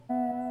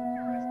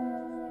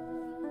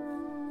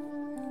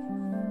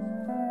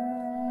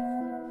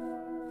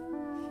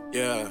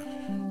Yeah,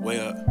 way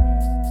up.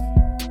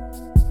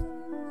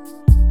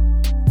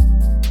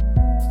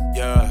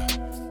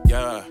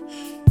 Yeah,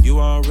 you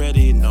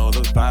already know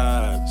the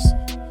vibes.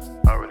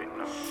 Already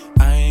know.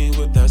 I ain't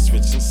with that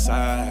switching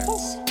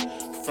sides.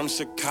 From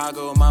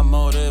Chicago, my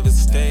motive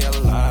is stay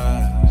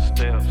alive.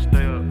 Stay up.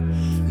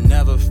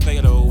 Never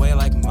fade away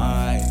like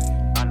mine.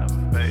 I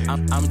never fade.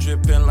 I'm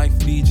dripping like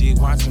Fiji,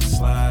 watch him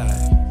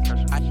slide.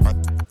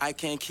 I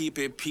can't keep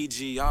it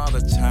PG all the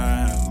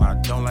time. I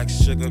don't like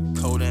sugar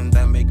coating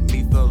that make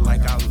me feel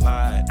like I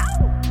lied.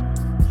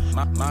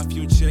 My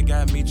future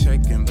got me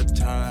checking the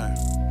time.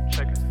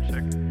 Check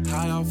it.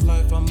 High off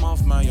life, I'm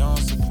off my own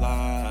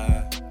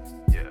supply.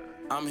 Yeah.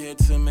 I'm here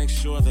to make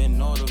sure they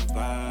know the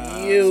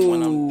vibes.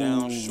 When I'm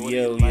down, shorty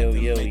Yo, like to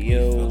make me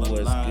feel what's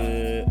alive.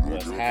 good?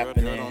 What's Girl,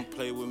 happening? don't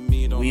play with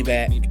me, don't We make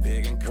back. me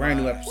big and Brand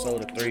new cry.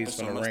 episode of Threes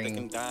from the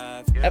Ring.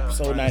 Dive.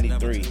 Episode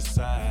 93.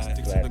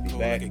 Glad Glad to be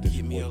back. This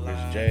is boy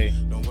Chris Jay.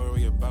 Don't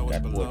worry about what's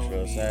Got the boy below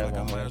Trell me, Sav like I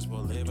on might there. as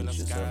well live in the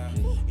Introduce sky.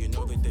 yourself, G. You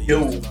know that they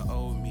Yo. used to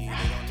owe me.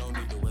 They don't know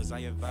me the words I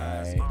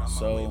advise. Alright, But I'm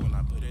so, away when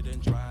I put it in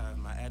drive.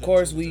 My Of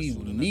course, attitude we is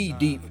suited knee the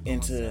deep time.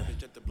 into,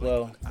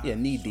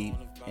 knee deep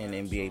in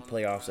NBA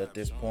playoffs at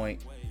this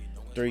point.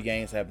 3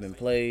 games have been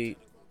played.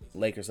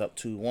 Lakers up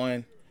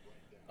 2-1.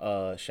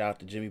 Shout out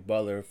to Jimmy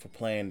Butler for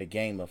playing the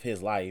game of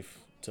his life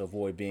to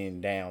avoid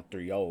being down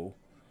 3-0.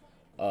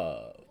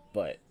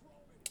 But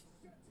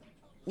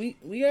we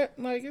got,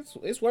 like,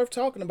 it's worth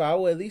talking about. I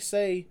would at least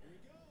say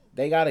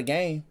they got a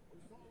game,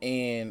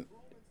 and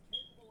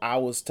I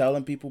was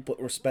telling people put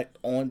respect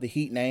on the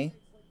Heat name.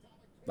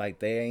 Like,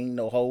 they ain't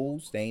no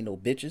hoes, they ain't no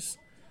bitches.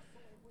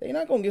 They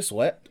not gonna get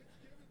swept.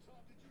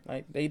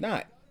 Like, they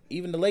not.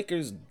 Even the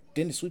Lakers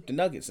didn't sweep the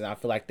Nuggets, and I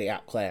feel like they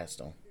outclassed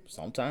them.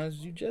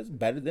 Sometimes you just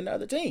better than the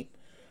other team.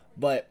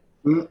 But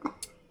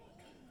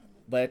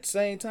at the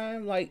same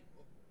time, like,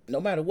 no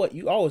matter what,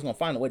 you always gonna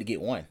find a way to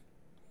get one.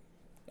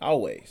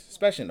 Always.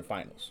 Especially in the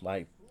finals.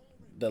 Like,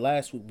 the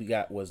last week we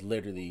got was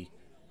literally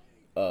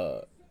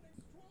LeBron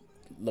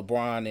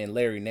and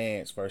Larry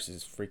Nance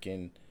versus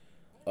freaking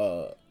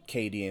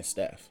KD and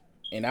Steph.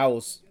 And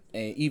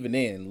even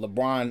then,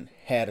 LeBron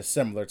had a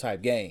similar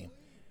type game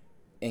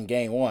in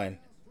game 1,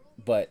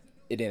 but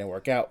it didn't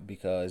work out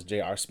because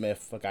J.R. Smith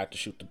forgot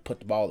to put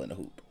the ball in the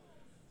hoop.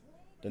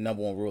 The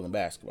number 1 rule in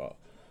basketball.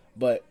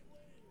 But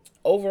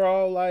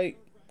overall, like,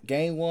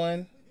 game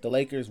 1, the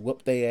Lakers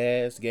whooped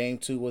their ass. Game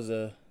 2 was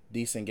a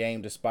decent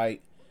game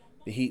despite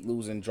the Heat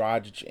losing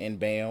Dragic and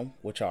Bam,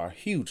 which are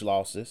huge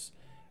losses.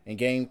 In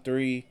game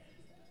 3,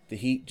 the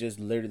Heat just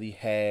literally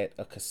had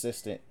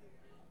consistent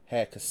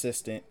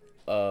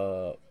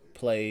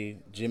play.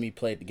 Jimmy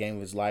played the game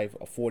of his life.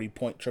 A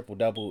 40-point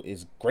triple-double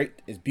is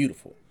great. It's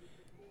beautiful.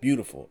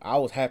 Beautiful. I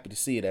was happy to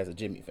see it as a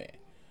Jimmy fan.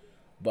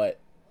 But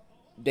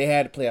they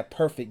had to play a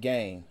perfect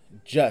game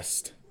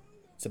just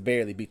to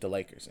barely beat the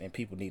Lakers. And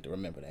people need to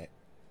remember that.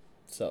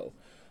 So,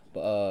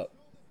 but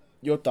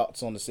your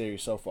thoughts on the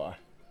series so far?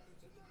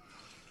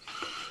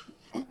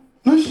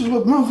 This is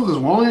what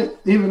motherfuckers wanted,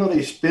 even though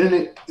they spinning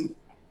it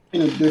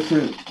in a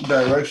different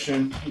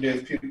direction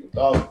than people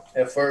thought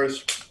at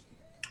first.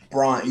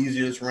 Braun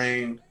easiest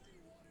reign.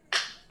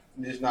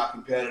 It's not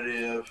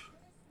competitive.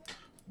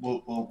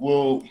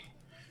 Will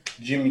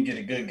Jimmy get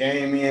a good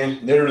game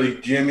in? Literally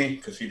Jimmy,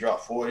 because he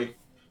dropped 40.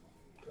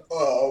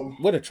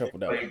 What a triple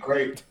double! Played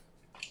great.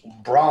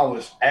 Braun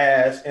was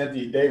ass.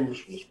 Anthony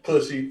Davis was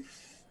pussy.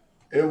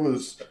 It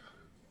was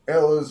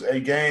a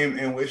game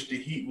in which the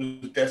Heat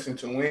was destined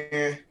to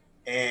win,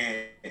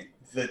 and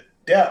the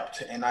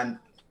depth and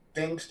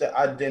things that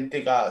I didn't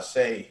think I'd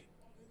say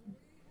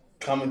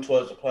coming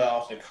towards the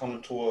playoffs and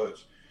coming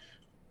towards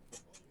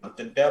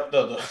the depth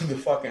of the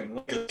fucking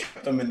Lakers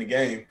kept them in the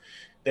game.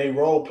 They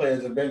role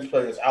players and bench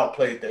players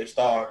outplayed their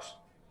stars.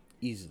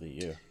 Easily,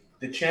 yeah.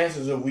 The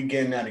chances of we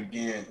getting that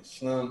again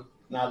slim.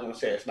 Not gonna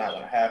say it's not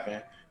gonna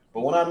happen,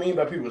 but what I mean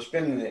by people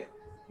spending it,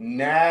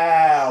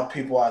 now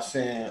people are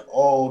saying,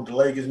 "Oh, the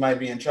Lakers might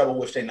be in trouble,"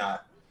 which they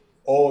not.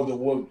 Oh,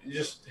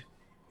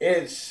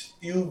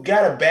 you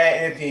got a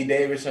bad Anthony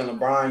Davis and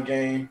LeBron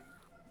game.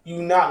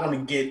 You're not gonna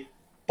get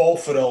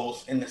both of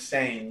those in the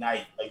same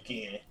night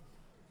again.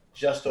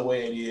 Just the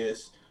way it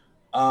is.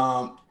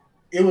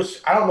 It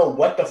was. I don't know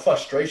what the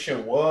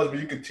frustration was, but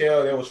you could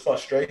tell there was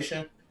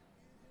frustration.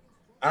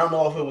 I don't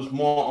know if it was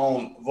more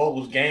on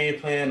Vogel's game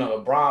plan or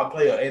LeBron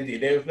play or Anthony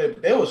Davis play,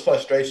 but there was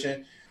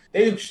frustration.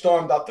 They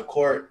stormed out the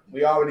court.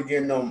 We already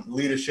getting them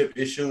leadership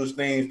issues,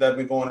 things that have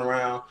been going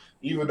around,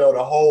 even though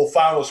the whole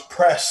finals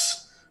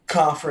press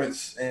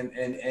conference and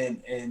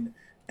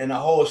the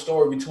whole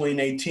story between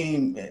their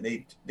team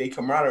and they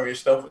camaraderie and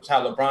stuff with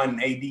how LeBron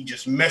and AD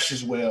just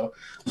meshes well.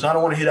 So I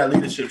don't want to hear that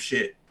leadership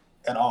shit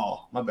at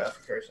all. My bad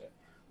for cursing.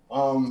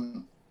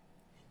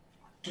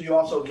 You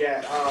also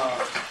got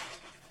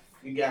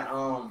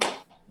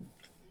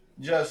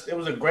it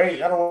was a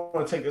great. I don't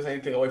want to take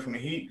anything away from the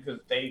Heat because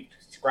they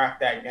scrapped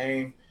that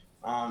game,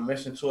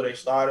 missing 2 of their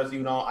starters.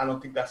 Even though I don't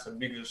think that's the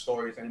biggest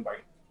story as anybody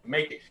can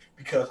make it,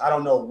 because I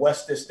don't know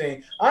what's this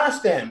thing. I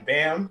understand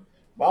Bam,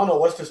 but I don't know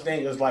what's this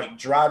thing is like.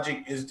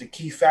 Dragic is the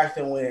key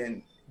factor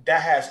when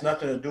that has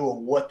nothing to do with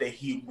what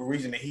the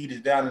reason the Heat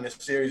is down in this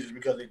series is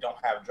because they don't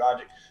have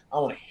Dragic. I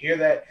don't want to hear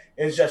that.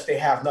 It's just they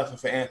have nothing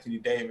for Anthony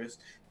Davis.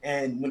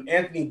 And when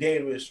Anthony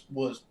Davis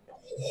was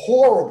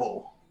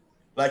horrible,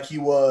 like he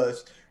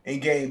was in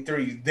Game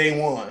 3, they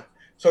won.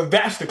 So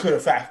that's the clear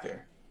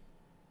factor.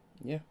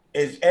 Yeah.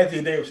 Is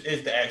Anthony Davis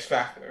is the X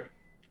factor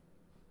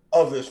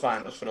of this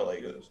finals for the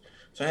Lakers.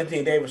 So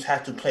Anthony Davis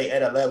has to play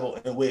at a level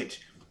in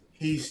which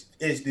is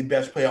the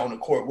best player on the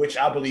court, which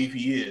I believe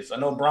he is. I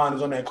know Bron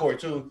is on that court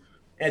too.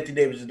 Anthony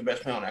Davis is the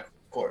best player on that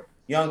court.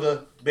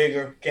 Younger,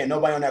 bigger, can't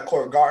nobody on that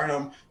court guard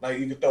him. Like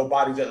you could throw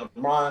bodies at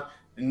LeBron.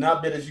 And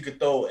not bit as you could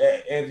throw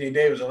at Anthony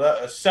Davis,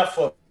 except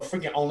for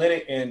freaking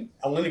Olynyk, and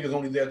Olynyk is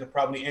only there to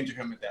probably injure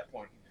him at that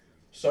point.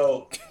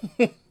 So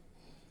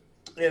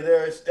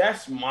yeah,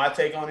 that's my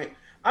take on it.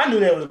 I knew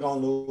they was gonna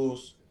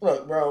lose.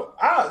 Look, bro,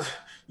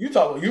 you've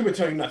been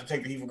telling me not to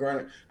take the Heat for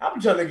granted. I've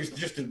been telling niggas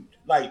just to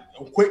like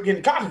quit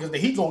getting cocky because the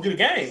Heat gonna get a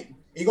game.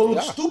 He gonna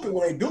look stupid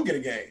when they do get a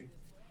game.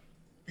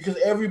 Because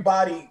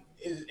everybody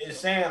is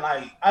saying,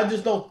 like, I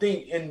just don't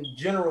think in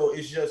general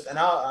it's just, and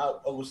I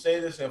will say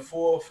this in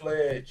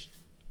full-fledged,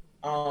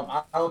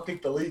 I don't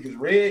think the league is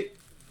rigged,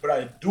 but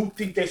I do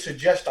think they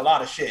suggest a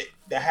lot of shit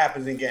that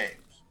happens in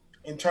games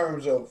in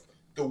terms of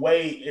the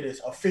way it is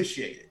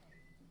officiated.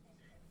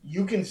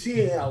 You can see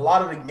it in a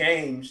lot of the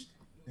games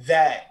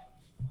that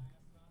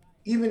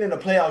even in the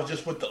playoffs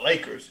just with the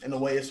Lakers and the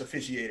way it's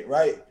officiated,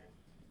 right?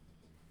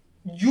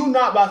 You're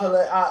not about to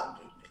let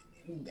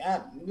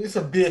it's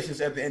a business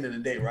at the end of the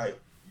day, right?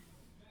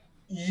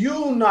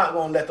 You're not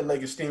going to let the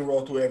Lakers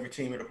steamroll through every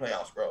team in the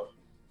playoffs, bro,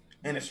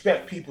 and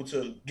expect people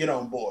to get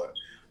on board.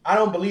 I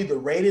don't believe the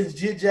ratings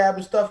jib-jab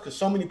and stuff because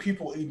so many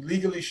people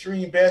illegally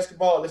stream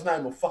basketball. It's not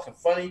even fucking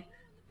funny.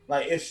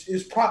 Like,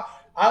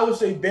 I would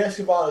say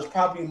basketball is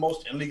probably the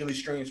most illegally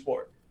streamed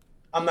sport.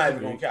 I'm not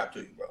even going to cap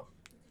to you, bro.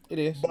 It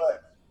is.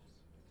 But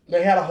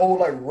they had a whole,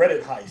 like,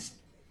 Reddit heist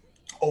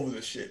over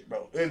this shit,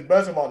 bro.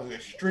 Basketball is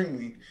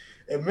extremely...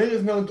 If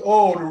niggas know,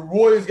 the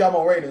Warriors got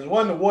more ratings.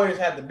 One, the Warriors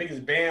had the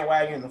biggest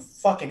bandwagon in the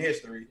fucking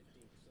history.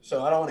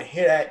 So I don't want to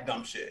hear that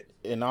dumb shit.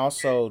 And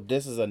also,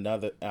 this is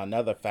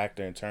another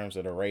factor in terms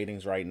of the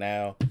ratings right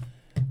now.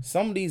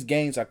 Some of these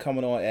games are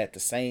coming on at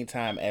the same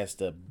time as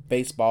the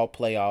baseball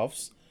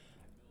playoffs,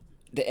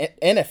 the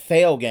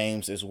NFL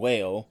games as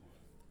well,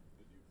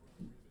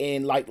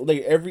 and like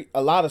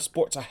a lot of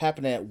sports are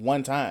happening at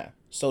one time,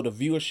 so the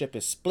viewership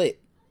is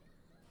split.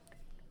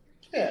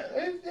 Yeah,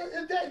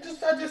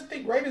 I just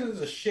think ratings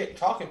is a shit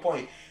talking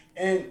point.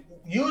 And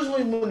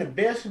usually when the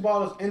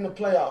basketball is in the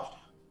playoffs,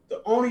 the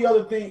only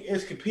other thing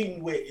it's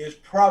competing with is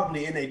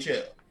probably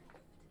NHL.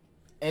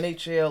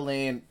 NHL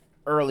and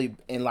early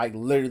and like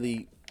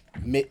literally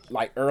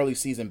early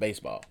season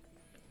baseball.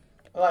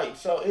 Like,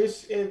 so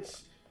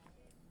it's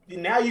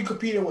now you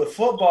competing with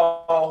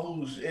football,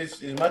 who's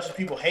as much as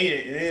people hate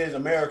it, it is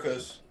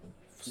America's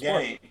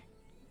game.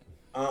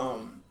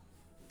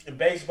 And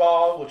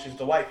baseball, which is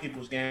the white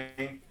people's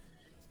game,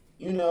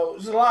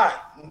 it's a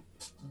lot.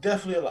 It's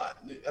definitely a lot.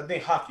 I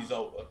think hockey's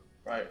over,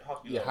 right?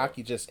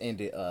 Hockey just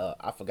ended.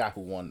 I forgot who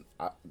won.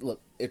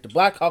 Look, if the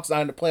Blackhawks are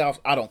in the playoffs,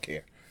 I don't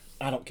care.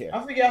 I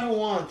forgot who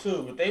won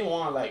too, but they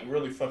won like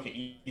really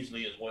fucking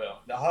easily as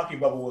well. The hockey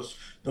bubble was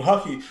there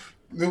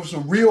was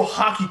some real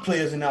hockey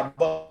players in that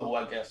bubble,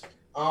 I guess.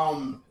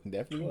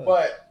 Definitely was.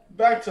 But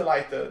back to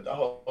like the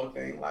whole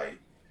thing, like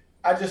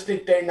I just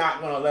think they're not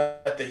gonna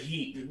let the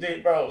Heat,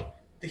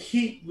 the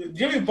Heat,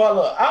 Jimmy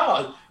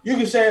Butler, you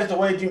can say it's the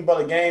way Jimmy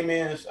Butler game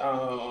is,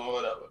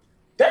 whatever.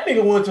 That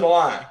nigga went to the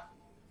line.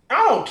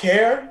 I don't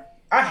care.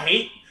 I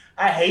hate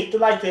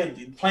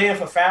the playing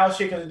for foul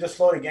shit because it just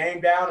slow the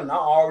game down and I'll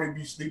already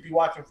be sleepy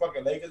watching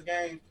fucking Lakers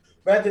games.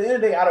 But at the end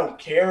of the day, I don't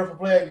care if a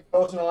player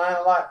goes to the line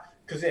a lot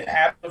because it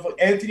happens for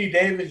Anthony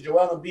Davis,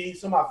 Joel Embiid,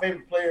 some of my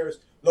favorite players,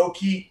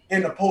 low-key,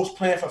 in the post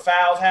playing for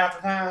fouls half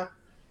the time.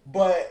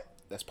 But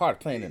that's part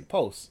of playing in the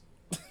post.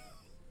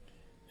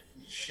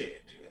 Shit.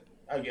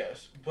 I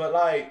guess. But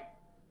like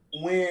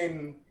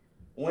when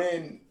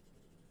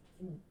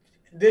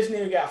this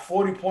nigga got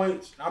 40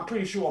 points, I'm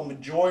pretty sure a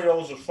majority of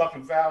those are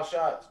fucking foul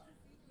shots.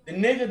 The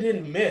nigga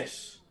didn't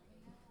miss.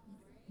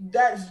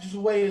 That's just the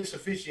way it's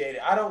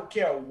officiated. I don't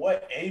care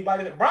what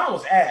anybody. Brown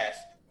was ass.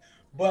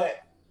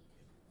 But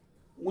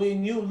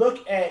when you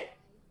look at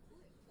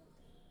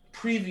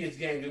previous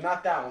games, and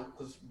not that one,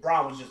 because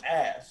Brown was just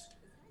ass.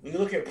 When you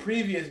look at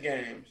previous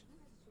games,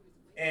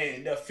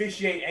 and the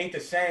officiate ain't the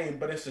same,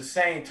 but it's the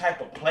same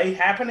type of play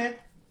happening.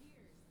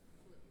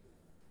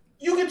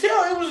 You can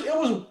tell it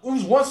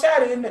was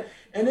one-sided,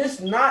 and it's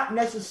not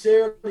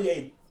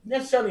necessarily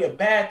a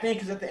bad thing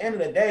because at the end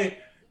of the day,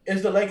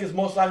 is the Lakers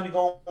most likely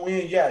going to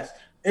win? Yes.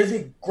 Is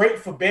it great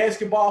for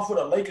basketball for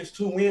the Lakers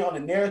to win on the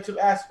narrative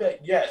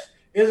aspect? Yes.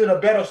 Is it a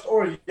better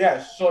story?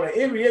 Yes. So the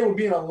NBA will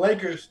be in the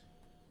Lakers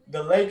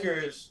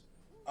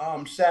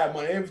side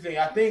money, everything.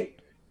 I think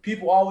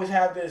people always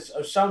have this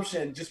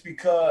assumption just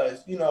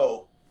because,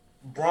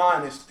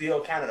 Bron is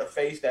still kind of the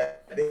face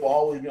that they will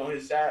always be on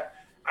his side.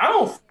 I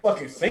don't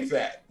fucking think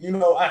that.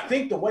 I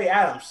think the way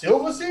Adam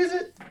Silver sees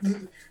it,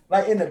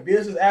 like in the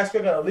business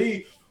aspect of the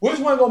league, which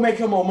one gonna make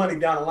him more money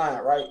down the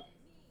line, right?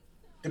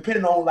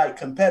 Depending on like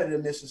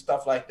competitiveness and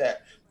stuff like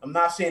that. I'm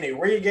not saying they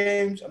rigged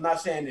games. I'm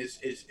not saying it's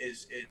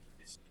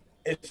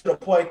to the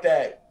point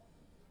that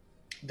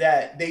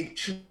they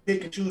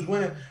pick and choose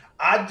winning.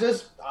 I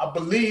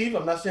believe,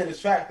 I'm not saying it's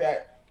fact,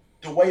 that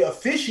the way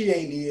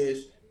officiating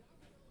is,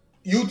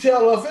 you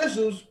tell the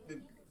officials,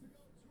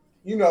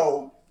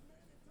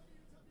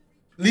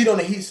 lead on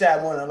the Heat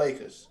side more than the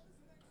Lakers.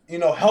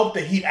 Help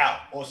the Heat out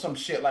or some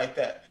shit like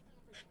that.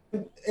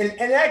 In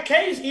that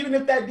case, even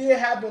if that did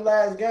happen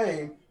last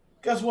game,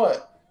 guess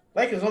what?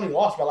 Lakers only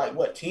lost by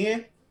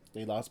 10?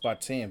 They lost by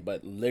 10,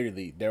 but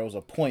literally there was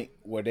a point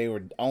where they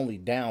were only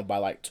down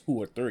by 2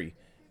 or 3.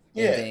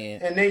 Yeah,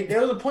 and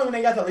there was a point when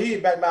they got the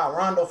lead back by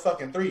Rondo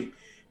fucking 3.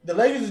 The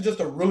Lakers is just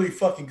a really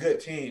fucking good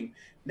team.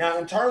 Now,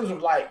 in terms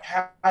of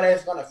how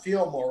that's gonna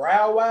feel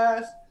morale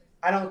wise,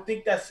 I don't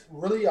think that's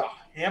really a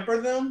hamper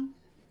them,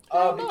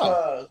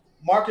 because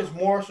Marcus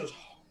Morris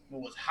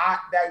was hot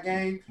that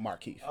game.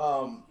 Marquise.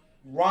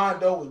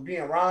 Rondo was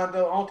being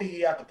Rondo. I don't think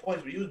he got the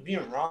points, but he was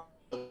being Rondo.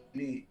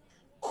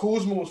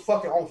 Kuzma was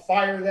fucking on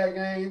fire that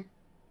game.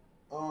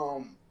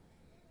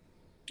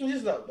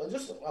 Just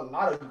a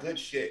lot of good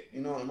shit.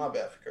 My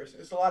bad for cursing.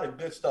 It's a lot of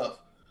good stuff.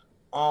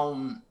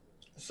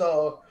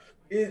 So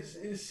it's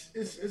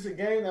a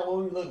game that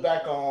when we look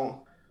back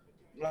on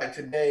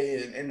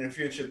today and in the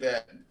future,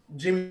 that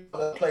Jimmy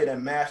played a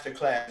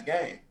masterclass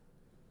game,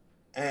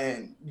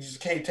 and you just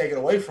can't take it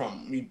away from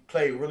him. He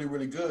played really,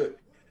 really good.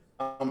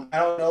 I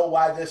don't know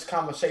why this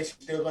conversation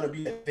is still going to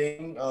be a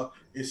thing.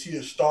 Is he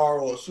a star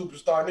or a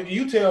superstar? Nigga,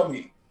 you tell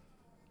me.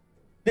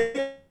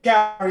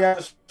 Kyrie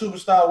as a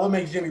superstar, what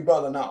makes Jimmy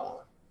Butler not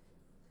one?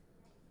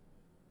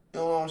 You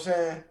know what I'm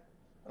saying?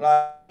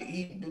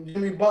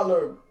 Jimmy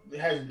Butler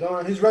has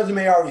done, his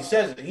resume already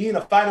says it. He in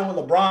a final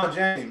with LeBron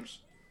James.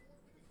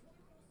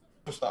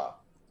 Superstar.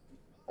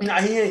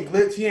 Now, he ain't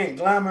glitz, he ain't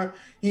glamour,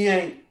 he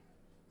ain't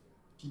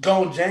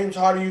going James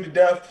Harden you to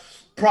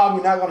death.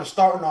 Probably not going to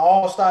start in the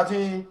All-Star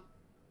team,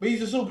 but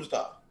he's a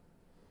superstar.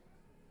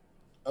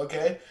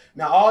 Okay?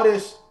 Now, all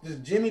this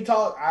Jimmy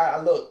talk,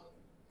 I look,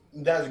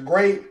 that's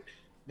great.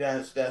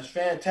 That's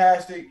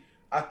fantastic.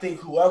 I think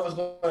whoever's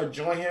going to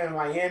join him in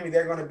Miami,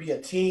 they're going to be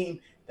a team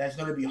that's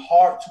going to be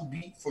hard to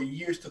beat for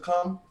years to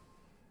come.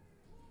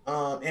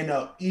 In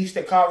the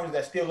Eastern Conference,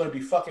 that's still going to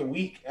be fucking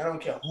weak. I don't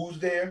care who's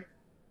there.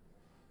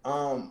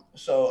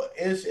 So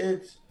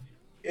it's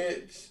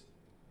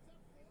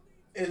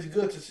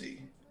good to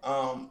see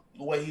the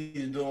way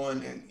he's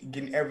doing and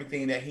getting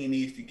everything that he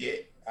needs to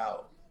get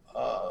out.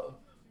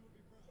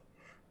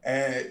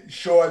 And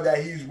showing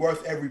that he's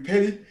worth every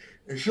penny,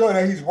 and showing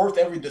that he's worth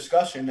every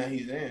discussion that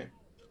he's in.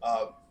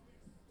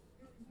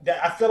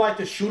 That I feel like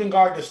the shooting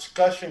guard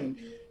discussion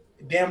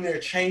damn near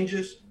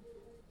changes,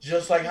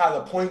 just like how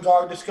the point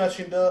guard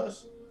discussion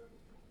does.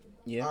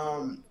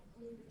 Yeah.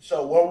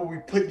 So where would we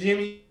put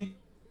Jimmy?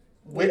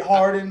 With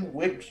Harden,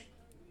 with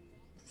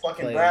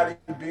fucking Clay. Bradley,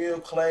 Bill,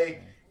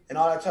 Clay, and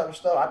all that type of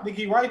stuff. I think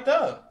he's right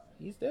there.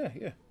 He's there,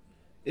 yeah.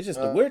 It's just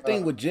the weird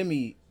thing with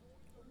Jimmy.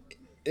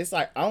 It's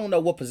like, I don't know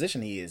what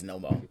position he is no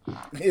more.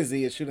 Is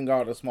he a shooting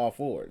guard or small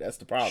forward? That's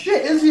the problem.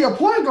 Shit, is he a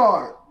point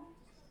guard?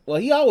 Well,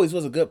 he always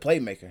was a good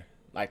playmaker.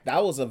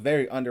 That was a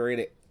very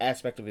underrated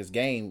aspect of his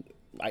game.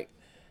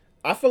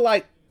 I feel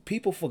like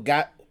people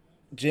forgot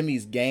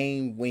Jimmy's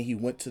game when he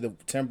went to the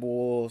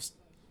Timberwolves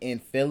in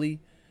Philly,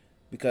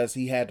 because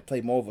he had to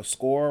play more of a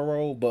scorer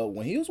role. But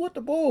when he was with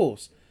the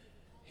Bulls,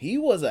 he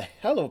was a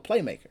hell of a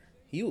playmaker.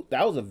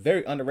 That was a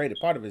very underrated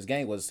part of his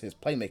game, was his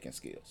playmaking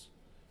skills.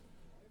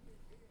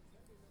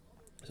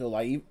 So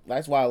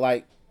that's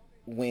why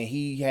when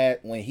he had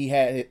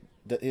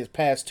his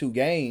past 2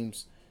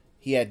 games,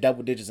 he had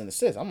double digits in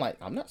assists. I'm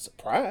not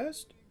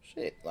surprised.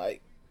 Shit,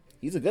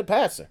 he's a good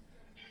passer.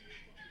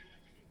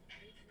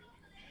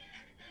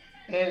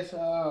 It's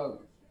a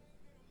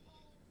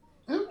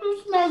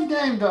nice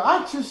game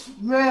though.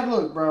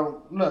 Look,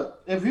 bro.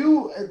 Look, if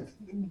you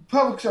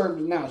public service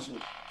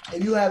announcement,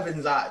 if you have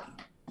anxiety,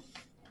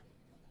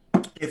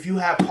 if you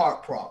have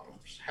heart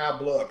problems, have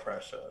blood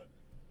pressure,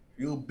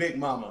 you big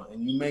mama,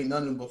 and you make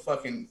nothing but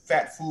fucking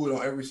fat food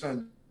on every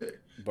Sunday,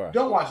 Bruh.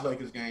 Don't watch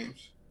Lakers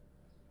games.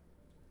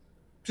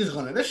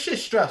 That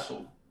shit's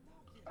stressful.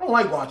 I don't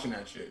like watching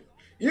that shit.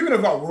 Even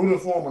if I'm rooting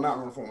for him or not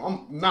rooting for him,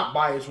 I'm not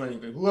biased or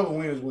anything. Whoever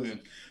wins,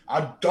 wins.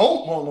 I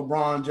don't want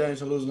LeBron James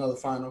to lose another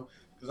final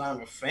because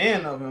I'm a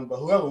fan of him, but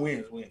whoever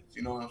wins, wins.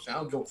 You know what I'm saying?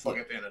 I don't give a fuck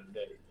at the end of the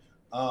day.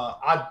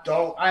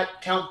 I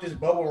count this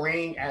bubble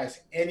ring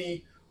as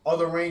any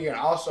other ring, and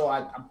also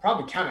I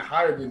probably count it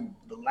higher than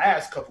the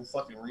last couple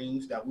fucking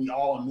rings that we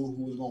all knew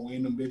who was going to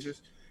win them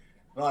bitches.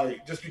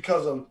 Just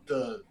because of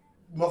the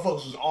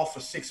motherfuckers was off for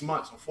 6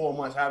 months or 4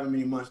 months, however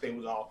many months they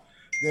was off.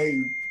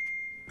 They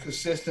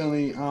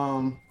consistently,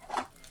 my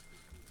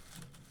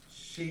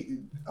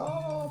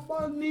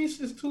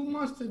niece is 2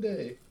 months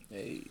today.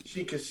 Hey.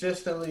 She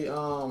consistently, she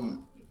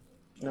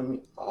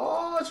look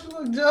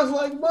just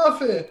like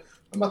Buffett.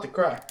 I'm about to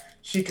cry.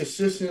 she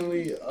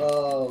consistently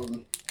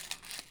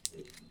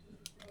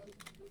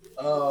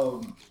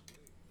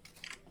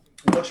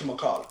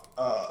whatchamacallit,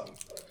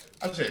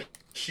 I said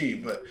she,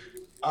 but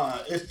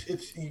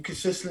it's you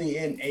consistently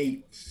in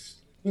a,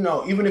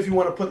 even if you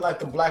want to put like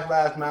the Black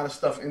Lives Matter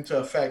stuff into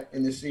effect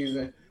in this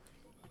season,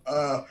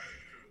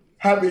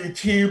 having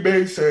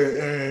teammates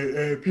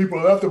and people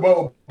left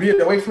about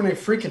being away from their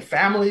freaking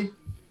family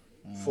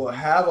for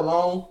however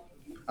long.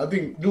 I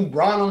think Dude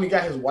Braun only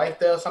got his wife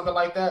there or something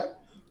like that.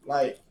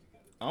 Like,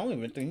 I don't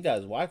even think he got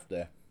his wife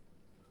there.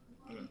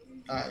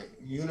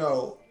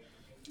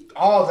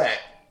 All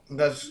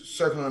that's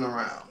circling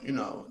around,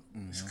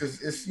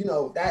 because it's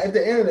that at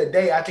the end of the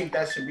day, I think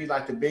that should be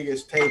like the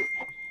biggest take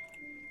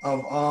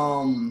of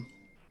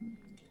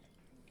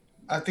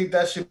I think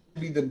that should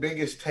be the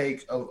biggest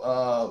take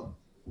of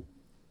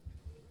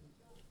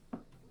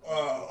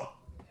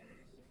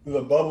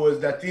the bubble, is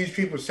that these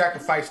people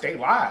sacrifice their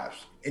lives,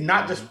 and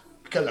not just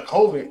because of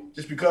COVID,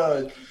 just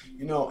because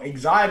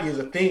anxiety is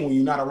a thing when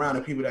you're not around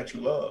the people that you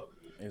love.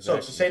 Exactly. So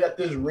to say that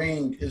this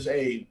ring is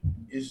a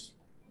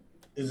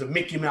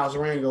Mickey Mouse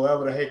ring or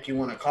whatever the heck you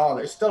want to call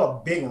it, it's still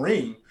a big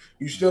ring.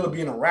 You still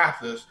be in the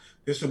rafters.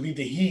 This would be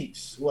the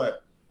Heat's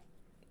what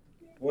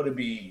would it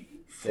be,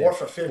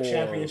 fourth or fifth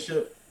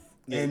championship,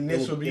 and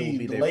this would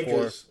be the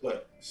Lakers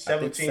fourth,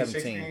 17,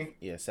 16?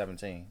 Yeah,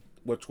 17,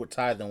 which would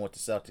tie them with the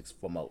Celtics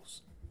for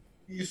most.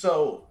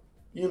 So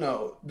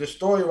the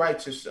story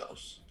writes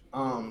itself.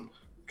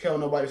 Can't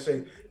nobody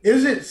say,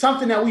 is it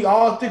something that we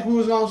all think we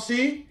was gonna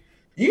see?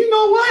 You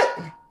know what?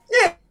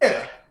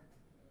 Yeah.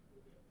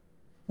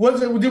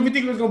 Did we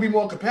think it was gonna be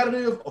more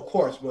competitive? Of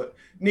course, but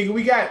nigga,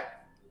 we got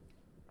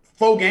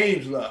 4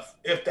 games left,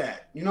 if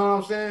that. You know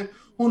what I'm saying?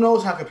 Who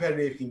knows how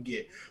competitive it can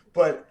get?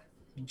 But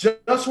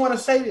just want to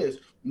say this: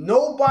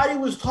 nobody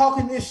was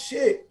talking this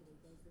shit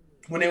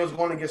when they was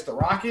going against the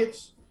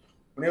Rockets,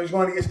 when they was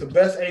going against the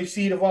best A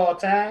seed of all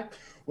time,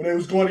 when they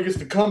was going against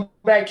the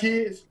comeback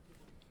kids,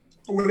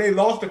 when they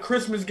lost the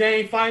Christmas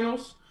game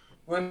finals,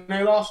 when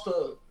they lost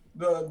the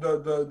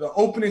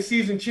opening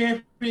season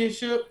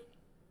championship.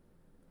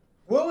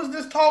 What was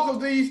this talk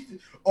of these?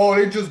 Oh,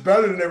 they just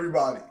better than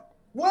everybody.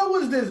 What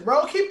was this,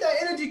 bro? Keep that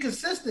energy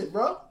consistent,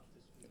 bro.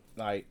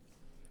 Like,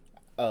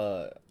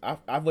 I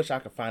wish I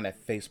could find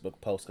that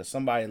Facebook post, because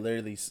somebody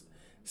literally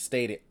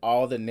stated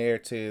all the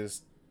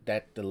narratives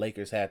that the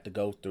Lakers had to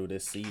go through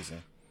this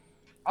season.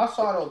 I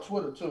saw it on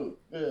Twitter too.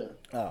 Yeah.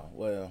 Oh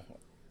well,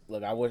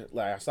 look,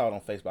 I saw it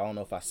on Facebook. I don't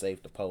know if I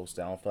saved the post.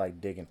 I don't feel like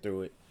digging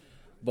through it.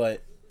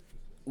 But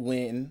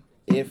when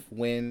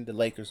the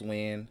Lakers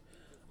win,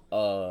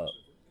 I'm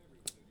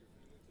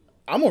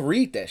gonna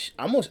read that.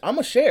 I'm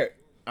gonna share it.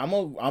 I'm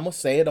gonna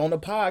say it on the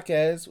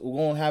podcast. We're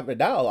gonna have a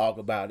dialogue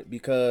about it,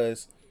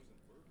 because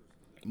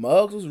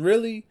Muggs was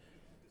really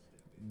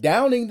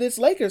downing this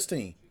Lakers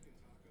team.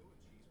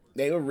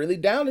 They were really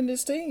downing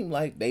this team.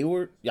 Like,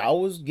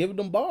 y'all was giving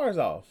them bars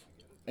off,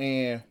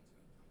 and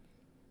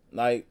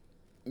like,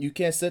 you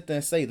can't sit there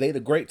and say they the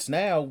greats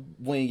now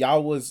when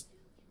y'all was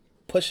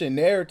pushing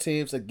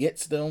narratives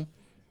against them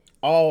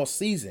all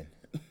season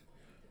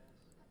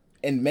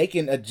and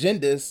making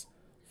agendas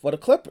for the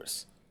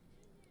Clippers.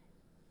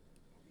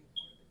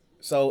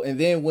 So, and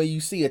then when you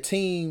see a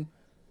team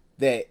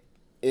that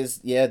is,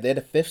 they're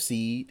the 5th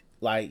seed,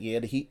 like, the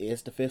Heat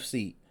is the 5th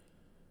seed,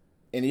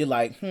 and you're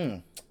like,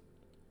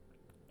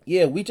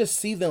 we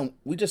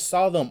just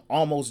saw them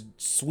almost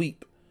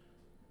sweep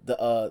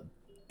the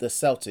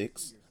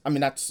Celtics.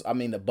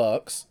 The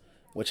Bucks,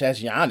 which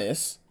has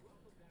Giannis,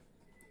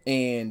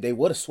 and they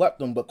would have swept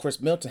them, but Chris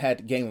Middleton had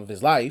the game of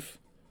his life.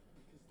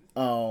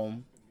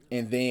 And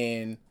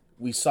then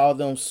we saw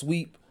them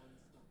sweep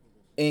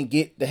and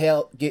get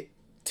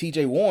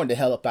TJ Warren the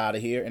hell up out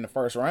of here in the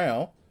first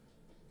round.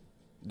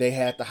 They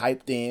had the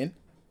hyped in,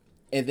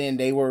 and then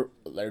they were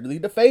literally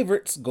the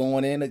favorites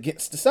going in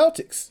against the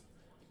Celtics.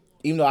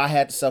 Even though I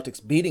had the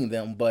Celtics beating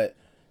them, but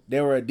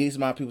there were a decent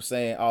amount of people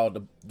saying,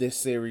 this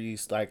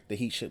series, like, the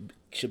Heat should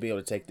be able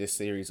to take this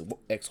series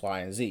X, Y,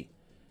 and Z.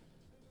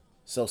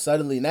 So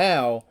suddenly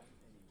now,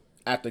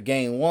 after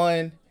game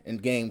 1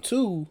 and game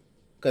 2,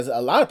 because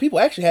a lot of people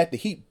actually had the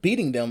Heat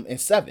beating them in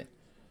 7.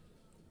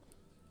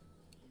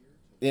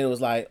 Then it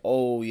was like,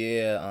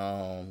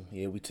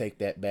 we take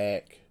that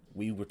back.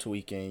 We were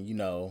tweaking, you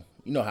know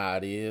how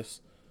it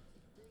is.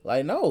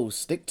 Like, no,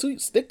 stick to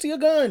your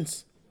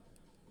guns.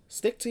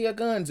 Stick to your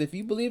guns. If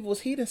you believe it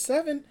was Heat in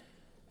 7,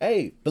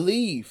 hey,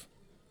 believe.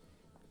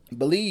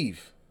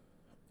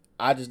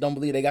 I just don't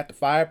believe they got the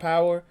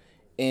firepower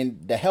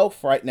and the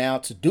health right now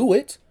to do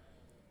it.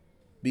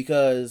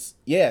 Because,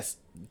 yes,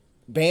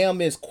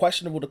 Bam is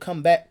questionable to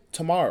come back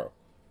tomorrow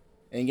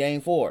in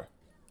game 4.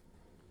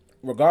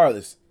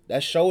 Regardless,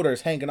 that shoulder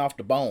is hanging off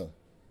the bone.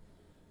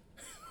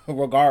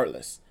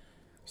 Regardless.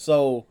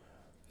 So,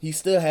 he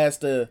still has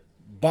to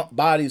bump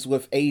bodies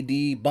with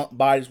AD, bump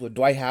bodies with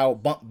Dwight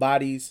Howard, bump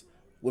bodies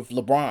with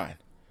LeBron,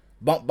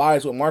 bump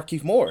bodies with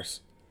Markieff Morris.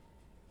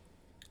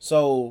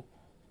 So,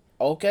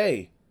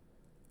 okay,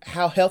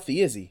 how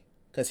healthy is he?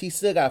 Because he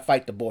still got to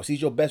fight the boss.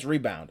 He's your best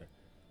rebounder.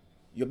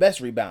 your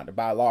best rebounder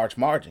by a large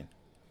margin.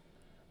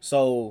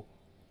 So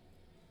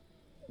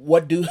is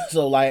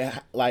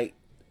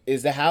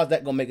that how's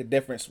that gonna make a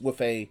difference with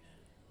a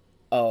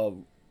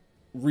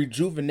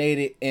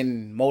rejuvenated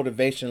and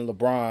motivation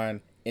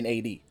LeBron and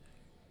AD?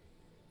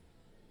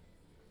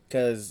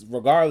 Because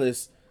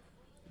regardless,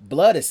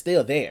 blood is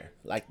still there.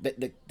 Like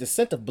the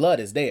scent of blood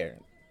is there.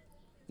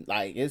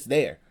 Like it's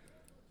there.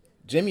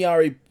 Jimmy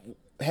already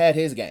had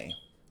his game.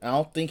 I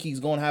don't think he's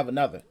gonna have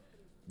another.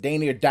 They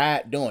near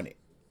died doing it.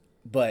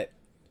 But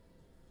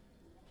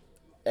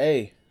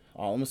hey,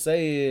 all I'm gonna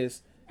say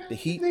is the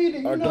Heat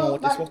are doing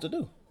what they're supposed to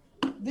do.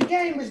 The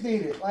game is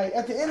needed. Like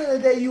at the end of the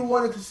day, you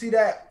wanted to see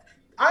that.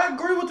 I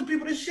agree with the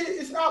people. This shit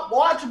is not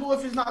watchable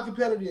if it's not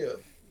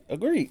competitive.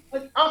 Agreed.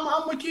 Like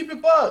I'm gonna keep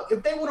it buck.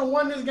 If they would have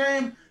won this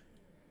game,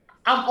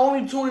 I'm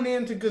only tuning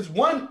in to because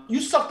one, you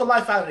suck the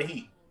life out of the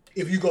Heat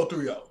if you go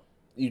 3-0.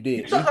 You did.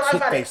 You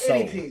took their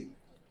soul.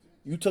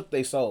 You took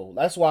their soul.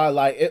 That's why,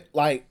 I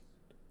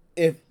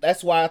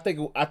think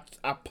I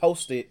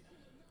posted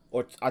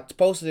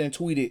and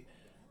tweeted,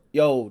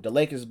 "Yo, the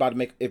Lakers is about to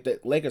make. If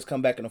the Lakers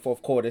come back in the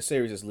fourth quarter, this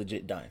series is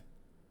legit done.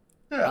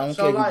 Yeah, I don't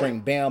care if you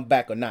bring Bam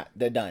back or not.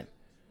 They're done."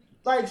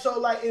 And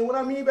what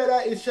I mean by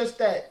that is just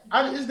that.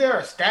 Is there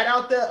a stat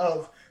out there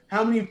of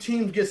how many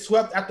teams get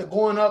swept after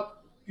going up?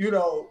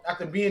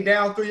 After being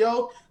down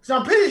 3-0? Because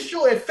I'm pretty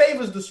sure it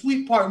favors the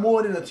sweep part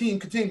more than the team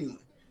continuing.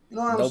 You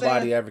know what I'm saying?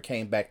 Nobody ever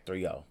came back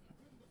 3-0.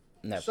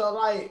 Never. So,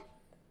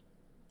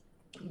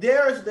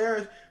 there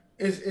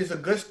is a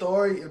good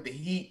story if the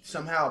Heat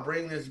somehow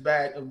bring this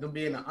back of them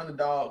being the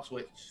underdogs,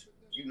 which,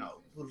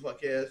 who the fuck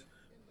cares?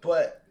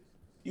 But,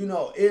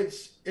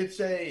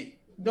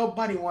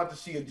 nobody wants to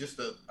see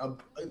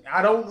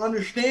I don't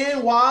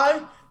understand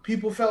why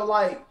people felt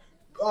like,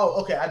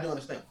 oh, okay, I do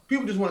understand.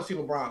 People just want to see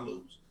LeBron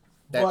lose.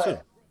 That too.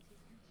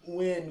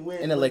 When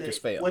the Lakers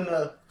fail. When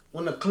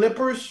the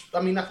Clippers,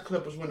 when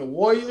the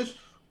Warriors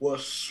were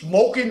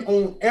smoking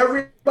on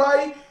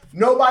everybody,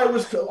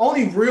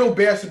 only real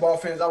basketball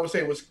fans I would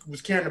say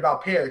was caring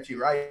about parity,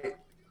 right?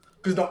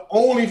 Because the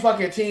only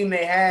fucking team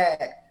they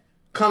had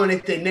coming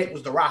at their neck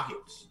was the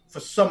Rockets for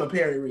some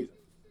apparent reason.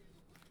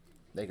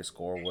 They could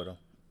score with them.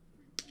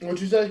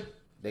 What'd you say?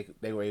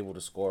 They were able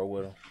to score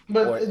with them,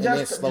 but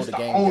just the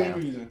game only down.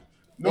 Reason.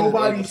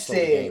 Nobody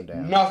said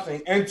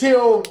nothing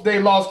until they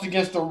lost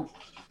against the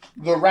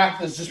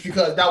Raptors, just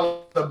because that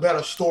was a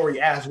better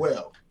story as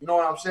well. You know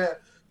what I'm saying?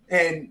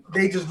 And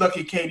they just look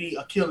at KD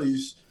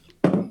Achilles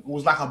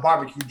was like a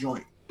barbecue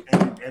joint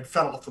and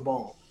fell off the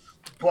bone.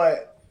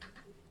 But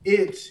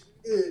it's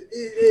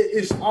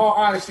all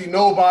honesty.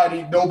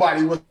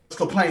 Nobody was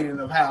complaining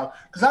of how,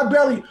 because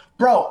after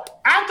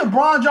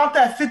Bron dropped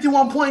that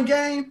 51-point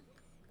game,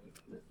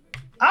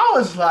 I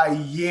was like,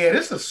 yeah,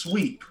 this is a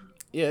sweep.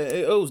 Yeah,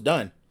 it was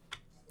done.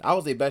 I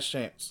was their best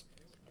chance.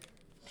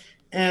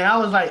 And I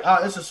was like,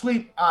 oh, it's a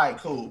sweep? All right,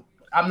 cool.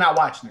 I'm not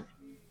watching it.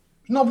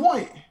 No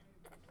point.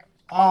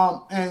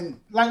 And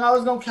like I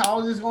was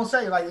just going to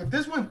say, like, if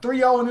this went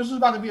 3-0 and this was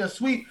about to be a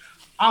sweep,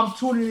 I'm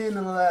tuning in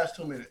the last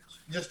 2 minutes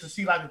just to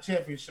see, like, a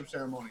championship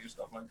ceremony and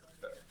stuff like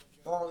that.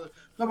 I'm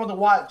about to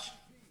watch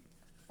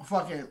a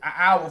fucking an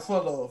hour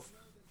full of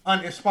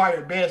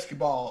uninspired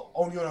basketball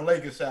only on the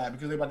Lakers side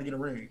because they're about to get a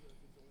ring.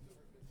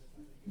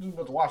 I'm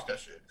about to watch that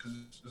shit because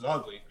it's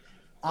ugly.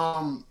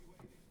 I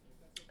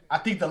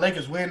think the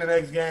Lakers win the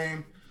next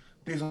game.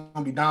 They're going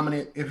to be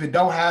dominant. If it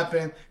don't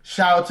happen,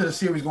 shout out to the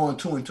series going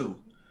 2-2.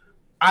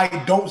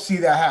 I don't see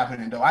that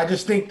happening, though. I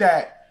just think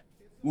that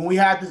when we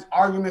had this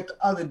argument the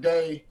other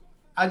day,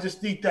 I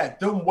just think that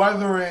them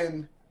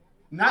weathering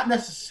not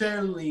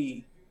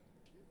necessarily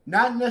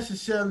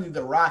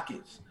the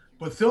Rockets,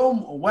 but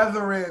them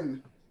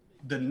weathering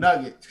the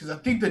Nuggets, because I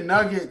think the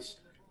Nuggets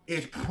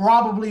is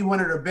probably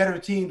one of the better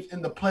teams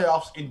in the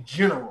playoffs in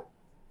general.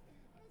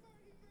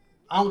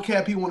 I don't care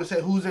if people want to say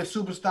who's their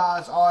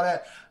superstars, all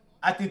that.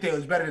 I think they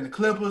was better than the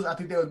Clippers. I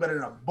think they was better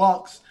than the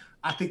Bucks.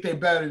 I think they're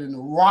better than the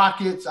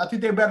Rockets. I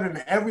think they're better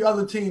than every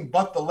other team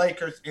but the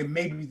Lakers and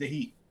maybe the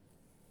Heat.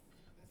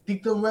 I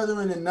think them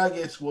weathering the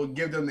Nuggets will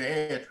give them the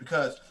edge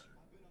because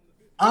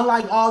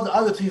unlike all the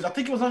other teams, I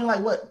think it was only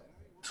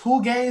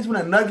 2 games when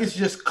the Nuggets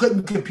just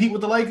couldn't compete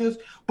with the Lakers.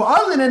 But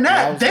other than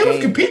that, they was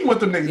competing with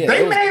them niggas. Yeah,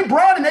 they made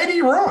Brown and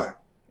AD run.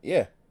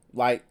 Yeah,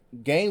 like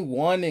game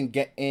 1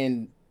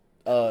 game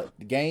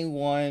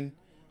 1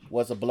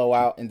 was a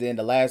blowout, and then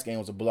the last game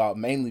was a blowout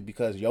mainly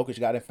because Jokic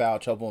got in foul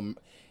trouble and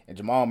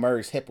Jamal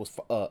Murray's hip was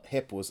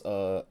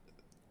on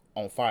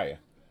fire.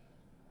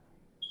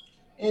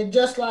 And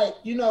just like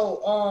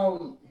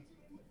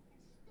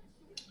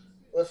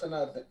what's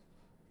another thing?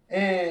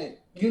 And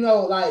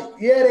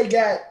they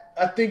got.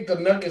 I think the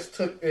Nuggets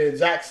took the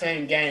exact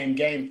same game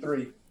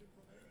 3.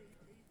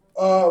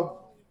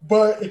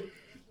 But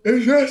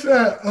it's just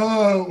that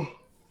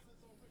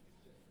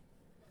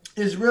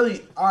it's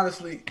really,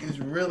 honestly, it's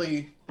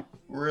really,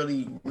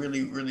 really,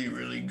 really, really,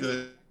 really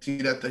good to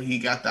see that he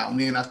got that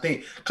win. I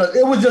think because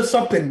it was just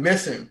something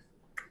missing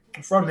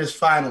from this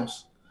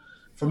finals.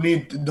 For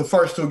me, the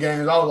first 2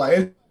 games, I was like,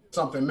 it's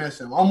something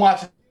missing. I'm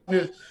watching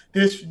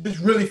this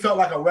really felt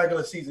like a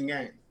regular season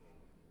game.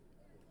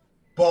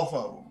 Both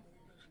of them.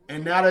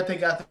 And now that they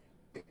got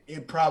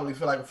it probably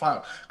feel like a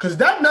final. Because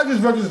that Nuggets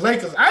versus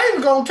Lakers, I ain't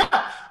even gonna count.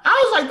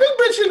 I was like, this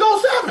bitch should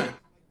go 7.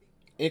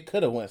 It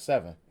could have went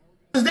 7.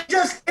 It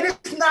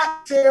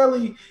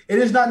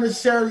is not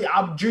necessarily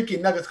I'm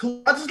drinking Nuggets.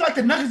 I just like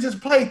the Nuggets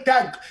just played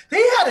that.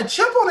 They had a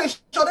chip on their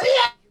shoulder. They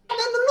had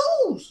nothing to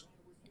lose.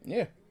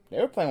 Yeah, they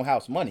were playing with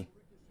house money.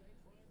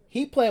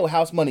 He playing with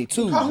house money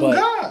too,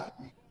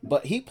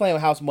 but he playing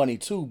with house money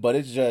too. But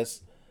it's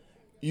just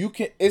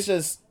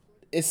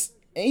it's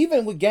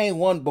even with game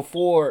 1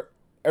 before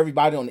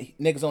everybody on the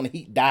niggas on the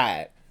Heat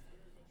died.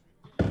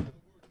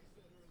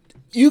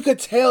 You could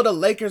tell the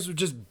Lakers were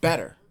just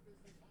better.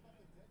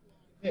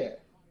 Yeah.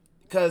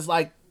 Because,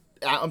 like,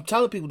 I'm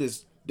telling people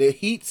this, the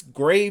Heat's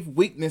grave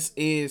weakness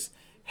is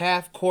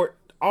half-court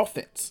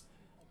offense.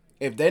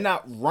 If they're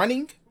not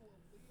running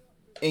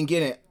and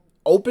getting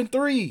open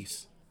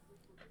threes,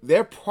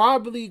 they're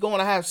probably going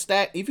to have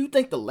If you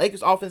think the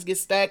Lakers' offense gets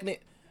stagnant,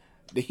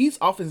 the Heat's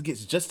offense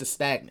gets just as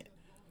stagnant.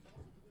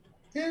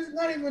 It's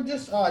not even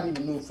just, I need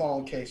a new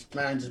phone case.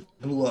 Man, just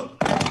blew up.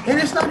 And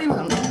it's not even,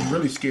 I'm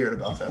really scared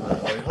about that, by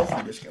the way.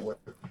 Hopefully this can work.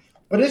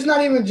 But it's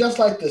not even just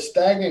like the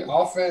stagnant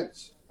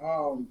offense.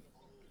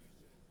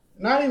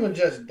 Not even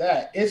just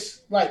that.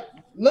 It's like,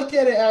 look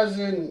at it as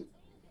in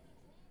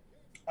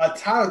a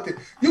talented.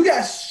 You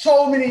got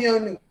so many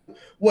young.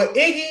 What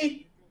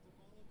Iggy,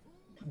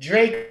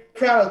 Drake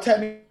Crowder,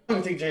 technically, I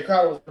don't think Jay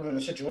Crowder was in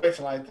a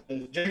situation like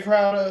this. Jay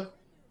Crowder,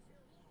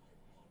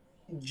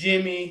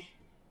 Jimmy,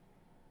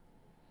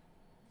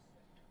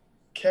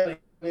 Kelly,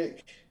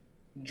 Nick,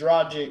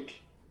 Dragic.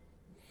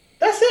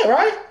 That's it,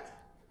 right?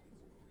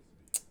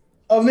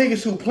 Of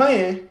niggas who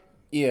playing.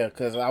 Yeah,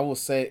 because I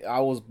was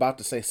about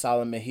to say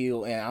Solomon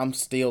Hill, and I'm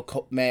still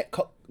mad.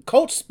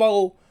 Coach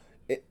Spo,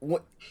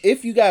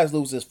 if you guys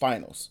lose this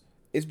finals,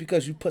 it's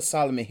because you put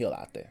Solomon Hill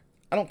out there.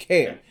 I don't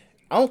care.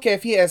 I don't care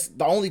if he has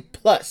the only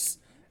plus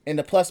and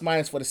the plus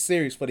minus for the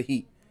series for the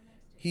Heat.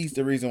 He's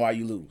the reason why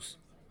you lose.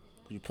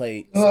 You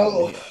played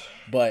Solomon Hill.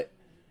 But,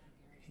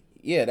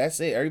 yeah, that's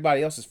it.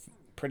 Everybody else is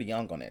pretty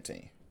young on that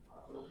team.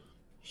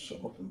 So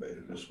open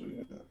beta this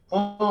week.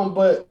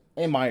 But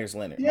and Myers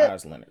Leonard. Yeah.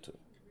 Myers Leonard, too.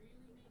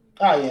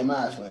 Oh, yeah,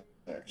 Myers Leonard.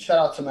 Shout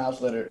out to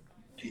Myers Leonard.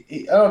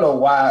 I don't know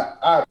why.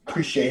 I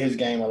appreciate his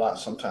game a lot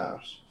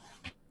sometimes.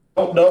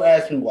 Don't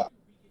ask me why.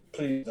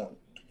 Please don't.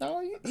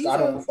 No,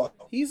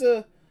 he's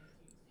a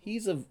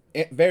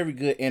very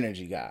good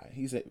energy guy.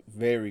 He's a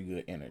very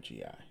good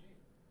energy guy.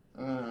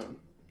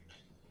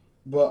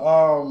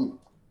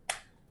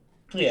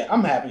 Yeah,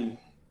 I'm happy.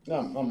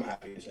 I'm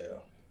happy as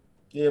hell.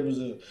 Yeah,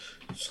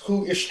 it's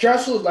cool. It's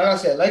stressful. Like I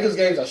said, Lakers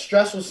games are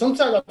stressful.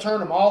 Sometimes I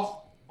turn them off.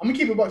 I'm gonna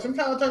keep it back.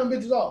 Sometimes I turn them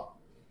bitches off.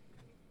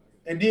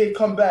 And then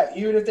come back,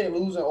 even if they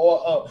losing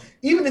or up.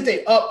 Even if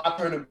they up, I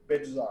turn them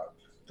bitches off.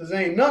 Because there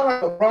ain't nothing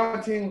like a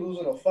LeBron team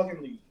losing a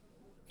fucking league.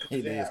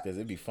 It is, because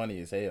it'd be funny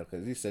as hell.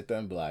 Because he sit there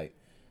and be like,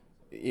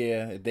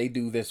 yeah, if they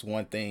do this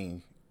one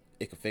thing,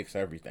 it could fix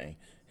everything.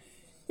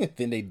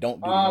 Then they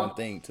don't do one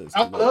thing to.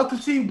 I'd love to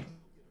see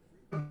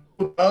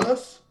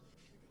us.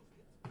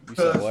 You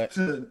said what?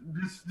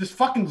 This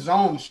fucking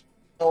zone is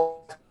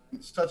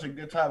such a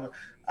good time.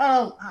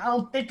 I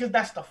don't think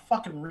that's the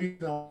fucking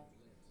reason.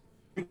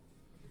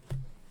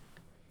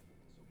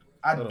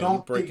 You're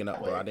breaking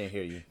up, bro. I didn't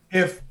hear you.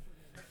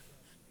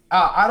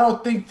 I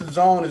don't think the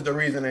zone is the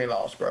reason they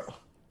lost, bro.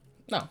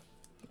 No,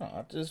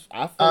 I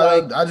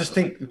just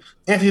think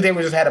Anthony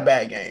Davis just had a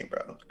bad game,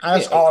 bro.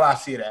 That's all I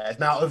see it as.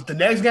 Now, if the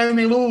next game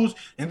they lose,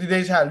 Anthony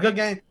Davis had a good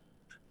game,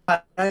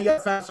 now you got to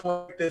find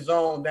someone to break the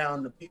zone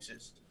down to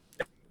pieces.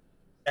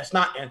 That's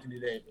not Anthony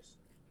Davis.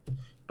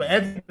 But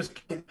Anthony Davis,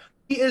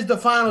 he is the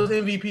Finals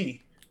MVP.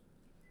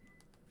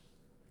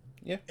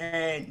 Yeah,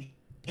 and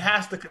he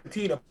has to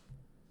continue to.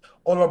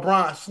 Or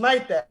LeBron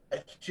snipe that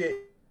shit,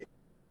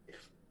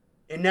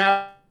 and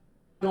now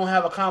we don't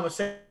have a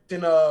conversation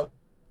of,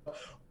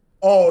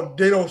 oh,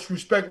 they don't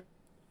respect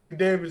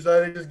Davis.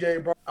 They just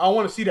gave Bron. I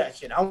want to see that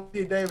shit. I want to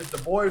see Davis, the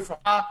boy from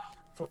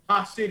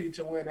my city,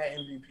 to win that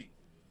MVP.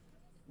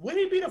 Would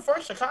he be the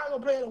first Chicago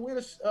player to win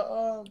a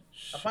Finals MVP?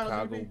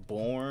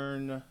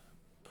 Chicago-born,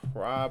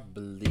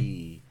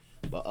 probably.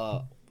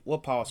 But we'll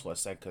pause for a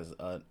sec because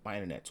my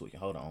internet's tweaking.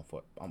 Hold on,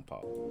 I'm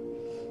paused.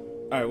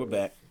 All right, we're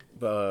back.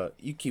 But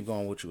you keep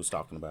going what you was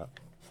talking about.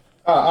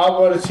 I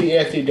want to see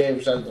Anthony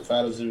Davis as the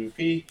Finals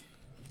MVP.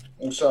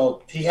 And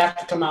so he has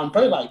to come out and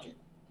play like it.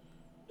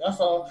 That's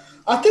all.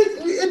 I think,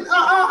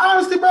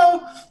 honestly,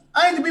 bro,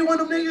 I ain't to be one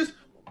of them niggas.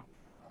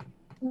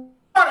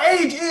 Our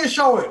age is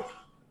showing.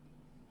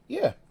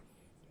 Yeah.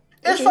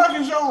 It's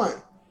fucking showing.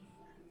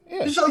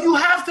 Yeah. So you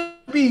have to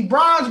be,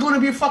 Bron's going to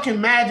be fucking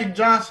Magic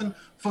Johnson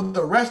for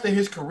the rest of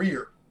his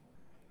career.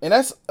 And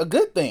that's a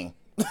good thing.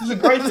 It's a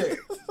great thing.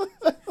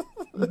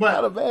 But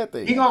not a bad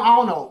thing. I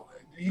don't know.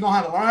 You gonna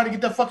have to learn how to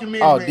get that fucking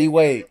man. Oh, D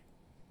Wade.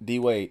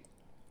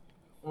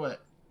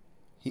 What?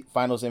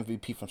 Finals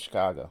MVP from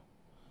Chicago.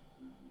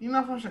 He's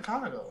not from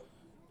Chicago.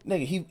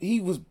 Nigga,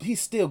 he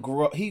still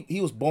grew up. He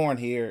was born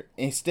here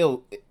and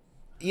still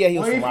Yeah, he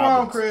was Where from you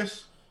Robbins. from,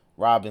 Chris?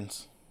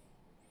 Robbins.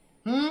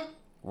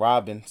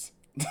 Robbins.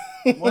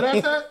 What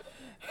that's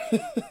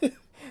at?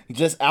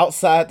 Just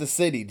outside the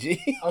city,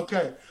 G.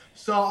 Okay.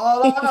 So,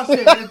 like I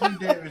said, Anthony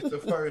Davis, the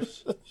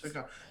first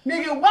Chicago.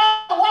 Nigga,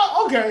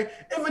 why? Okay.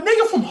 If a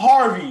nigga from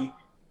Harvey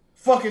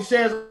fucking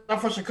says I'm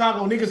from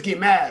Chicago, niggas get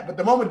mad. But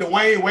the moment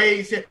Dwayne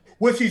Wade said,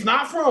 which he's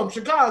not from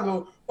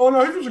Chicago, oh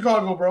no, he's from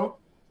Chicago, bro.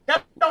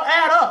 That don't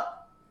add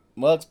up.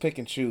 Muggs pick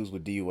and choose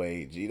with D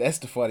Wade, G. That's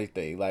the funny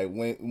thing. Like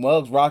when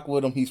Muggs rock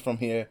with him, he's from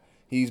here.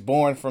 He's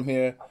born from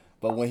here.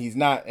 But when he's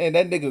not, and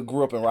that nigga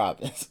grew up in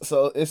Robbins,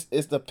 so it's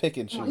the pick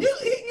and choose.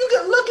 You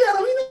can look at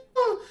him.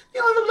 He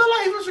don't look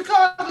like he's from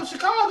Chicago.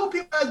 Chicago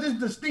people have this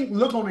distinct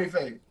look on their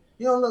face.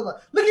 He don't look like.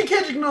 Look at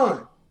Kendrick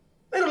Nunn.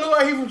 They don't look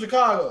like he's from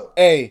Chicago.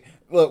 Hey,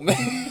 look,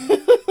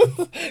 man.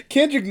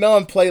 Kendrick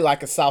Nunn play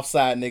like a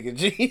Southside nigga,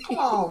 G. Come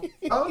on,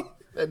 bro.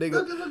 That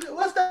nigga. Look at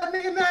what's that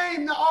nigga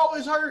name that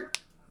always hurt?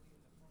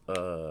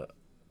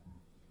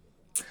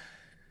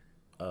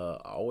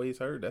 Always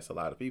heard. That's a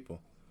lot of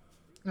people.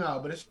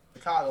 No, but it's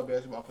Chicago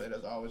basketball player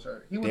that's always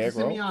hurt. He went Derrick to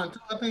Simeon too,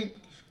 I think.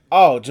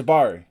 Oh,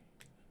 Jabari.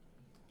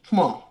 Come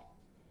on.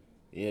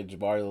 Yeah,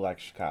 Jabari look like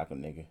a Chicago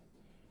nigga.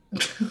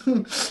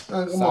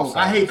 Come on.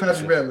 I hate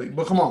Patrick Beverly,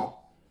 but come on.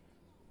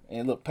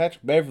 And look,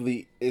 Patrick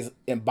Beverly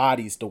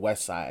embodies the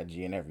West Side,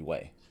 G, in every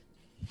way.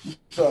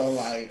 So,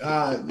 like,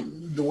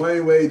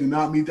 Dwayne Wade did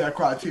not meet that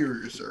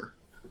criteria, sir.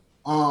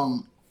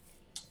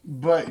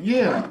 But,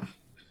 yeah.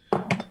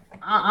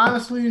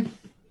 Honestly,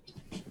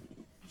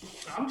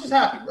 I'm just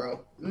happy,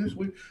 bro.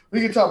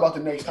 We can talk about the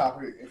next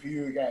topic if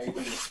you got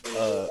anything.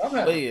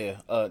 But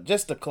yeah,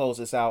 just to close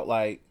this out,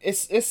 like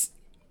it's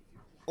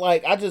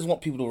like I just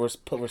want people to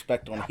put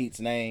respect on the Heat's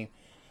name.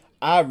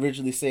 I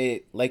originally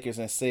said Lakers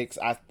in 6.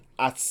 I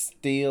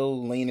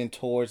still leaning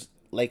towards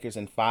Lakers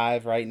in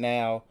 5 right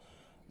now,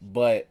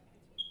 but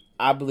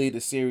I believe the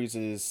series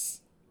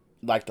is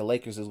like the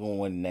Lakers is going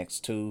to win the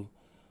next 2.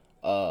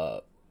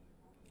 I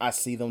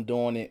see them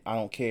doing it. I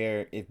don't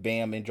care if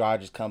Bam and Dragic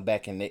just come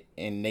back and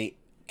they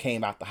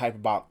came out the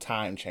hyperbolic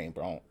time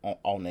chamber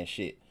on that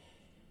shit.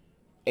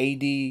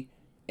 AD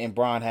and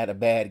Bron had a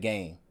bad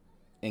game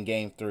in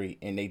game 3,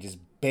 and they just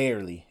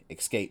barely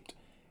escaped.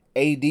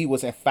 AD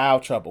was in foul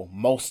trouble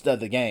most of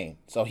the game,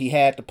 so he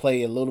had to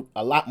play a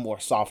lot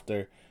more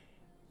softer,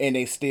 and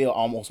they still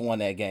almost won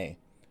that game.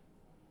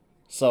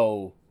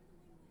 So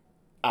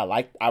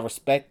I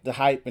respect the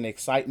hype and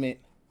excitement,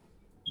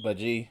 but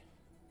gee,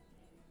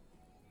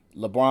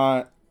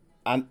 LeBron,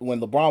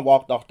 when LeBron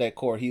walked off that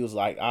court, he was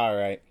like, all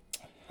right,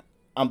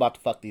 I'm about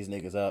to fuck these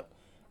niggas up.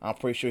 I'm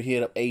pretty sure he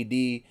hit up AD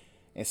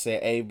and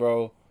said, hey,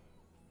 bro,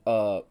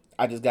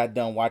 I just got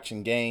done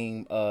watching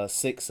game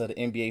 6 of the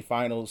NBA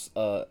Finals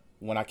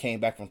when I came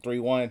back from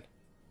 3-1.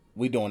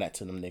 We doing that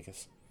to them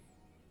niggas.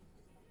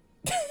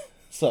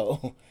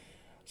 So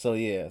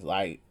yeah,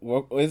 like,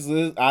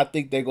 I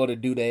think they're going to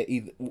do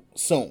that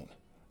soon.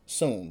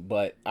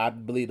 But I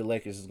believe the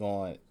Lakers is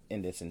going to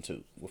end this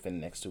within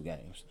the next 2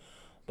 games.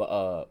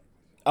 But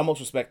utmost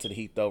respect to the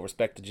Heat, though.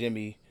 Respect to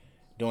Jimmy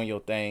doing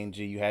your thing.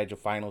 G, you had your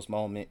finals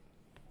moment,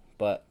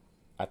 but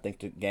I think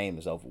the game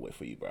is over with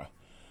for you,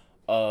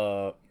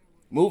 bro.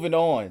 Moving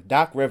on,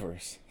 Doc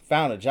Rivers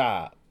found a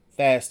job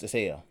fast as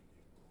hell.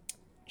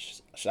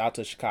 Shout out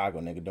to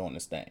Chicago nigga doing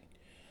this thing.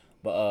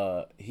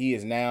 But he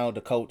is now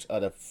the coach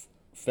of the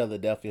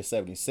Philadelphia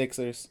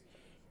 76ers.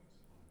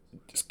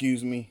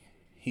 Excuse me.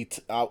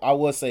 I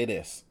will say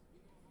this.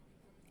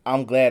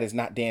 I'm glad it's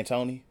not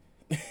D'Antoni.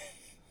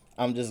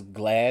 I'm just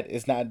glad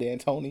it's not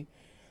D'Antoni.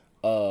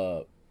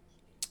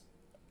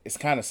 It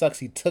kind of sucks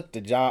he took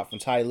the job from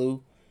Ty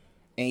Lue,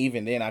 and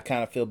even then I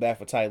kind of feel bad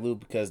for Ty Lue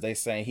because they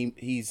saying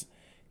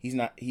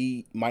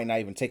he might not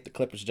even take the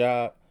Clippers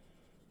job.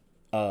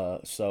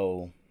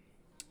 So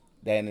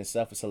that in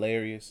itself is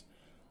hilarious.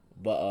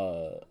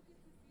 But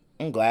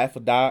I'm glad for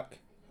Doc.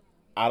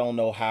 I don't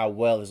know how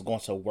well it's going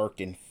to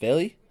work in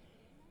Philly,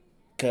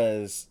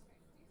 because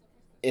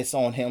it's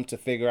on him to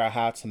figure out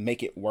how to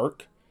make it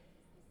work.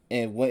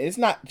 And when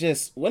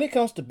it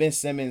comes to Ben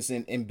Simmons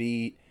and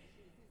Embiid,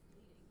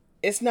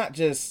 it's not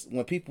just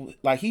when people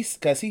like I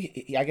guess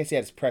he had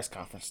his press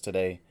conference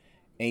today,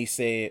 and he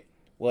said,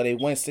 well, they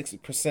win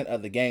 60%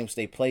 of the games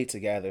they played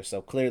together,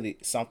 so clearly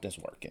something's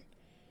working.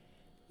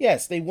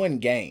 Yes, they win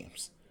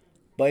games,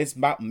 but it's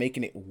about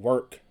making it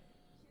work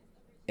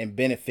and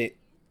benefit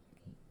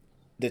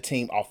the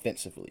team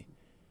offensively.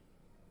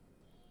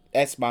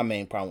 That's my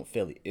main problem with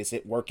Philly. Is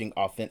it working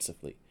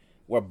offensively?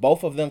 Where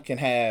both of them can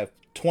have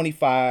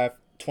 25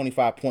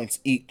 points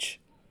each,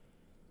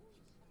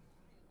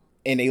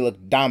 and they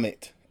look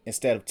dominant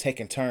instead of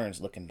taking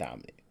turns looking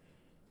dominant.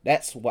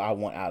 That's what I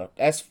want out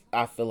of.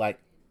 I feel like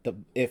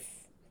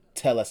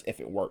tell us if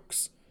it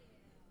works.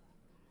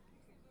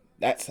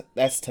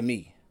 That's to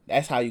me.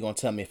 That's how you're gonna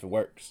tell me if it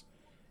works.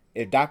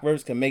 If Doc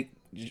Rivers can make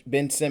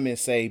Ben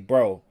Simmons say,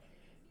 bro,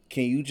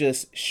 can you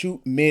just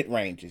shoot mid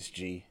ranges,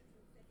 G?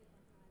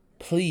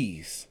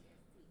 Please.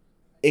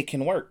 It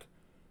can work.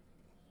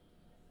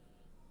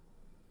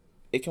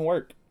 It can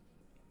work.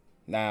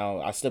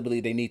 Now, I still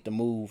believe they need to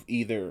move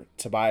either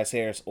Tobias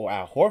Harris or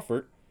Al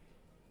Horford.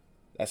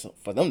 That's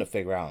for them to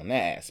figure out on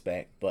that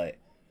aspect. But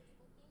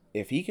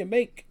if he can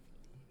make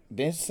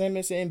Ben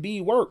Simmons and B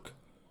work,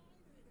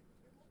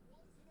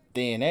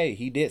 then hey,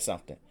 he did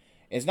something.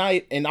 It's not,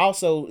 and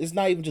also it's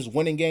not even just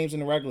winning games in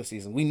the regular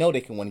season. We know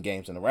they can win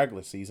games in the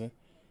regular season.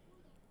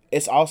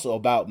 It's also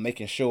about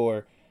making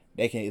sure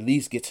they can at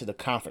least get to the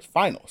conference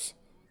finals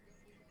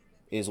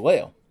as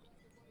well.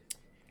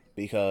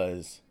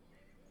 Because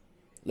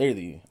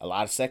literally a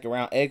lot of second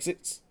round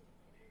exits,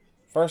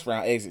 first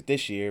round exit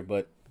this year,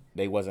 but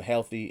they wasn't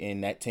healthy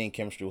and that team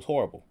chemistry was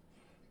horrible.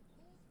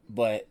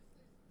 But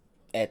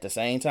at the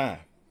same time,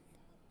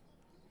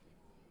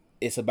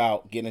 it's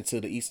about getting to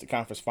the Eastern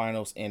Conference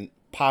Finals, and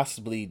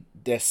possibly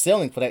their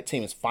ceiling for that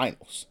team is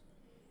finals.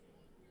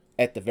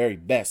 At the very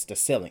best, the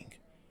ceiling.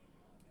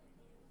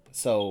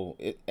 So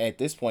at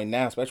this point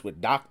now, especially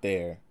with Doc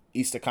there,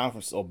 Eastern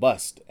Conference or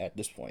bust at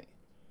this point.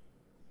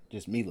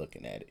 Just me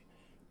looking at it.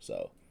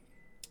 So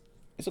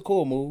it's a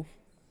cool move.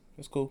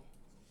 It's cool.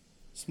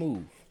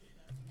 Smooth.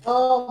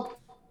 I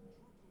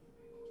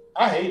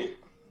hate it.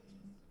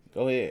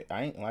 Go ahead.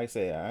 I ain't like I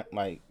said.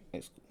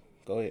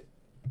 Go ahead.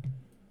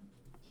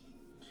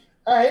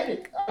 I hate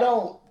it. I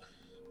don't.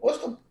 What's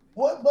the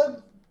what?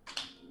 But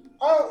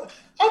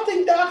I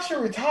think Doc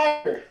should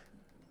retire.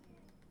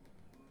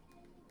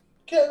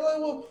 Okay,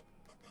 well,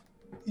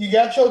 you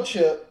got your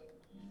chip.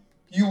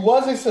 You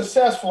wasn't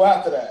successful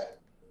after that.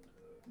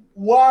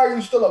 Why are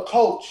you still a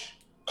coach?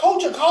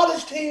 Coach a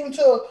college team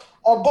to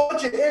a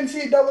bunch of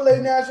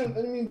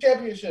NCAA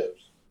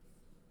championships.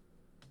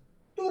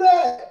 Do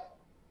that.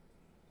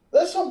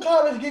 Let some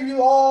college give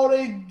you all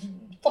they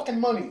fucking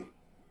money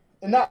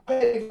and not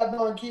pay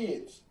goddamn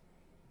kids.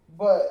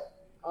 But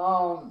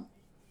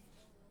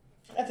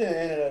at the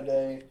end of the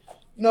day,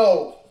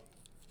 no.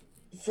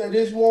 So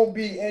this won't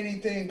be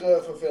anything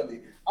good for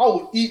Philly. I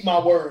will eat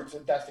my words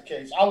if that's the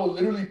case. I will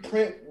literally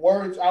print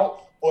words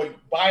out or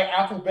buy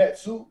alphabet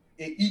soup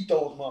and eat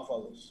those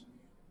motherfuckers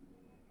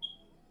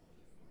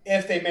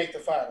if they make the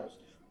finals.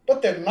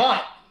 But they're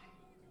not.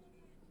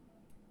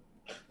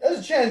 There's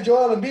a chance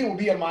Joel Embiid will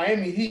be a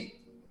Miami Heat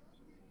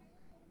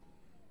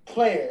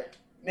player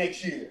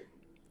next year.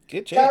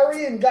 Good chance.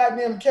 Kyrie and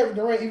goddamn Kevin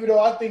Durant, even though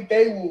I think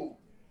they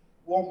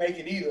won't make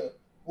it either,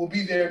 will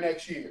be there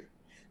next year.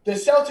 The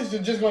Celtics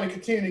are just going to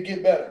continue to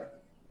get better.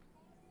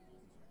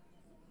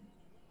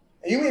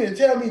 And you mean to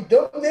tell me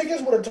them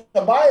niggas with a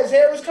Tobias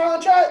Harris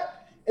contract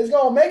is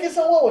going to make it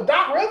somewhere with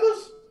Doc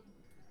Rivers?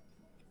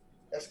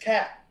 That's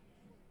cap.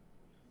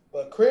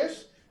 But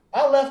Chris,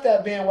 I left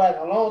that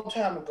bandwagon a long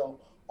time ago.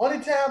 Only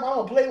time I'm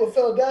going to play with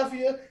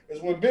Philadelphia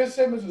is when Ben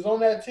Simmons is on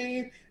that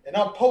team and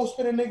I'm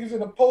posting the niggas in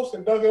the post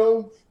and dunking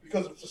on them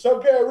because for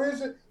some kind of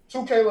reason,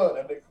 2K love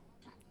that nigga.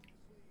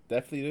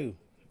 Definitely do.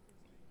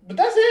 But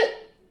that's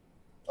it.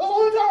 That's the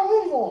only time I'm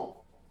rooting for him.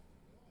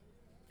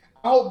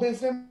 I hope Ben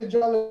Simmons and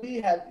Joel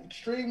Embiid have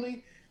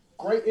extremely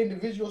great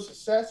individual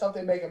success. I hope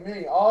they make a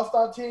million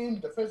all-star teams,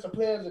 defensive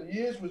players of the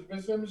years, which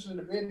Ben Simmons should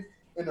have been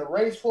in the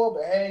race for.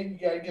 But hey, you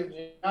got to give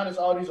Giannis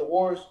all these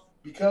awards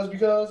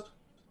because.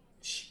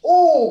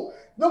 Oh,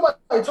 nobody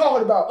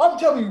talking about. I'm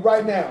telling you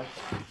right now.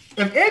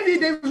 If Anthony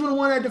Davis would have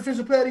won that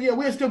defensive player of the year,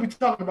 we'd still be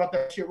talking about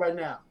that shit right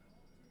now.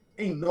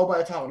 Ain't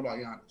nobody talking about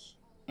Giannis.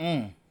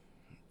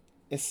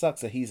 It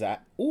sucks that he's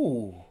at.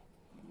 Ooh.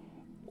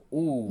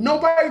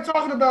 Nobody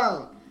talking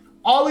about him.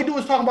 All we do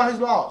is talk about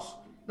his loss.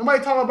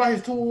 Nobody talking about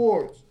his 2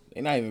 awards.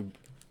 They not even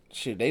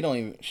shit. They don't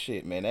even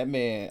shit, man. That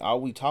man. All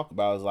we talk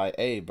about is like,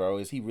 hey, bro,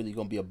 is he really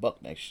gonna be a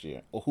Buck next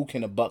year, or who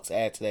can the Bucks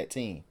add to that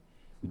team?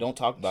 We don't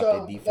talk about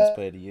that defense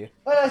player of the year.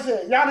 Like I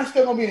said, Giannis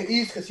still gonna be in the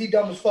East because he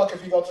dumb as fuck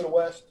if he go to the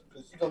West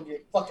because he's gonna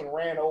get fucking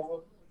ran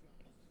over.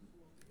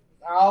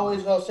 I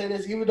always gonna say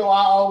this, even though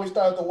I always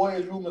thought the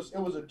Warriors rumors it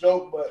was a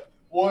joke, but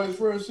Warriors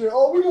friends said,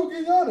 "Oh, we gonna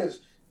get Giannis."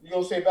 You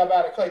gonna say bye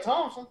bye to Klay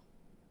Thompson?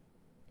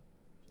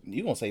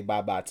 You gonna say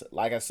bye bye to,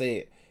 like I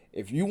said,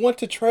 if you want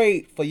to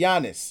trade for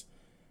Giannis,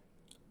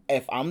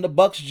 if I'm the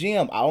Bucks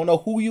GM, I don't know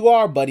who you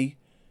are, buddy.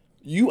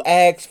 You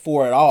ask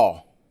for it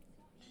all.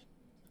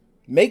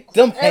 Make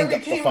them hang every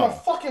up the team in phone. the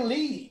fucking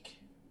league.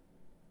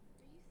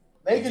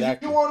 Lakers,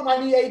 Exactly. you want him? I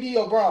need AD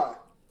or Bron.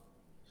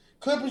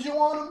 Clippers, you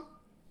want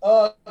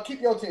him?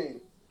 Keep your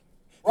team.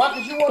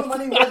 Rockets, you want him? I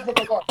need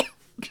Westbrook or Garland.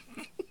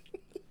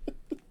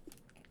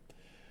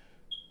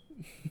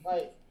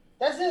 Like,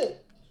 that's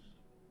it.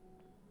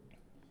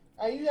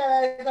 Like, you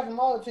gotta ask that from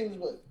all the teams,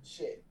 but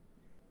shit.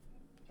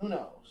 Who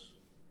knows?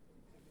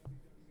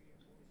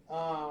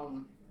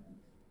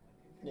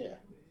 Yeah.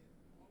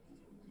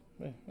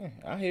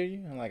 I hear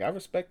you. And like,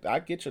 I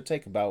get your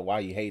take about why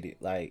you hate it.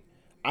 Like,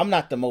 I'm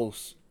not the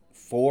most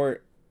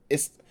for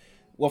it.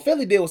 What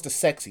Philly did was the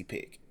sexy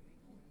pick.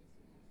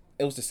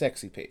 It was the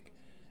sexy pick.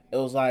 It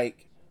was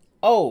like,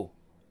 oh,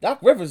 Doc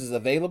Rivers is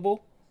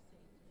available.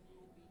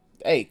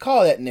 Hey,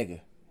 call that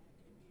nigga.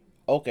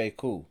 Okay,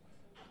 cool.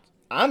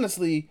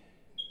 Honestly,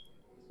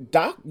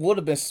 Doc would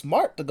have been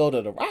smart to go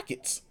to the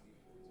Rockets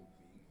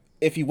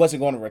if he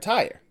wasn't going to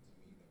retire.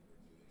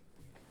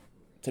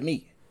 To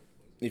me.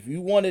 if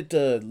you wanted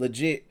to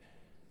legit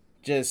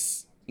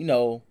just,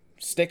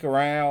 stick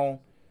around,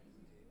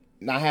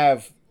 not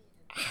have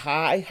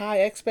high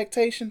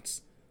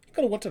expectations, you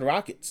could have went to the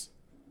Rockets.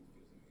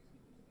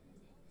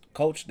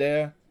 Coach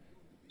there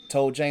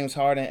told James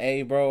Harden,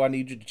 hey, bro, I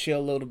need you to chill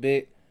a little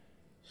bit.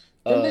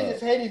 Them niggas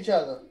hate each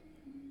other.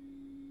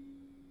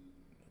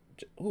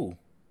 Who?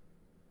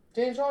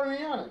 James Harden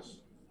and Giannis.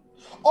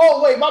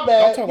 Oh, wait, my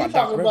bad. I'm You're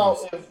talking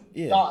about if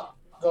yeah. Doc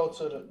go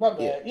to the... My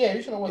bad. Yeah,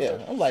 you should have went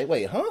to... I'm like,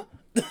 wait, huh?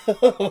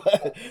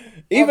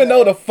 Even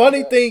though the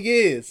funny thing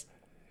is,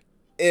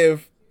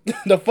 if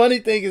the funny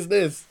thing is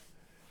this,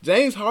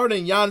 James Harden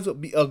and Giannis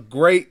would be a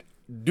great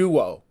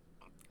duo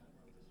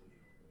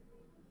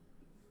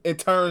in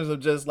terms of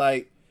just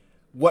like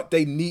what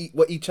they need,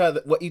 what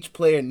each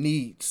player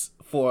needs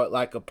for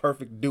like a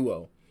perfect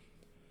duo.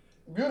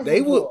 Beautiful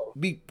they would duo.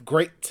 be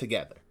great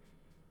together.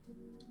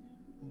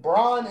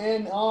 Bron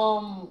and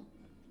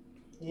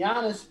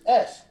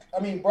Giannis-esque. I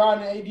mean,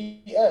 Bron and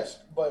AD-esque.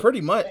 But pretty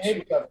much. They hate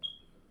each other.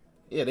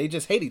 Yeah, they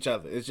just hate each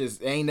other. It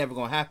ain't never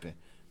gonna happen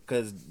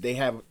because they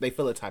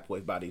feel a type of way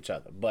about each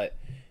other. But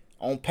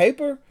on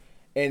paper,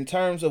 in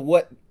terms of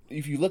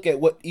if you look at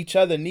what each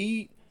other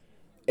need,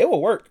 it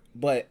will work.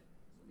 But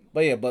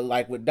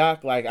like with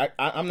Doc, like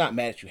I'm not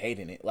mad at you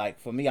hating it. Like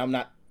for me, I'm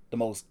not the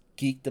most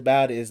geeked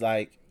about it. Is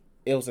like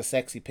it was a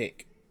sexy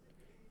pick,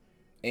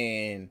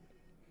 and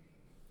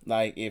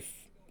like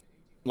if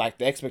like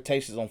the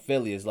expectations on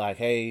Philly is like,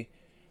 hey,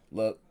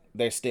 look,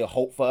 there's still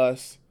hope for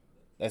us.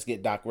 Let's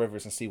get Doc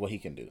Rivers and see what he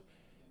can do.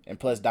 And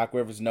plus, Doc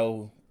Rivers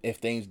know if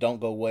things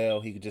don't go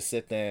well, he could just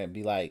sit there and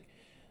be like,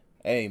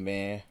 hey,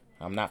 man,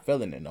 I'm not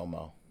feeling it no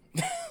more.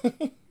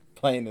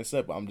 Plain and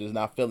simple. I'm just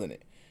not feeling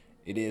it.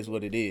 It is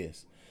what it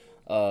is.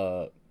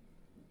 And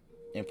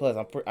plus,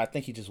 I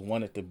think he just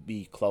wanted to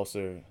be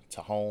closer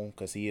to home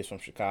because he is from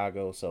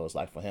Chicago. So it's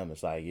like for him,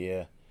 it's like,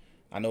 yeah,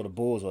 I know the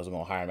Bulls wasn't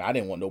going to hire me. I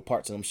didn't want no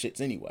parts of them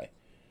shits anyway.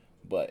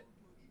 But,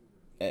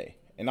 hey.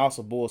 And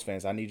also, Bulls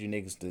fans, I need you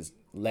niggas to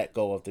let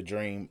go of the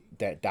dream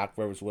that Doc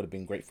Rivers would have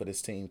been great for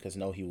this team, because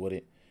no, he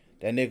wouldn't.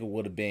 That nigga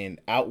would have been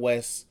out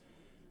west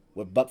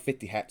with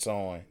 $150 hats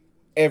on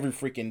every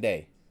freaking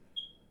day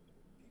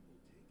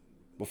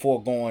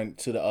before going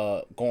to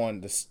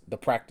the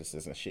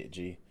practices and shit,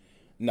 G.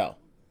 No.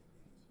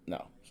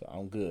 So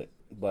I'm good.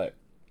 But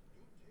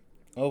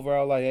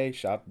overall, like, hey,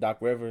 shout out to Doc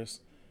Rivers.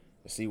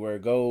 Let's see where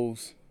it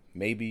goes.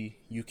 Maybe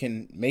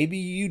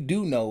you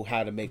do know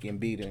how to make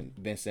Embiid and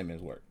Ben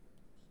Simmons work.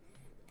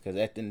 Because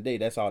at the end of the day,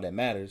 that's all that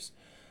matters.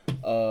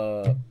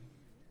 Little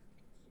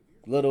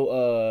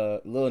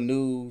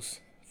news.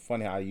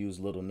 Funny how I use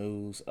little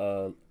news.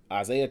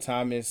 Isaiah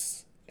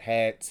Thomas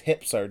had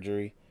hip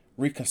surgery.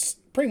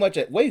 Pretty much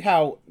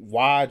how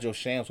Waj or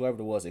Shams,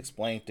 whoever it was,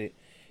 explained it.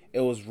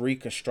 It was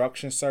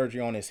reconstruction surgery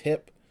on his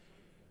hip.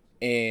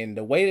 And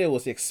the way that it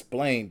was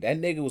explained,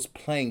 that nigga was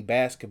playing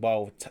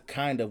basketball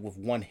with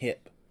one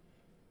hip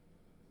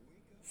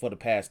for the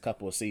past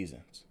couple of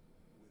seasons.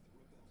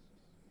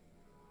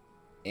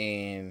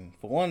 And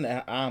for one,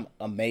 I'm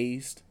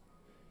amazed.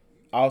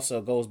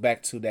 Also goes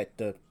back to that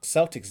the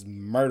Celtics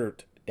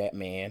murdered that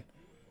man.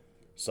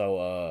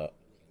 So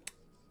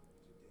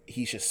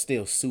he should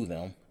still sue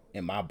them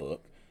in my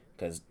book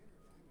because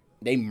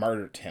they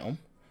murdered him.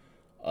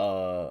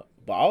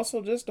 But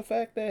also just the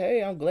fact that,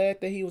 hey, I'm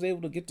glad that he was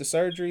able to get the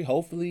surgery.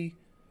 Hopefully,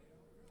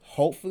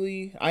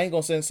 I ain't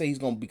gonna say he's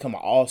gonna become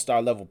an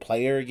all-star level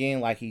player again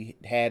like he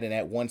had in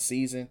that one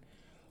season,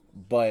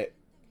 but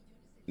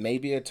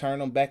maybe it'll turn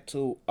him back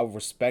to a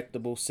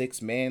respectable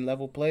 6-man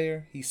level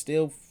player. He's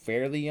still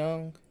fairly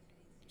young,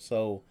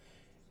 so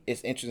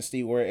it's interesting to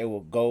see where it will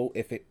go,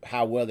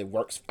 how well it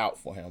works out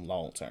for him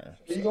long term.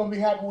 Are you gonna be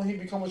happy when he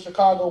become a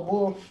Chicago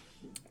Bull?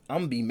 I'm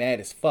gonna be mad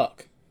as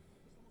fuck.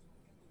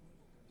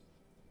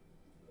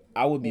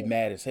 I would be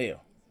mad as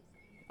hell.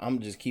 I'm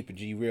just keep it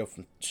G real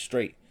from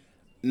straight.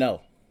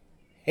 No.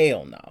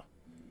 Hell no.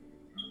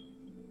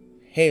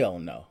 Hell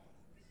no.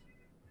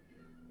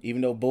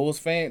 Even though Bulls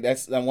fan,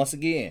 that's once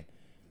again,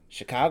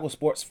 Chicago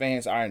sports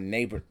fans are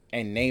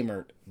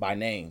enamored by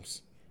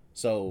names.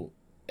 So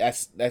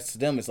that's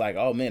them. It's like,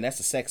 oh man,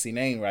 that's a sexy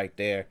name right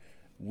there.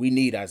 We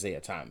need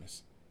Isaiah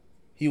Thomas.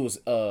 He was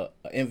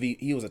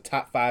he was a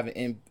top 5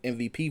 in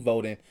MVP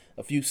voting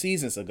a few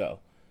seasons ago.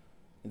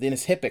 And then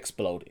his hip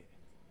exploded.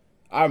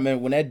 I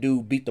remember when that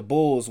dude beat the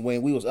Bulls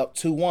when we was up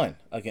 2-1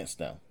 against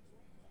them.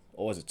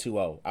 Or was it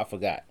 2-0? I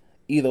forgot.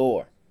 Either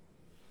or.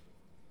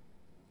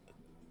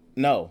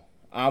 No,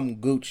 I'm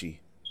Gucci.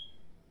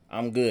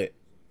 I'm good.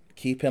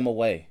 Keep him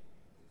away.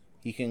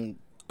 He can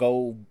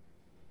go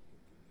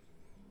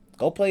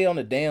play on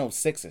the damn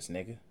Sixers,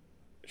 nigga.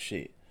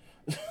 Shit.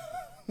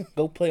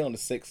 Go play on the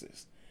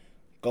Sixers.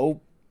 Go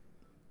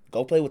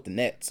play with the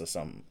Nets or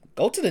something.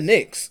 Go to the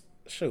Knicks.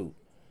 Shoot.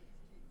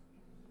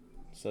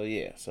 So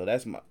yeah, so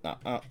that's my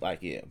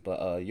but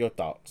your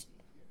thoughts.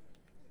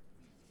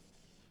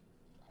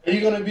 Are you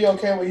gonna be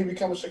okay when he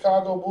becomes a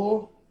Chicago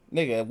Bull?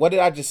 Nigga, what did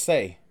I just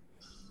say?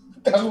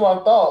 That's my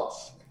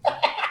thoughts.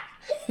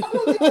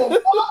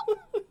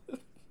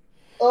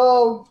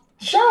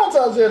 Shout out to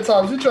Isaiah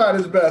Thomas. He tried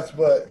his best,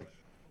 but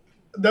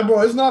that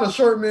bro, it's not a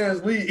short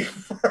man's league.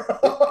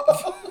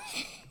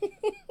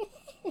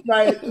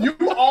 Like you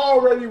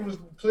already was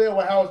playing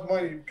with house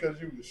money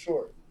because you was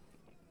short,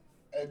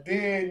 and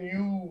then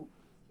you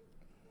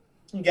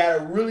got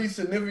a really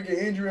significant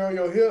injury on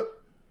your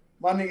hip.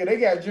 My nigga, they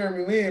got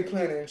Jeremy Lin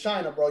playing in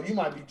China, bro. You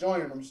might be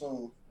joining them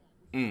soon.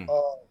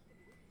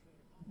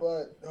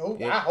 But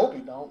I hope he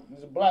don't.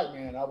 He's a black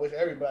man. I wish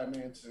every black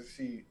man to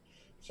succeed,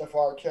 except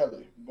for R.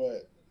 Kelly.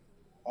 But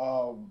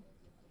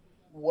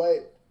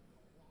what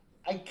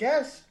I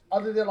guess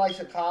other than like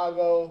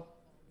Chicago,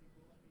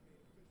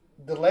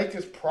 the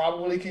Lakers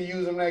probably can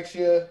use him next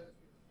year,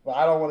 but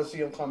I don't want to see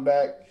him come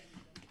back.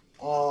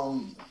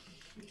 The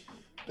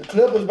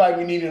Clippers might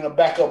be needing a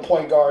backup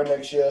point guard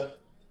next year.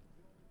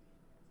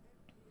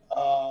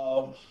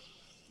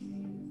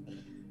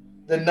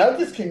 The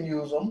Nuggets can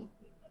use him.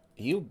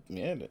 They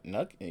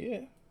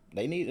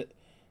need it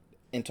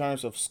in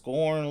terms of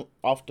scoring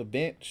off the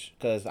bench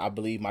because I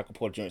believe Michael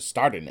Porter Jr.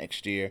 started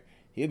next year.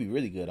 He'll be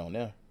really good on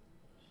there.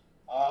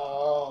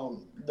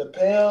 The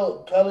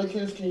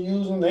Pelicans can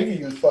use them. They can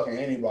use fucking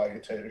anybody to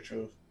tell you the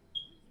truth.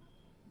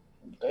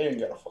 They ain't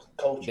got a fucking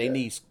coach. They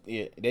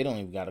don't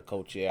even got a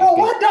coach yet. Oh,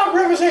 why Doc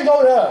Rivers ain't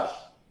go there?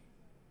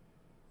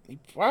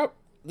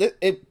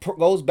 It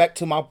goes back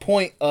to my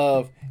point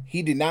of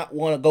he did not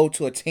want to go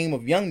to a team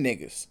of young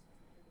niggas.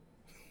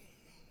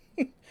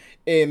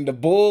 And the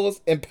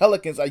Bulls and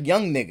Pelicans are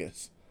young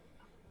niggas.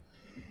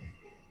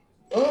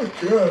 Oh,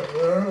 God,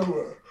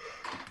 man.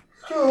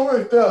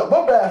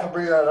 My bad for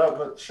bringing that up,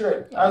 but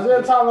shit.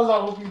 Isaiah Thomas, I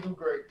hope you do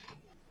great.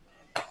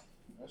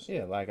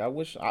 Yeah, like I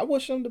wish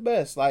him the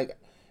best. Like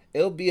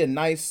it'll be a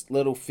nice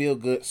little feel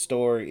good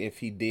story if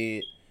he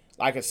did.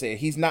 Like I said,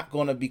 he's not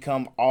gonna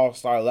become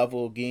all-star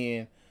level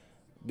again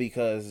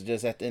because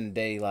just at the end of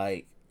the day,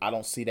 like I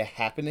don't see that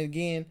happening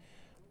again.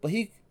 But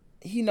he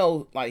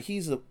knows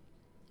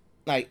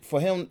like for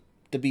him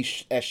to be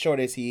as short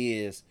as he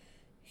is,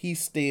 he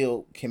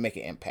still can make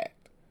an impact.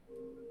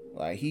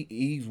 Like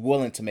he's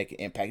willing to make an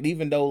impact,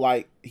 even though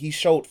like he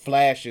showed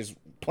flashes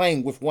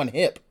playing with one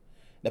hip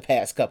the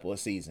past couple of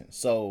seasons.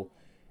 So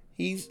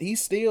he's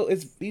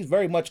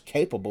very much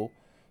capable.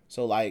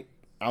 So like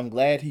I'm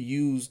glad he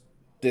used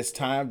this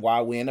time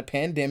while we're in a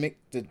pandemic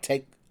to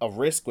take a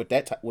risk with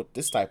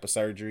this type of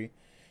surgery,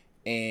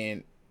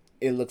 and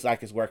it looks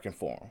like it's working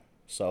for him.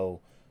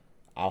 So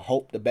I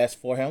hope the best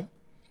for him.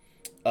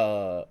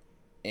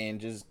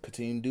 And just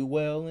continue to do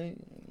well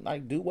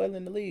and do well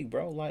in the league,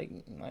 bro. Like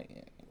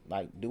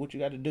do what you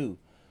got to do.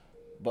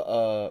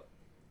 But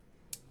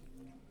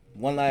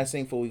one last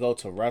thing before we go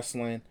to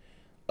wrestling,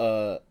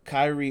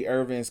 Kyrie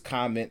Irving's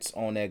comments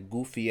on that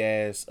goofy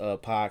ass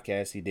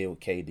podcast he did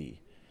with KD.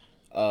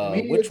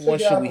 Which one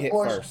should we hit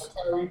first?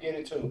 Kyrie did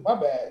it too. My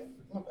bad.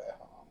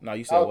 No,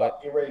 you said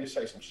what? Get ready to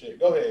say some shit.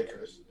 Go ahead,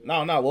 Chris.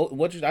 No. I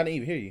didn't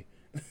even hear you.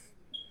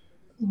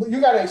 But you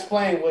got to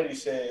explain what he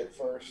said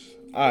first.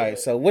 All right,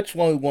 so which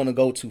one we want to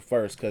go to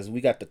first? Because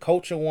we got the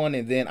culture one,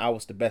 and then I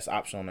was the best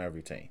option on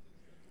every team.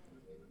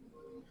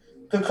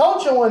 The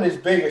culture one is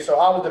bigger, so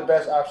I was the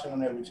best option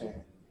on every team.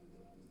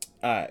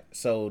 All right,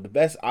 so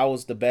I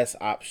was the best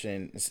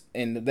option,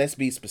 and let's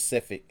be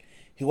specific.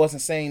 He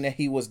wasn't saying that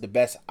he was the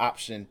best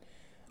option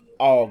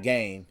all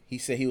game. He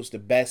said he was the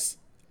best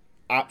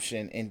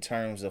option in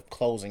terms of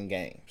closing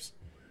games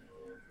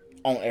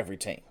on every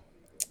team.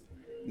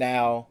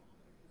 Now,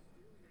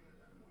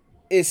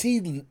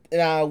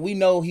 we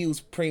know he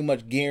was pretty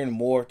much gearing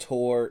more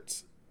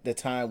towards the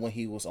time when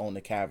he was on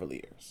the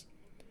Cavaliers.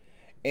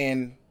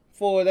 And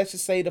for, let's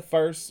just say, the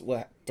first,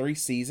 3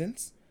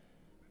 seasons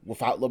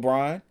without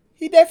LeBron,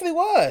 he definitely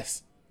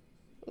was.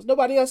 There's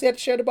nobody else he had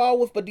to share the ball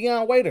with but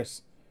Deion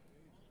Waiters.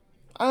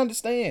 I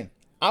understand.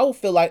 I would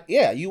feel like,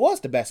 yeah, you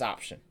was the best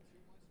option.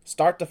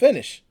 Start to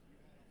finish.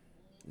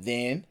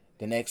 Then,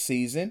 the next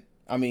season,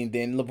 then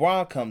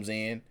LeBron comes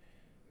in.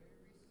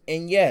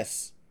 And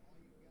yes,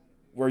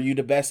 were you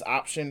the best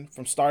option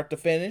from start to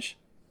finish?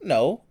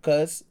 No,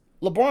 because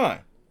LeBron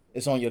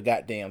is on your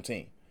goddamn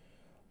team.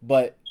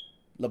 But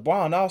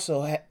LeBron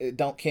also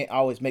can't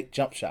always make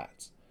jump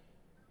shots.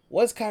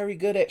 Was Kyrie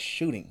good at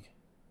shooting?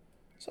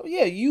 So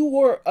yeah, you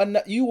were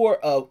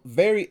a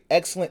very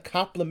excellent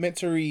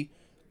complementary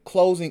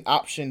closing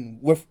option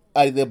with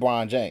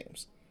LeBron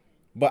James.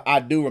 But I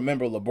do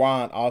remember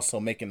LeBron also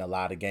making a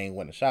lot of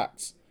game-winning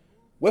shots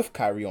with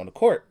Kyrie on the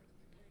court.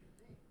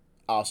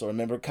 I also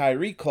remember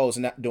Kyrie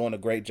doing a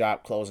great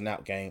job closing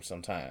out games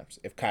sometimes.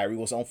 If Kyrie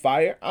was on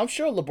fire, I'm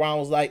sure LeBron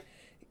was like,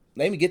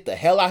 let me get the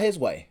hell out his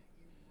way.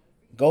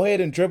 Go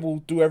ahead and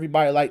dribble through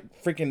everybody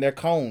like freaking their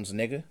cones,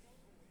 nigga.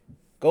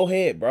 Go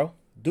ahead, bro.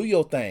 Do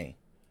your thing.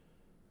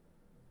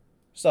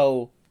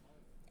 So,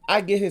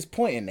 I get his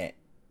point in that.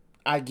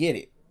 I get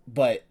it.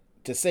 But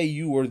to say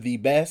you were the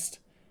best,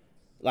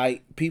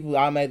 like, people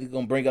automatically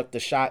going to bring up the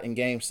shot in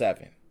Game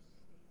 7.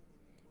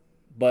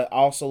 But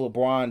also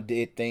LeBron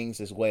did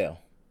things as well.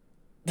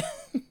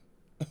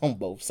 On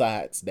both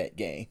sides that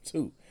game,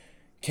 too.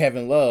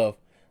 Kevin Love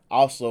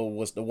also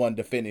was the one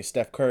defending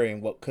Steph Curry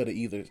in what could have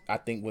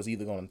was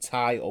either going to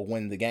tie or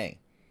win the game.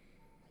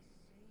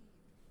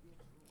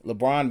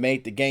 LeBron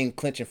made the game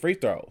clinching free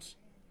throws.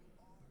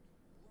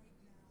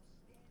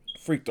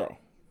 Free throw.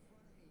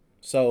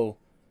 So,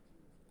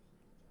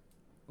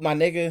 my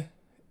nigga,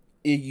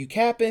 if you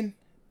capping,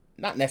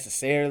 not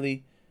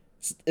necessarily.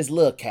 It's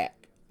little cap,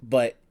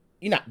 but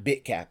you're not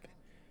big capping.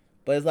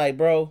 But it's like,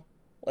 bro,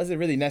 was it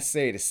really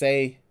necessary to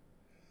say?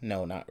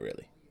 No, not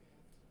really.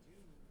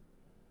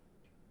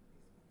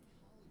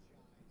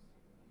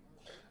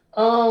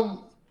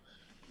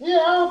 Yeah,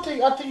 I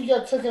think you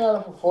got taken out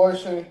of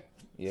proportion.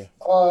 Yeah.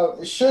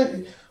 It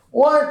should.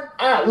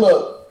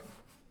 Look,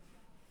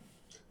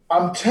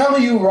 I'm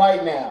telling you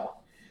right now,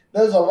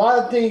 there's a lot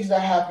of things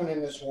that happen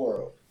in this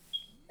world,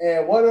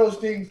 and one of those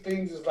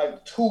things is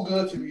like too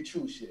good to be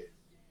true shit.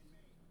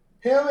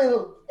 Him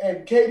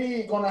and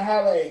KD gonna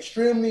have an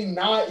extremely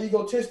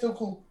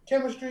non-egotistical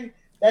chemistry.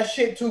 That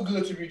shit too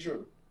good to be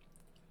true.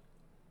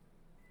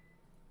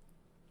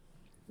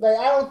 Like,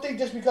 I don't think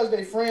just because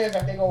they friends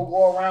that they gonna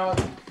go around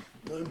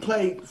and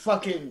play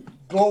fucking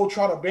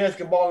globetrotter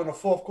basketball in the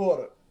fourth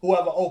quarter,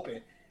 whoever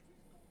open.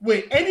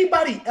 When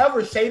anybody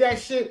ever say that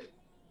shit,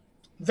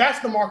 that's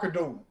the mark of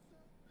doom.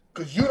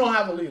 Because you don't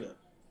have a leader.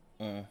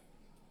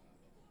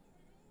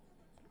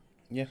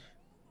 Yeah.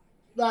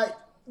 Like,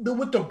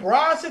 with the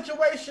Bron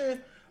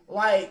situation,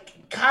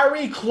 like,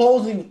 Kyrie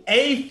closing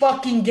a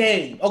fucking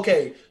game.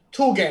 Okay,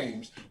 2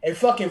 games. A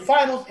fucking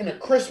finals and a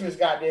Christmas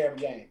goddamn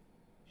game.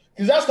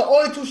 Because that's the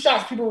only 2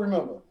 shots people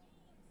remember.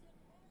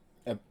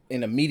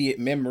 In immediate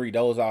memory,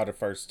 those are the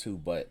first 2,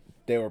 but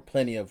there were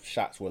plenty of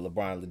shots where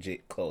LeBron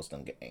legit closed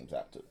them games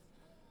out too.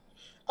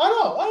 I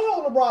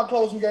know LeBron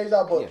closed some games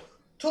out, but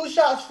 2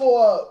 shots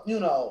for,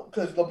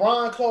 because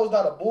LeBron closed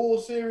out a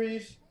Bulls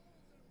series.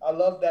 I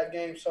love that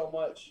game so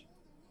much.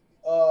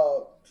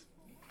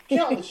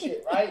 Countless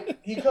shit, right?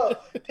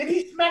 Did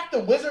he smack the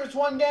Wizards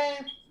one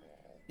game?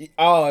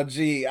 Oh,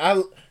 gee.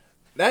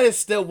 That is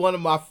still one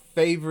of my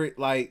favorite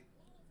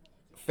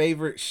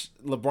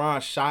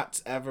LeBron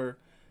shots ever.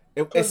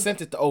 It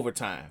sent it to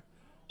overtime.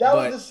 That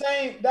was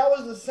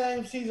the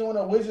same season when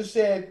the Wizards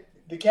said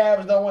the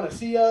Cavs don't want to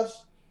see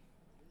us.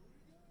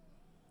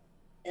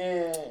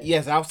 And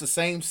yes, that was the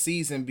same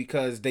season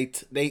because they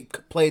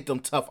played them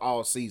tough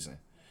all season.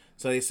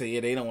 So they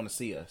said, they don't want to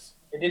see us.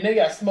 And then they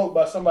got smoked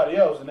by somebody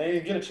else, and they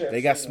didn't get a chance.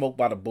 They got smoked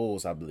by the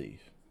Bulls, I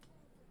believe.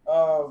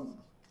 But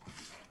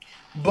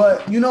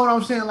you know what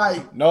I'm saying?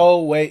 Like,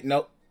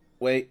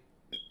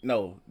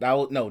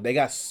 they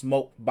got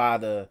smoked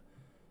by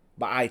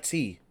IT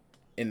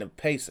in the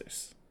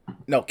Pacers.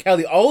 No,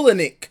 Kelly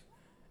Olynyk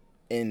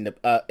in the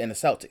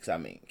Celtics. I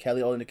mean,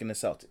 Kelly Olynyk in the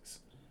Celtics.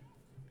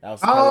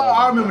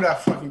 I remember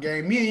that fucking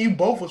game. Me and you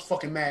both was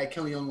fucking mad.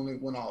 Kelly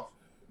Olynyk went off.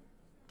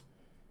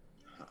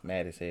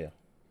 Mad as hell.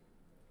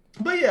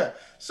 But yeah,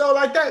 so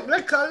like that, and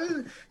at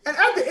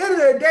the end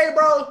of the day,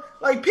 bro,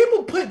 like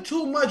people put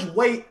too much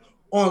weight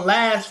on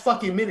last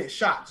fucking minute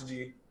shots,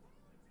 G.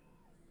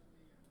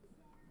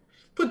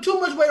 Put too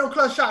much weight on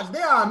clutch shots. They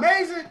are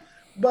amazing,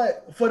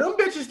 but for them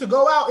bitches to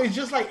go out, it's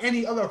just like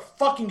any other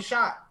fucking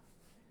shot.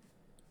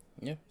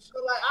 Yeah. So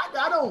like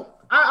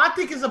I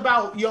think it's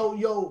about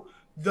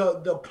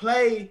the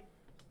play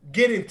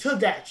getting to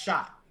that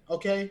shot.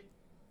 Okay,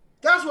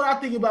 that's what I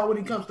think about when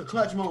it comes to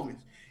clutch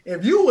moments.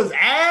 If you was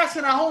ass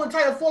in that whole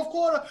entire fourth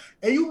quarter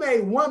and you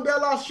made one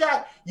bailout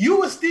shot, you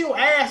was still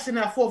ass in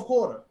that fourth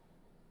quarter.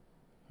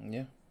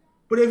 Yeah.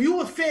 But if you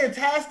was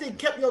fantastic,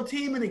 kept your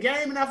team in the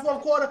game in that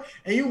fourth quarter,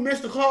 and you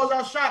missed the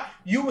closeout shot,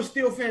 you was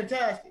still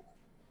fantastic.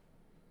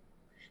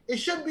 It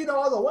shouldn't be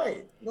no other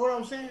way. You know what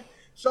I'm saying?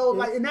 So,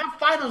 like, in that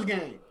finals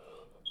game,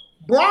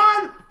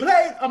 Bron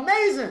played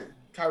amazing.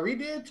 Kyrie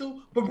did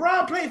too. But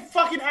Bron played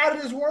fucking out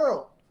of this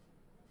world.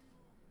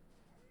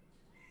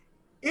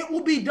 It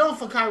will be done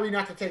for Kyrie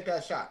not to take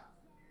that shot.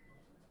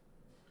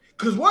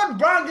 Because one,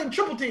 Bron getting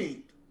triple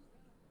teamed.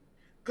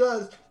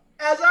 Because,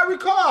 as I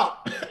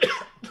recall,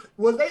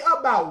 was they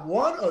up by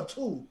 1 or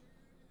 2?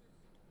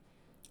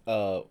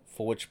 For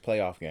which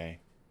playoff game?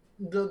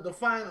 The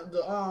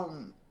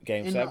final,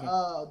 Game 7?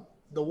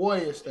 The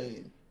Warriors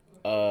thing.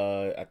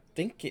 I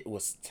think it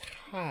was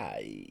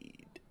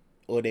tied.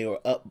 Or they were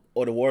up,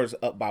 or the Warriors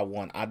up by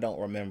 1. I don't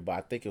remember, but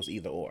I think it was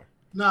either or.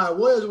 Nah, the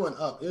Warriors went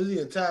up. It was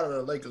either tied or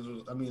the Lakers.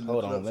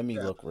 Hold on, let me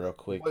look real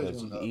quick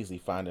because you can easily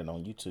find it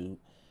on YouTube.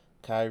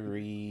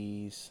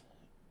 Kyrie's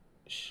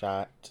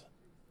shot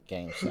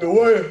game 7. The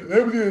Warriors,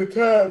 they were getting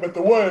tied, but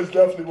the Warriors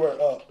definitely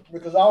were up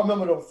because I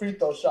remember the free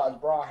throw shots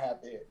Bron had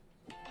there.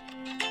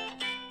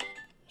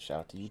 Shout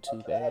out to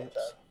YouTube ads.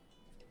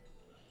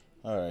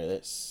 All right,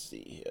 let's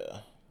see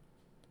here.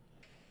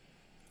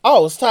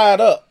 Oh, it's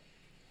tied up.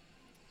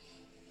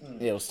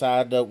 Yeah, it was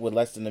tied up with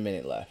less than a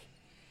minute left.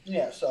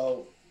 Yeah,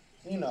 so,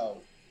 this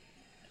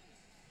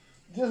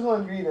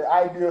wouldn't be the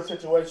ideal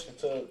situation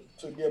to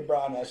give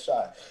Bron that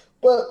shot.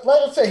 But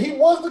like I said, he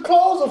was the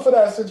closer for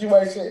that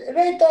situation. It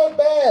ain't that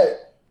bad.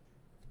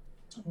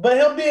 But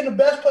him being the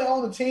best player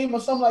on the team or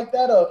something like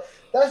that,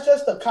 that's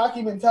just the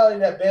cocky mentality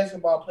that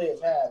basketball players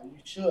have. You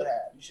should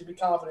have. You should be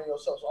confident in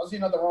yourself. So I see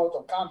nothing wrong with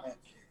them comments.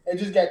 It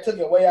just got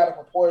taken way out of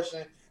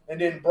proportion. And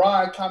then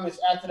Brian comments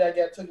after that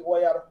got took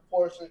away out of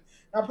proportion.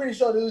 And I'm pretty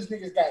sure these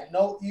niggas got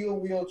no ill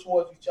will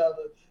towards each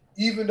other,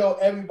 even though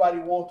everybody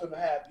wants them to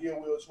have ill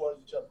will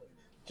towards each other.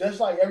 Just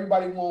like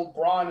everybody wants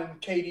Bron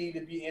and KD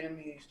to be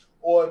enemies,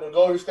 or the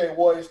Golden State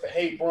Warriors to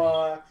hate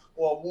Bron,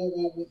 or woo,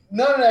 woo, woo.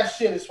 None of that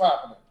shit is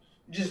happening.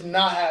 Just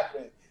not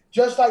happening.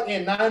 Just like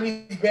in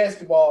 90s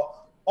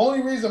basketball,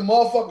 only reason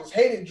motherfuckers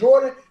hated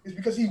Jordan is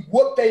because he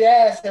whooped their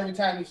ass every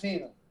time he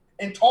seen them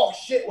and talked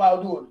shit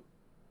while doing it.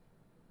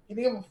 He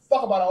didn't give a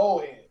fuck about an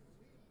old head.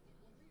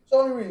 It's the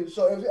only reason.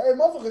 So if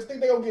motherfuckers think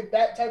they gonna get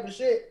that type of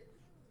shit,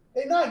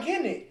 they not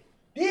getting it.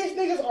 These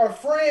niggas are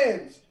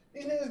friends.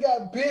 These niggas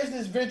got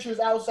business ventures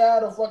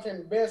outside of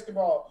fucking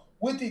basketball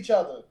with each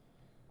other.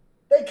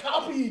 They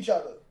copy each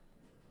other.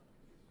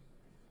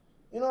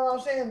 You know what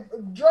I'm saying?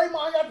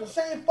 Draymond got the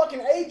same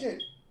fucking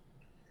agent.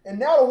 And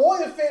now the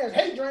Warriors fans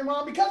hate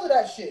Draymond because of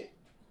that shit.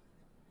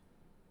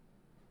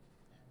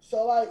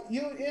 So like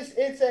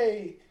it's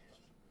a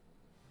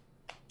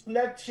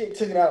that shit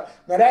took it out.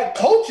 Now that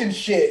coaching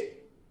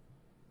shit,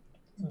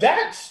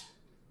 that's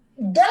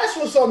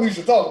what something you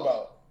should talk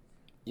about.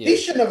 Yeah. He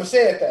should never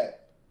said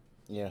that.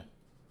 Yeah.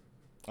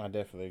 I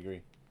definitely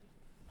agree.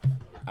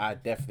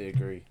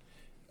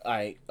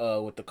 Like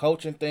with the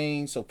coaching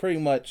thing, so pretty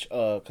much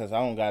because I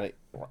don't got it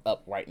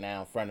up right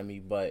now in front of me,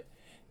 but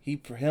he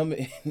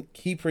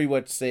pretty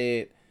much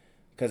said,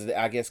 because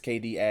I guess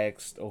KD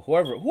asked, or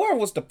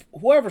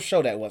whoever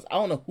show that was, I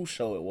don't know whose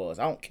show it was,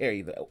 I don't care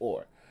either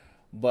or,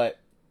 but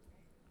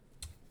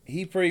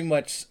he pretty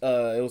much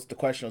it was, the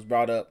question was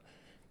brought up,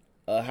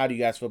 how do you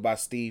guys feel about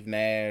Steve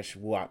Nash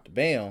who out the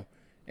bam?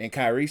 And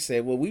Kyrie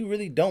said, well, we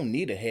really don't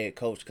need a head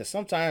coach, because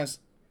sometimes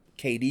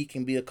KD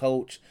can be a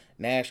coach,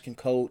 Nash can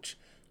coach,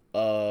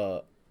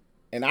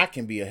 and I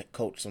can be a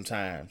coach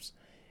sometimes.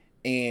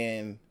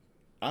 And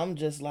I'm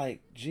just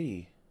like,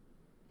 gee,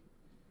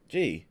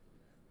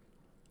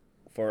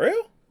 for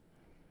real?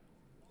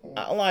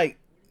 I'm like,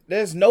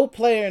 there's no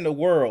player in the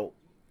world,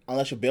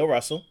 unless you're Bill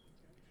Russell,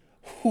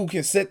 who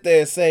can sit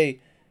there and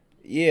say,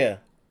 yeah,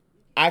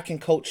 I can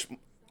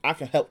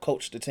help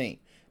coach the team.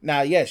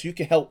 Now, yes, you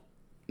can help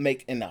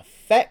make an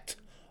effect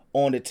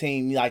on the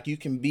team. Like, you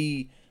can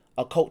be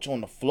a coach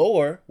on the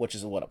floor, which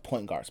is what a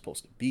point guard is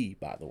supposed to be,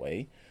 by the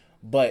way.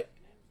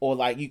 Or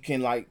like you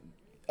can like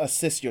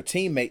assist your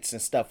teammates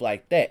and stuff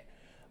like that.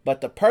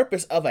 But the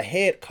purpose of a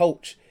head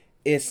coach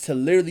is to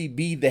literally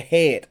be the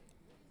head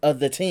of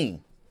the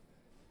team.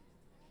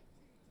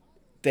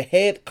 The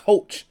head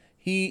coach,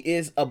 he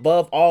is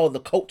above all,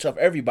 the coach of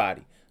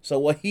everybody. So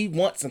what he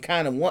wants and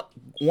kind of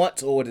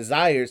wants or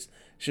desires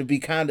should be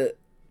kind of,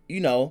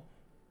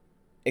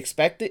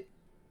 expected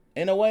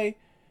in a way.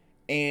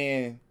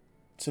 And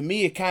to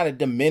me, it kind of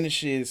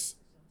diminishes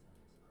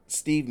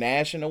Steve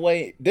Nash in a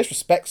way.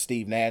 Disrespects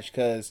Steve Nash,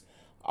 because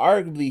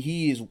arguably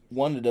he is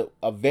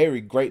a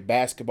very great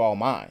basketball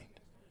mind,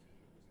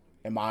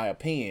 in my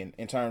opinion,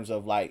 in terms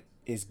of like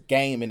his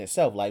game in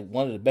itself. Like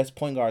one of the best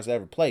point guards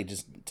ever played,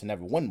 just to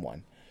never win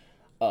one.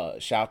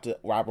 Shout out to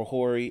Robert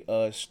Horry,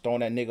 throwing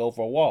that nigga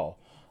over a wall.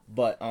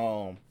 But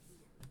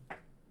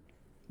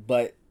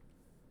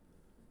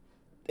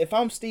if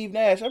I'm Steve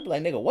Nash, I'd be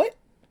like, nigga, what?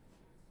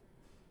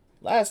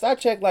 Last I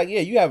checked, like,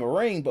 yeah, you have a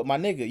ring, but my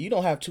nigga, you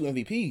don't have 2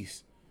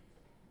 MVPs.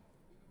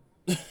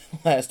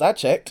 Last I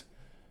checked,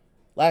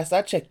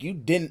 you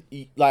didn't.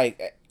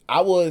 Like,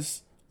 I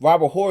was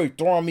Robert Horry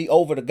throwing me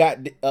over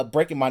the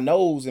breaking my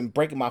nose and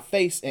breaking my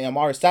face, and I'm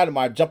already started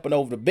my jumping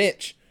over the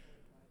bench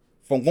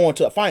from going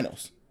to the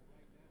finals.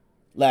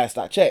 Last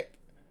I checked.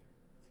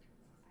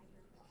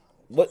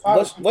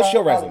 What's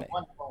your resume?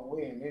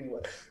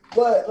 Anyway.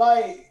 But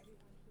like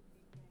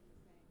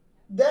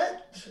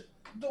that,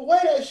 the way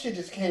that shit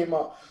just came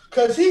up,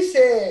 because he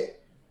said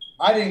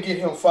I didn't get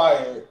him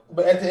fired,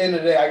 but at the end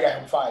of the day, I got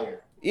him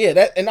fired. Yeah,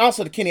 that, and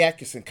also the Kenny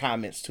Atkinson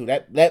comments too.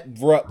 That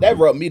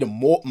rubbed me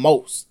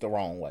most the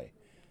wrong way.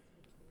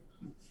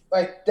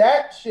 Like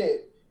that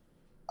shit.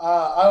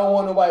 I don't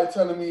want nobody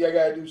telling me I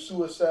gotta do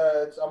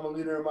suicides. I'm a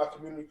leader in my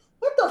community.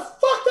 What the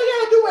fuck they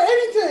gotta do with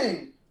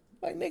anything?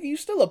 Like, nigga, you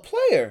still a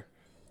player.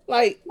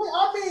 Like, well,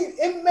 I mean,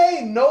 it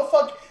made no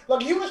fuck.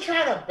 Like, he was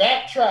trying to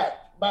backtrack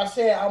by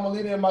saying I'm a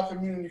leader in my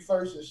community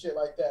first and shit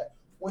like that.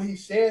 When he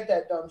said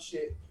that dumb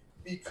shit,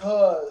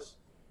 because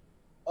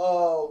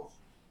of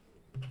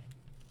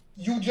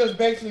you just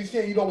basically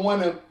saying you don't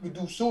want to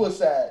do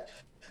suicide.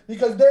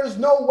 Because there's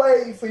no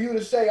way for you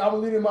to say I'm a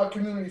leader in my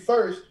community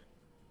first.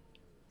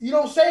 You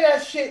don't say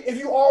that shit if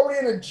you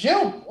already in a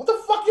gym. What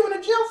the fuck you in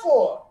a gym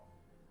for?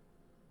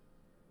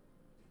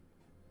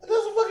 It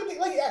doesn't fucking think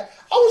like I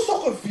was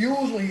so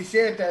confused when he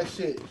said that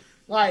shit.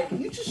 Like,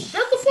 you just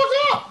shut the fuck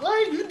up.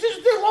 Like, you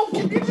just didn't want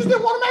to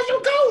match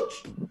your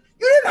coach. You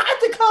didn't have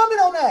to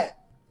comment on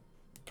that.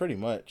 Pretty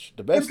much.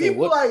 The best thing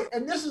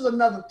and this is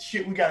another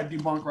shit we gotta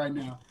debunk right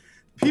now.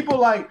 People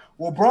like,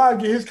 well, Brian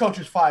get his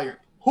coaches fired.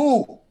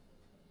 Who?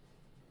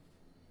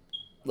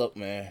 Look,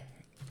 man.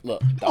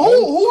 Look.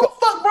 Who the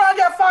fuck Brian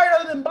got fired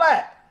other than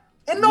Black?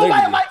 And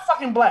nobody like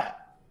fucking Black.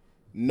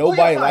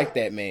 Nobody like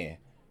that man.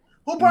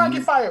 Who Brian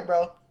get fired,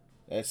 bro?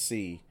 Let's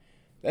see.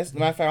 That's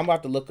matter of fact. I'm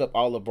about to look up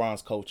all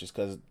LeBron's coaches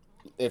because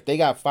if they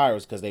got fired,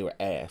 it's because they were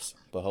ass.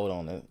 But hold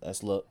on,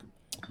 let's look.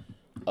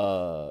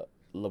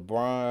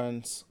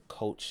 LeBron's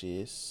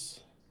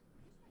coaches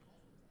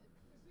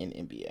in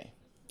NBA.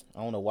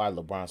 I don't know why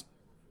LeBron's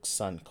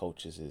son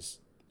coaches is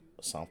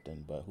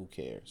something, but who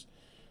cares?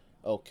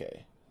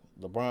 Okay,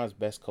 LeBron's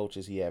best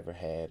coaches he ever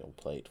had or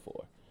played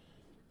for.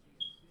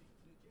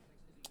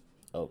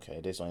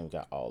 Okay, this don't even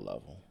got all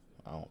of them.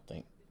 I don't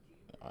think.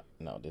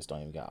 No, this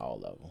don't even got all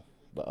of them.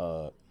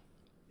 But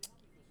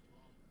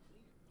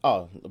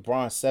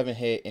LeBron's 7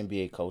 head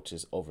NBA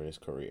coaches over his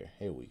career.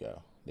 Here we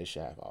go. This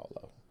should have all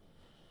of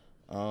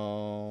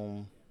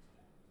them.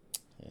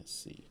 Let's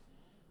see.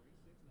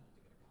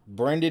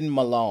 Brendan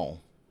Malone.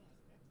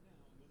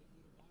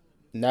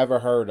 Never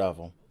heard of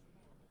him,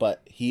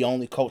 but he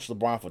only coached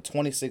LeBron for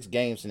 26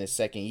 games in his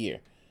second year.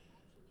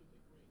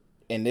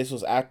 And this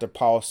was after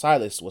Paul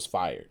Silas was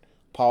fired.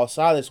 Paul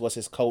Silas was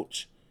his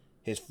coach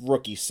his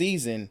rookie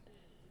season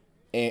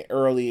and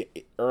early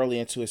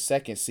into his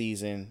second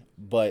season,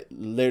 but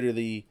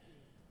literally,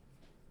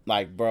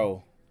 like,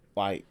 bro,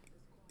 like,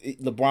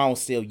 LeBron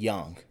was still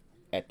young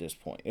at this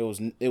point. It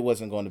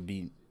wasn't going to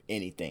be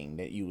anything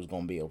that you was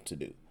going to be able to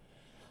do.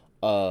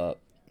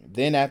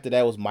 Then after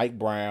that was Mike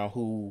Brown,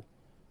 who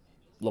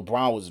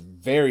LeBron was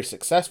very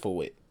successful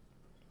with.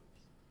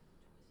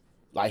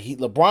 Like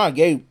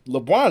LeBron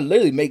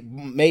literally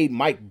made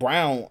Mike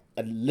Brown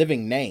a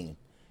living name.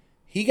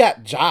 He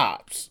got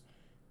jobs.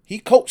 He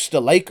coached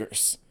the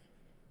Lakers.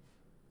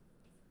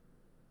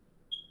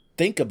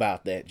 Think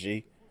about that,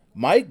 G.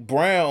 Mike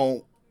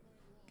Brown,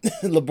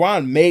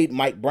 LeBron made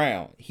Mike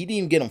Brown. He didn't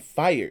even get him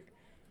fired.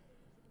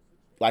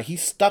 Like, he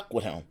stuck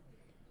with him.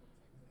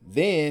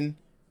 Then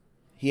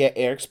he had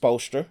Eric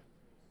Spoelstra.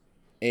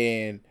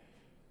 And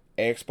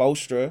Eric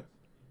Spoelstra,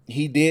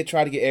 he did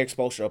try to get Eric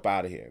Spoelstra up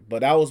out of here. But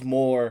that was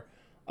more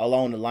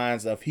along the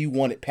lines of he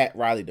wanted Pat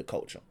Riley to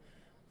coach him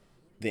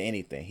than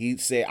anything. He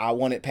said, I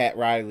wanted Pat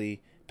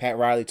Riley. Pat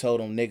Riley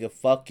told him, nigga,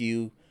 fuck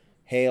you.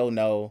 Hell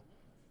no.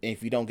 And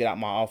if you don't get out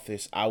my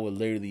office, I would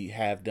literally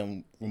have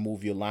them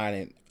remove your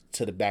lining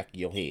to the back of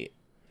your head.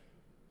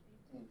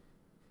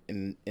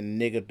 And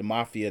nigga, the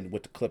Mafia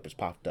with the Clippers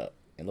popped up.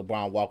 And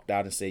LeBron walked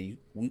out and said,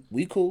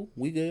 we cool.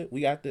 We good.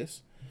 We got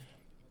this.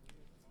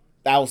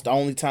 That was the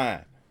only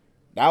time.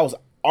 That was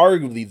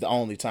arguably the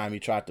only time he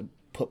tried to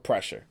put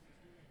pressure.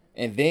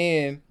 And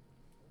then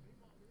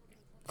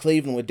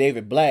Cleveland with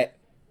David Blatt,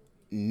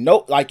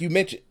 like you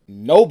mentioned,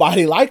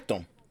 nobody liked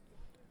him.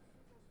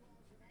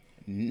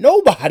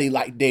 Nobody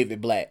liked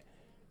David Blatt.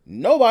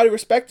 Nobody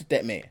respected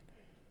that man.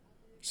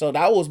 So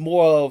that was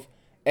more of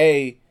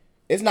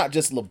it's not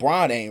just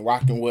LeBron ain't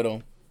rocking with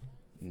him.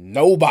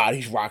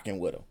 Nobody's rocking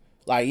with him.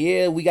 Like,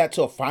 yeah, we got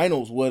to a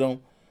finals with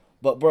him.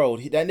 But, bro,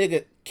 that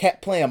nigga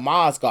kept playing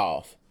Maz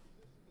golf.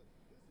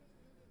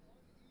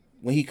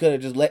 When he could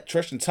have just let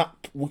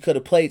we could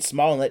have played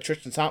small and let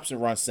Tristan Thompson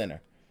run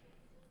center.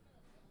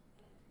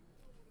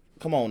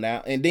 Come on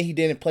now. And then he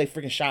didn't play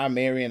freaking Sean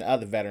Mary and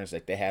other veterans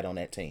that they had on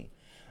that team.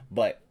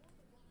 But,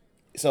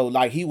 so,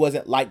 like, he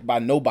wasn't liked by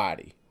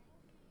nobody.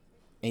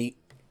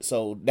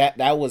 So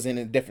that was in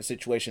a different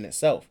situation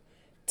itself.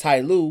 Ty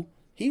Lue,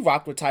 he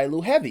rocked with Ty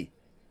Lue heavy.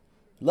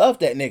 Love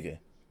that nigga.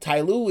 Ty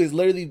Lue is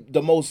literally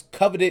the most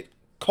coveted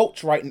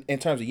coach right in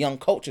terms of young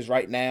coaches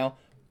right now.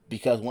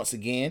 Because, once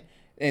again,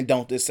 and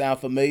don't this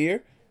sound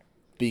familiar?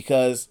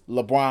 Because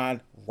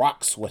LeBron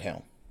rocks with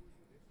him.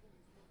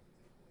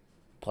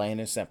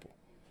 Plain and simple.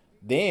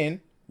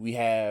 Then he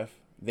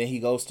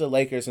goes to the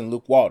Lakers and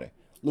Luke Walton.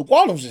 Luke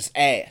Walton was just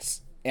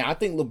ass. And I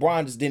think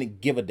LeBron just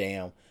didn't give a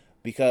damn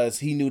because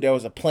he knew there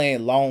was a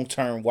plan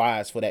long-term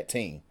wise for that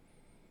team.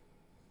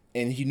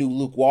 And he knew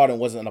Luke Walton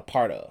wasn't a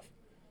part of.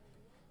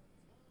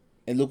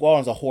 And Luke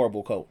Walton's a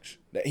horrible coach.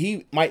 That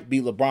he might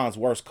be LeBron's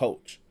worst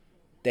coach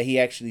that he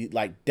actually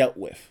like dealt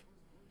with.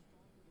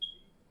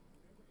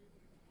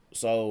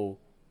 So,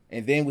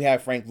 and then we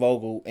have Frank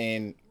Vogel,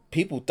 and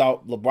people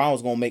thought LeBron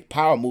was going to make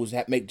power moves,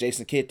 make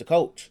Jason Kidd the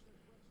coach.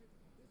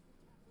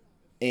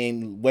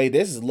 And the way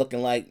this is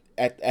looking like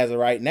as of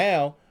right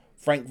now,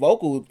 Frank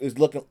Vogel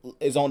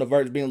is on the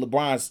verge of being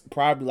LeBron's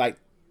probably like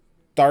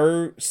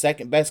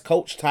second best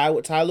coach, tied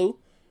with Ty Lue.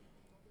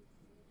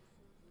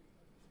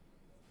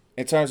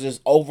 In terms of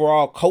just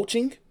overall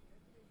coaching.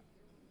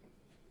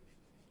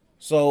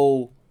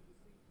 So,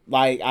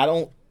 like,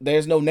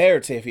 there's no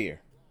narrative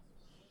here.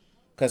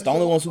 Because the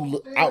only ones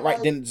who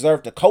outright didn't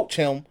deserve to coach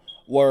him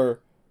were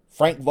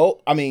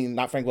Luke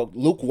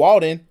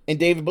Walton and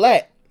David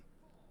Blatt.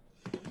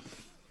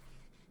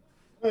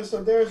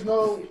 So there's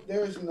no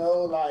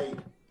like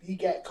he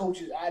got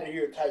coaches out of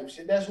here type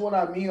shit. That's what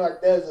I mean.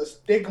 Like, there's a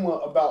stigma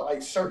about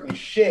like certain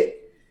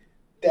shit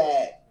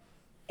that,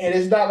 and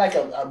it's not like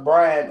a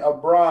Brian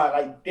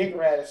like Dick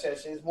Rad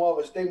says. It's more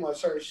of a stigma of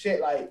certain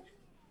shit. Like,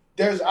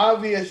 there's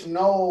obvious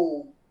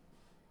no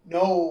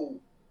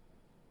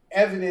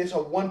evidence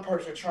of one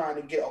person trying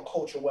to get a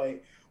coach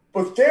away.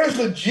 But there's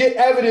legit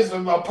evidence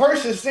of a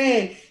person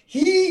saying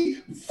he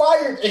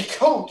fired a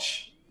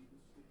coach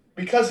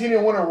because he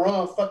didn't want to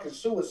run fucking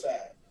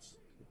suicides.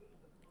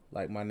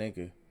 Like, my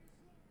nigga,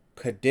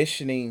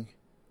 conditioning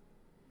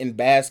in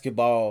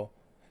basketball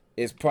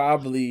is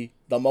probably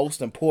the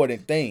most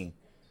important thing.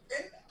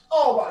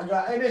 Oh my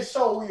God, and it's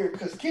so weird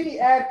because Kenny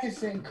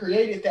Atkinson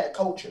created that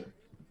culture.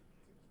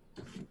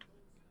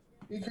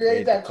 He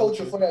created that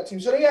culture for that team.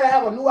 So they got to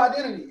have a new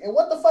identity. And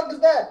what the fuck is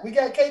that? We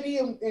got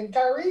KD and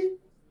Kyrie?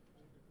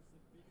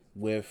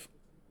 With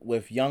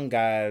young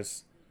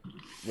guys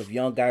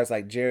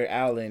like Jared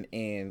Allen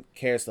and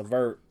Karis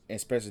LeVert and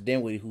Spencer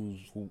Dinwiddie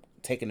who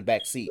taking the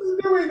back seat.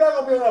 Dinwiddie's not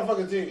going to be on that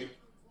fucking team.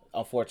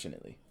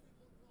 Unfortunately.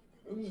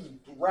 We just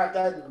wrap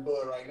that in the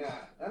bud right now.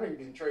 That ain't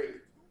getting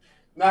traded.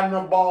 Not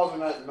enough balls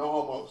and no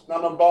homos. Not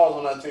enough balls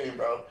on that team,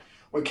 bro.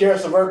 With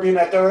Karis LeVert being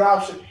that third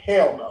option,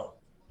 hell no.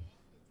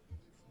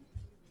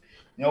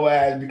 Your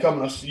ass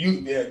becoming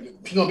he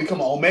gonna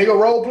become an Omega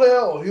role player,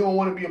 or he don't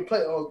want to be a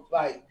player. Or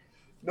like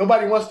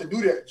nobody wants to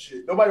do that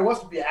shit. Nobody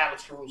wants to be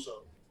Alex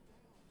Caruso.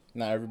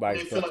 Not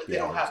everybody's built to be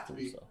Alex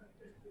Caruso.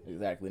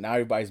 Exactly. Now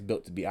everybody's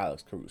built to be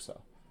Alex Caruso.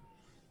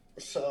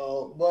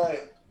 So,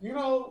 but you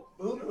know,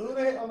 who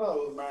the hell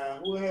knows,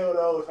 man? Who the hell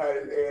knows how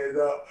this ends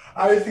up?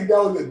 I just think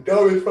that was the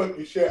dumbest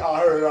fucking shit I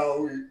heard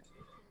all week.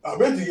 I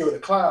meant to give it a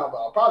clown,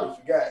 but I probably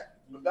forgot.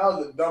 But that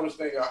was the dumbest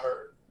thing I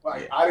heard.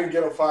 Like, I didn't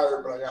get him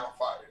fired, but I got him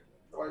fired.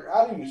 Like,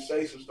 how do you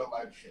say some stuff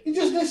like that? He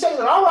just didn't say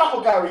that. I rock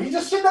with Kyrie. He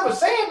just shouldn't ever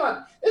say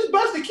nothing. It's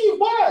best to keep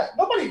quiet.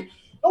 Nobody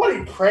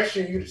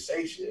pressuring you to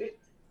say shit.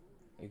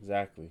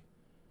 Exactly.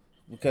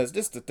 Because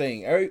this is the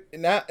thing.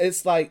 Now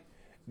it's like,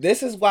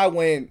 this is why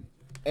when,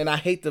 and I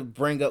hate to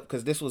bring up,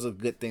 because this was a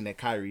good thing that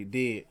Kyrie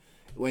did.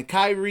 When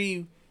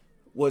Kyrie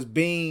was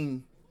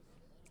being,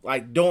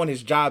 like, doing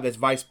his job as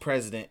vice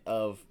president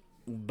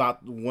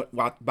about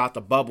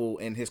the bubble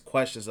and his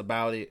questions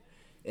about it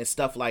and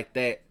stuff like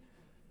that,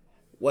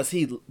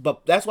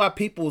 but that's why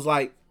people was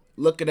like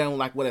looking at him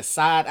like with a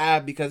side eye,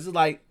 because it's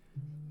like,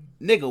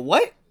 nigga,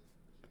 what?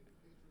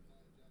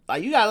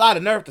 Like, you got a lot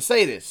of nerve to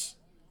say this.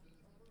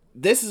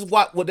 This is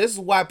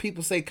why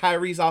people say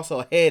Kyrie's also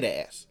a head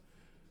ass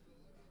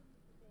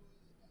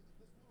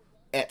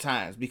at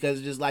times, because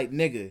it's just like,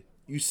 nigga,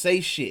 you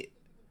say shit.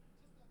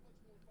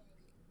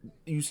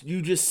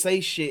 You just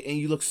say shit and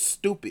you look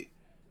stupid.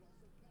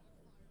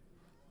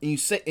 And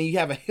you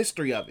have a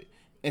history of it.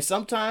 And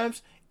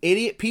sometimes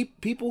idiot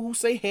people who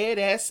say head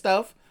ass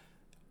stuff,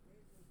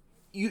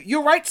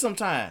 you're right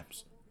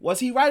sometimes. Was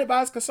he right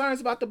about his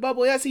concerns about the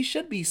bubble? Yes, he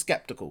should be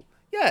skeptical.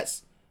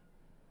 Yes.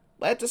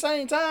 But at the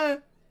same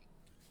time,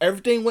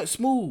 everything went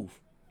smooth.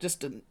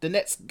 Just the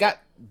Nets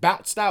got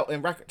bounced out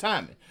in record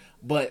timing.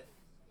 But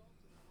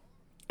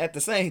at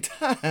the same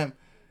time,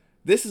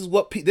 this is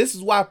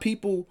why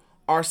people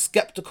are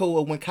skeptical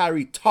of when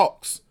Kyrie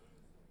talks.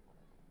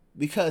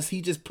 Because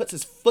he just puts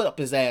his foot up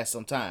his ass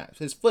sometimes.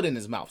 His foot in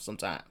his mouth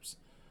sometimes.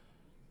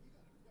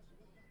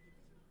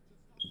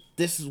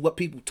 This is what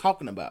people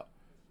talking about.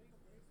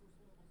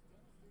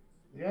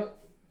 Yep.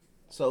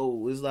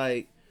 So it's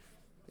like,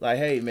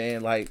 hey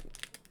man, like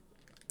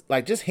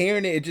just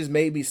hearing it just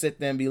made me sit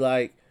there and be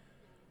like,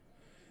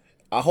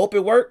 I hope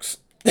it works.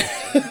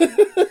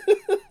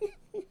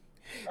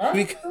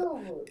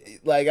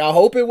 Like, I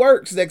hope it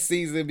works next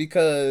season,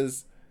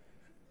 because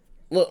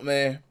look,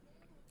 man,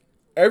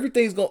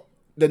 the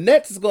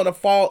Nets is gonna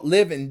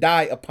live and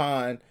die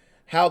upon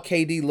how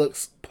KD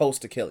looks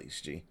post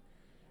Achilles, G.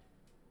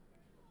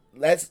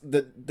 That's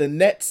the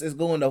Nets is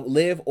going to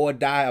live or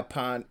die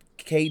upon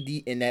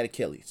KD and that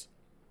Achilles.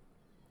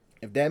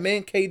 If that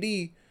man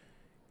KD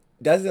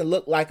doesn't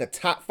look like a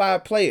top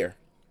 5 player,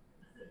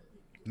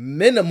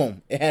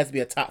 minimum, it has to be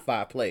a top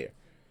 5 player.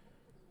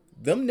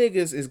 Them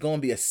niggas is going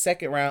to be a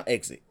second round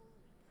exit.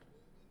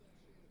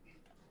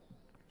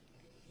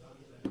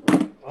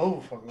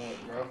 Oh, fuck no,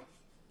 bro.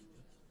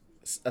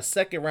 A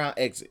second round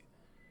exit.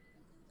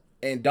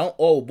 And don't,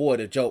 oh boy,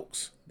 the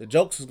jokes. The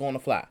jokes is going to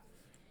fly.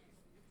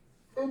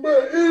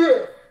 But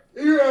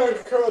even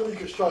as currently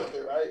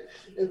constructed, right?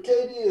 If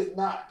KD is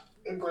not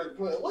a great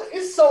player,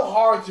 it's so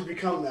hard to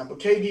become that. But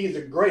KD is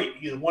a great.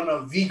 He's one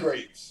of the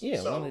greats. Yeah,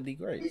 so one of the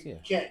greats. Yeah,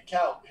 can't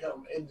count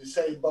him in the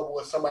same bubble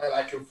with somebody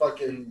like him.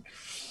 Fucking,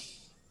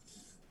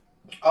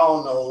 I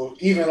don't know.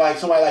 Even like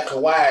somebody like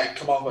Kawhi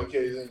come off of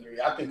Achilles injury.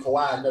 I think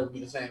Kawhi will never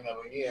be the same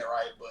ever again,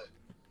 right? But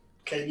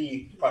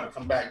KD probably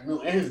come back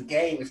new, and his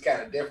game is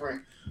kind of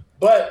different.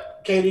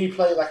 But KD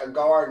plays like a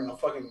guard in a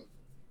fucking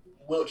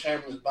Will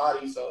Chamberlain's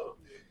body, so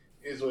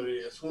it is what it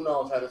is. Who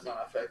knows how this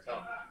gonna affect him?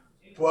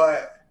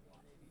 But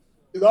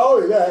not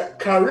only that,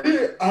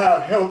 Kyrie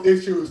have health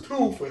issues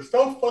too for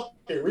some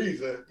fucking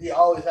reason. He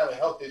always having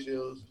health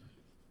issues.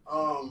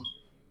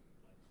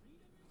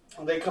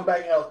 They come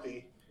back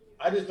healthy.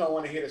 I just don't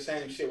want to hear the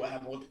same shit what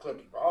happened with the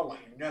Clippers, bro. I don't want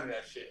to hear none of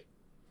that shit.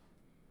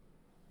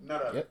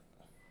 None of it.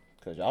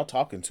 Because y'all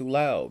talking too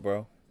loud,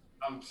 bro.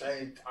 I'm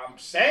saying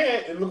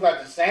it looked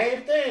like the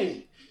same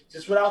thing.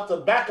 Just without the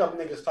backup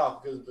niggas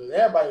talking, because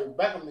everybody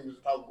backup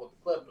niggas talking with the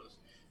Clippers.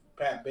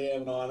 Pat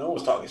Bev and all them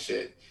was talking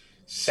shit.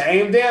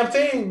 Same damn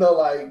thing though,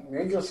 like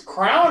niggas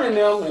crowning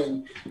them,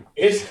 and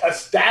it's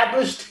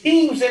established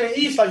teams in the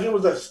East like it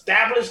was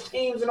established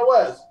teams in the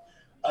West.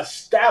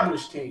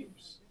 Established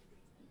teams.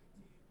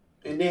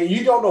 And then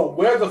you don't know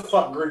where the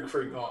fuck Greek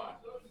Freak going.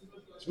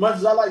 As much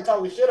as I like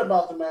talking shit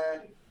about the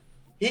man,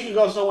 he can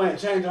go somewhere and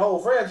change the whole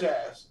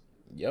franchise.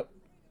 Yep.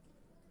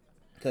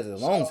 Because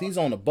as long as he's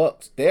on the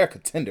Bucks, they're a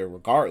contender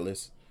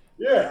regardless.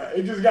 Yeah,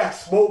 it just got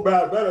smoked by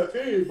a better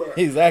team. But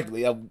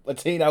Exactly. A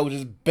team that was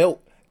just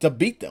built to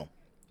beat them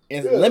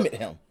and limit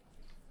him.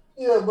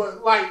 Yeah,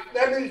 but like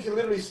that nigga can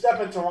literally step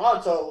in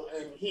Toronto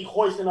and he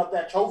hoisting up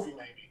that trophy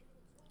maybe.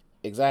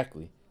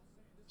 Exactly.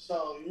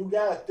 So you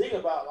gotta think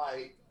about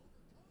like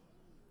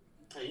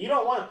you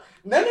don't want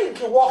that nigga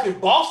can walk in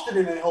Boston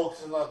and then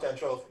hoisting up that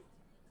trophy.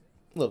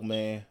 Look,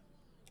 man,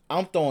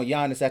 I'm throwing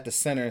Giannis at the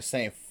center and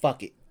saying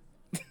fuck it.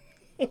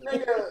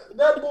 Nigga,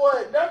 that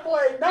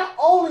boy, not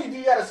only do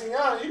you gotta see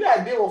Giannis, you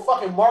gotta deal with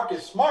fucking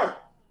Marcus Smart.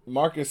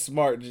 Marcus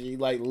Smart, G,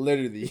 like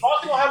literally.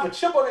 Also gonna have a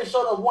chip on his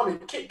shoulder wanting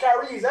to kick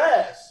Kyrie's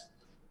ass.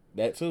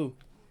 That too.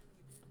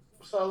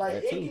 So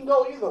like can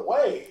go either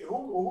way.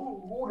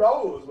 Who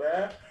knows,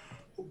 man?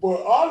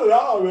 But all in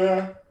all,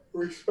 man,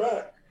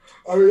 respect.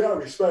 I mean, not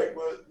respect,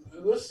 but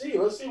let's see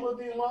what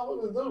these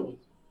motherfuckers do.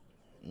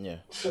 Yeah.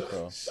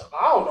 So,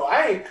 I don't know.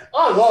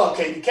 I love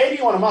KD.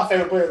 KD one of my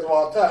favorite players of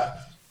all time.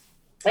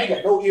 I ain't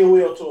got no ill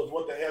will towards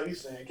what the hell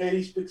he's saying.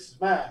 KD speaks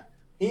his mind.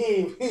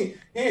 He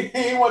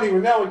wasn't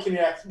even there when Kenny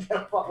Atkinson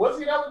got fired. Was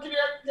he there when Kenny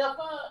Atkinson got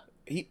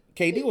fired?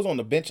 KD was on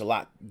the bench a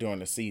lot during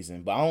the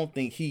season, but I don't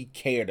think he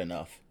cared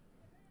enough.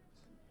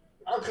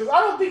 Because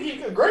I don't think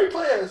he's a great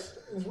player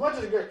as much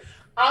as a great.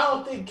 I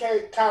don't think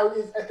Kyrie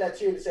is at that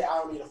tier to say I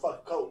don't need a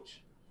fucking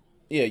coach.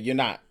 Yeah, you're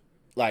not.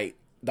 Like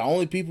the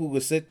only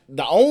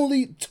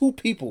two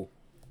people,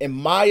 in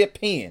my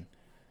opinion,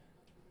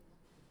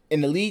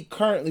 in the league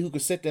currently who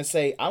could sit there and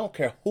say I don't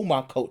care who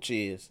my coach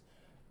is,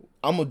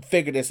 I'm gonna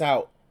figure this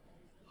out,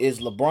 is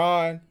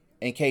LeBron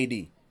and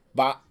KD.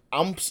 But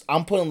I'm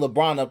putting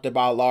LeBron up there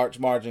by a large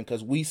margin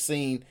because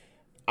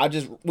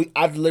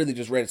I've literally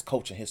just read his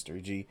coaching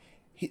history. G,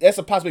 that's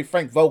a possibility.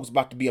 Frank Vogel's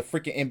about to be a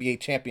freaking NBA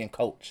champion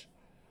coach.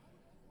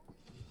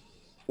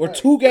 We're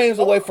 2 games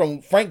away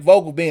from Frank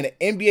Vogel being an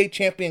NBA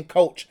champion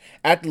coach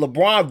after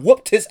LeBron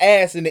whooped his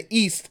ass in the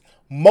East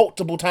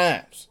multiple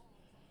times.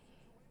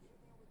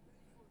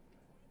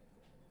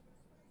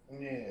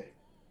 Yeah.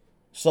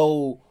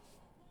 So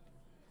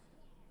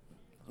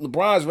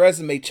LeBron's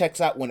resume checks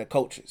out when it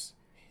coaches.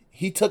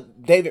 He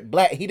took David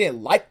Blatt. He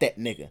didn't like that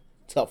nigga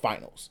till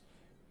finals.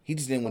 He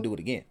just didn't want to do it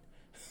again.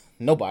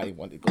 Nobody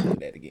wanted to go do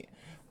that again.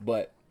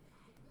 But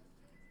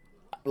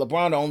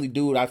LeBron, the only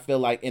dude I feel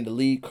like in the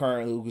league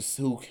currently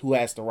who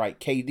has the right.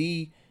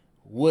 KD,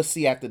 we'll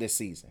see after this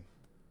season.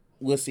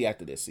 He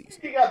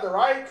got the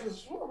right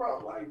because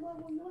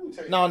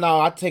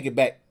No, I take it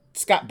back.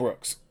 Scott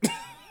Brooks.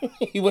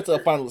 He went to the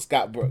final with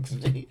Scott Brooks.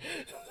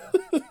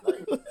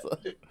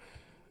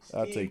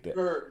 I'll take that.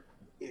 Kerr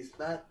is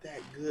not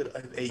that good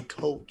as a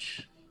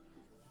coach.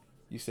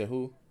 You said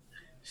who?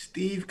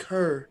 Steve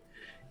Kerr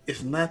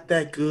is not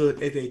that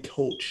good as a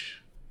coach.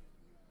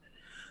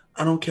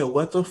 I don't care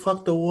what the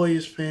fuck the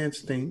Warriors fans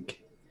think.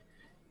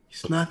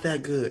 He's not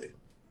that good.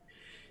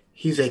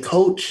 He's a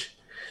coach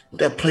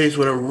that plays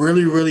with a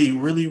really, really,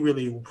 really,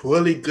 really,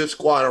 really good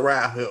squad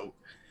around him.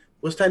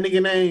 What's that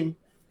nigga name?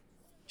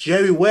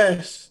 Jerry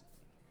West.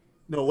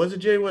 No, was it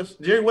Jerry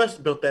West? Jerry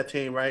West built that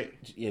team, right?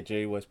 Yeah,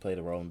 Jerry West played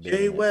a role in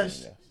Jerry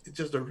West team, is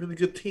just a really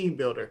good team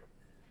builder.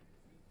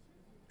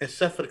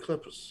 Except for the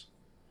Clippers.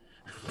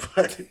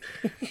 But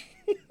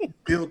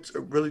built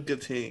a really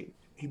good team.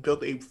 He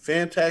built a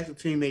fantastic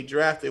team. They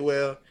drafted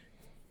well.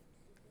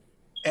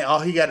 And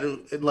all he got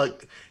to do,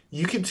 like,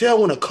 you can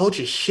tell when a coach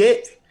is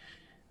shit.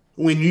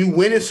 When you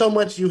win it so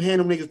much, you hand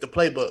them niggas the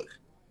playbook.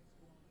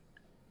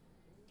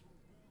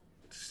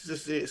 This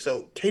is it.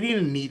 So, KD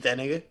didn't need that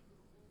nigga.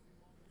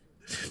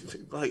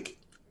 Like,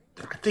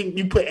 I think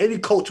you put any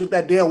coach with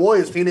that damn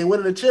Warriors team, they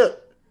winning the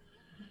chip.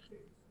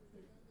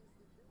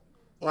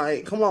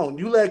 Like, come on.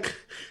 You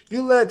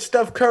let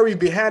Steph Curry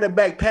behind the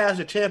back pass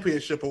the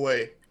championship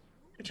away.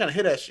 You're trying to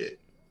hit that shit.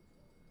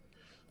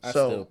 I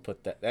still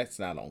put that. That's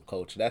not on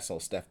coach. That's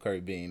on Steph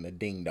Curry being a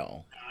ding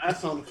dong.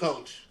 That's on the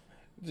coach.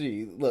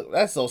 Gee, look,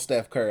 that's on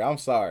Steph Curry. I'm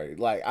sorry.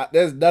 Like,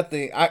 there's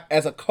nothing.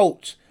 As a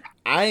coach,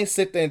 I ain't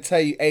sit there and tell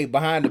you, hey,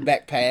 behind the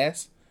back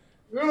pass.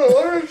 No,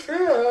 I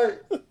understand.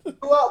 But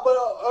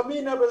I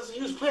mean,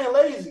 you was playing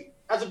lazy.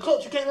 As a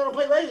coach, you can't let him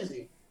play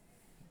lazy.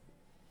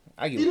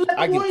 I get what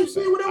you're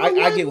saying.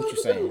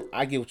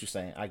 I get what you're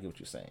saying. I get what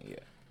you're saying. Yeah,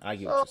 I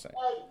get what you're saying.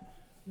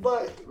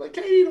 But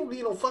KD don't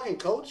need no fucking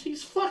coach.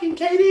 He's fucking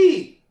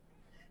KD.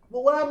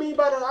 But what I mean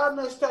by that, I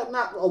understand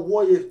not a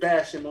Warriors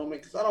bashing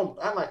moment because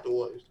I like the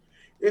Warriors.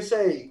 It's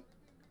a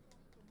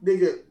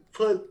nigga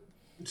put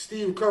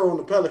Steve Kerr on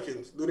the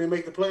Pelicans. Do they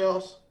make the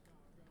playoffs?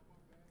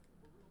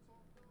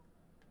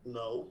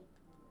 No.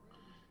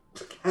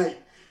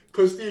 Like,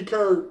 put Steve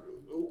Kerr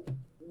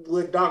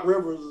with Doc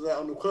Rivers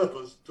on the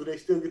Clippers. Do they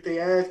still get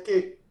their ass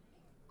kicked?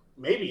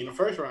 Maybe in the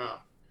first round.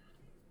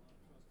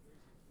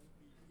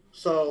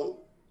 So,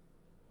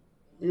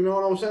 you know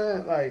what I'm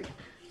saying? Like,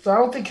 so I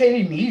don't think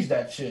KD needs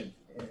that shit.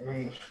 I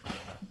mean,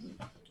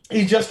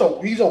 he's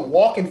a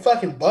walking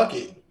fucking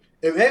bucket.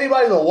 If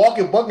anybody's a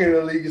walking bucket in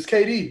the league, it's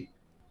KD.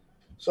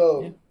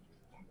 So,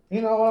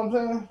 you know what I'm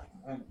saying?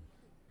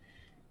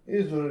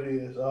 It is what it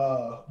is.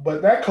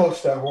 But that coach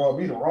staff rubbed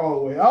me the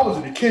wrong way. I was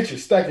in the kitchen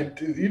stacking,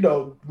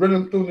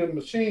 running through the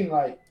machine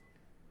like,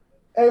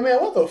 hey, man,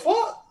 what the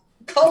fuck?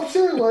 Coach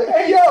serious like,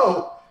 hey,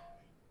 yo,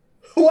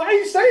 why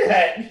you say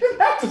that? You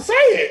didn't have to say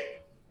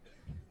it.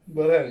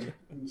 But hey,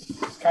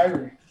 it's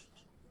Kyrie.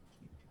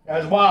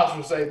 As Miles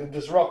would say, the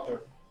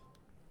disruptor.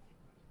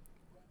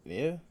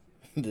 Yeah.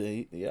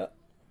 Yeah.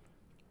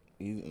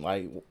 He's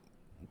like,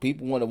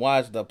 people want to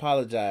watch to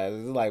apologize.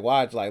 It's like,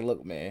 watch, like,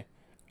 look, man.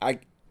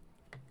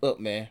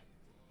 Man.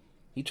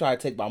 He tried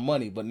to take my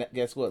money, but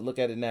guess what? Look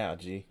at it now,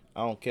 G.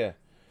 I don't care.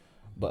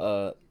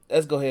 But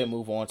let's go ahead and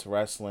move on to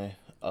wrestling.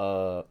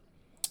 Not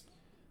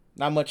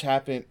much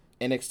happened.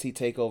 NXT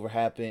Takeover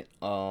happened.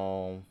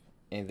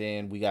 And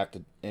then we're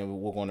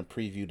going to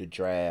preview the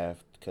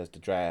draft because the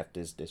draft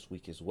is this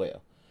week as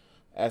well.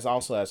 As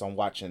I'm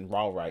watching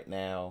Raw right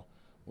now,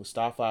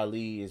 Mustafa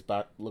Ali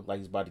look like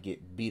he's about to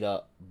get beat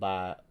up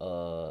by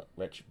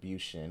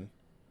Retribution.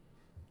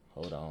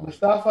 Hold on.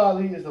 Mustafa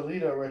Ali is the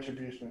leader of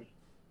Retribution.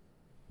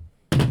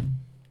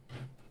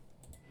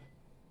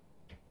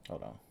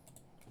 Hold on.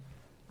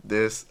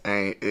 This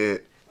ain't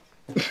it.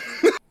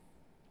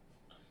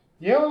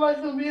 You ever like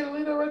him being the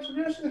leader of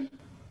Retribution?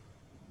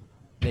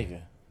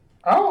 Nigga.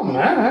 Oh,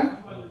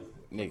 man.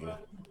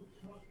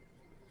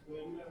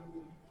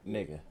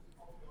 Nigga.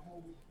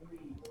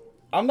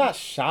 I'm not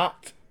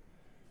shocked,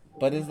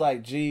 but it's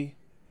like, gee,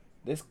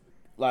 this,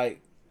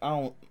 like, I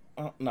don't,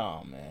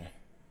 nah, man.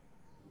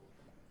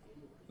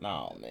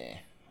 Nah, man.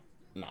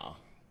 Nah.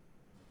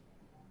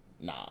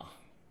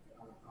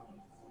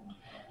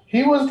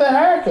 He was the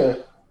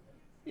hacker.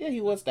 Yeah, he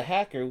was the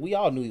hacker. We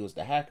all knew he was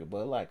the hacker,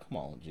 but, like, come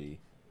on, G.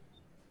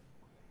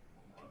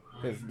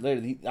 Because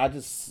literally, I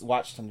just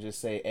watched him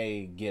just say,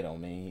 hey, get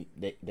him, man.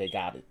 They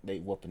got it. They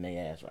whooping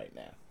their ass right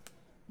now.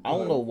 I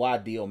don't know why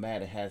Dio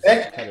Madden has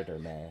a Predator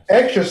mask.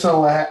 Extra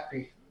somewhat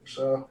happy,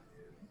 so.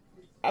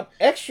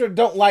 Extra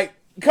don't like,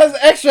 because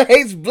Extra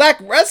hates black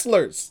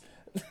wrestlers.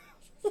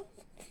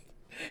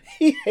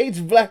 He hates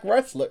black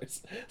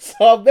wrestlers.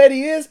 So I bet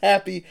he is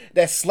happy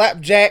that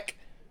Slapjack,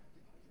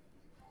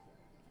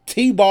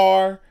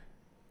 T-Bar,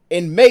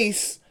 and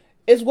Mace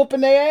is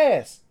whooping their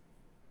ass.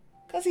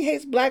 Because he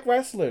hates black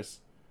wrestlers.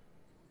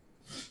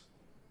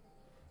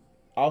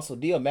 Also,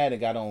 Dio Madden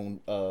got on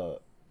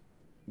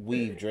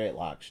weave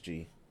dreadlocks,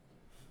 G.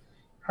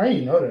 How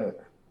you know that?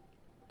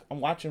 I'm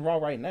watching Raw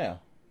right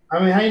now. I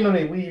mean, how you know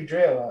they weave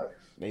dreadlocks?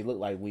 They look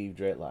like weave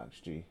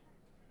dreadlocks, G.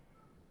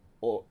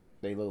 Or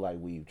they look like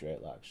weave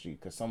dreadlocks, G.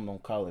 Because some of them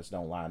colors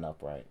don't line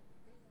up right.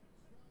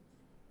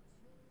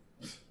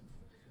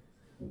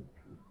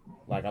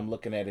 Like, I'm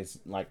looking at his,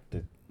 like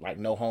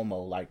no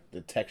homo, like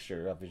the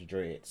texture of his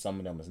dread. Some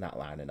of them is not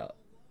lining up.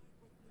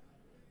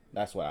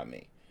 That's what I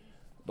mean.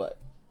 But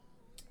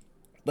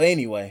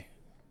anyway,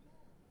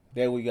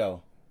 there we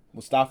go.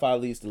 Mustafa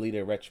Ali's the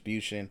leader of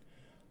Retribution.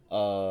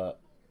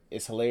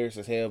 It's hilarious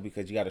as hell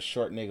because you got a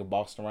short nigga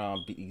bossing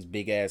around these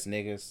big ass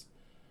niggas.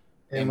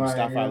 And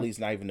Mustafa Ali's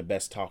not even the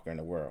best talker in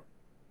the world.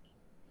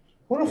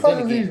 Who the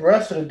fuck is these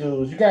rest of the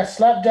dudes? You got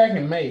Slapjack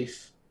and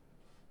Mace.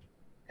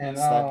 And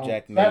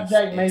Slapjack,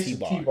 Mace,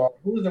 and T-Bar.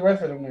 Who's the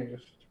rest of them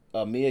niggas?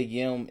 Mia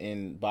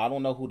Yim but I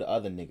don't know who the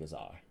other niggas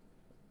are.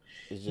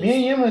 It's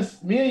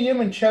just, Mia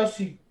Yim and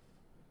Chelsea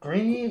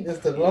Green is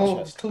the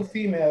lone two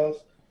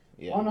females.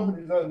 Yeah. I don't know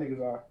who these other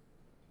niggas are.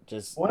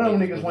 Just one of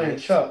them niggas wearing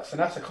Chucks, and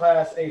that's a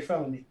Class A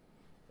felony.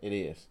 It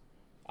is.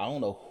 I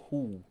don't know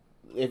who.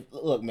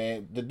 Look,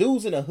 man, the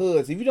dudes in the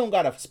hoods. If you don't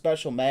got a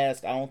special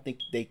mask, I don't think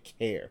they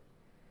care.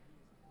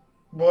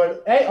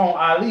 But hey, on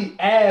Ali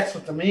ass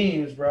with the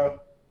memes, bro.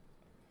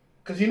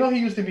 Because you know he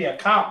used to be a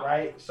cop,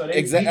 right? So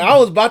exactly. I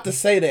was about to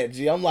say that,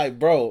 G. I'm like,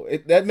 bro,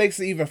 that makes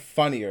it even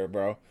funnier,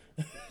 bro.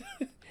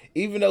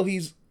 Even though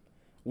he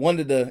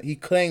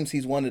claims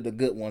he's one of the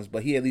good ones,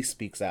 but he at least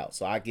speaks out.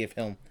 So I give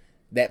him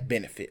that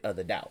benefit of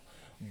the doubt.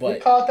 But they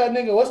called that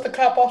nigga, what's the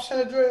cop off San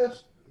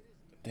Andreas?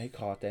 They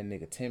called that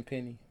nigga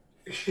Tenpenny.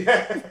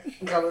 Yeah,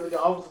 called that nigga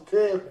Officer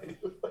Tenpenny.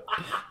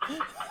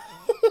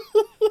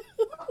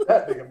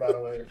 That nigga, by the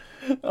way.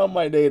 I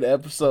might name the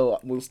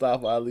episode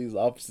Mustafa Ali's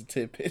Officer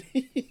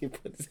Tenpenny. He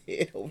put his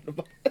head over the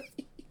body.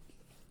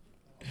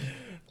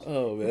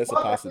 Oh, man, that's a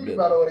possibility.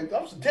 By the way,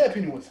 Officer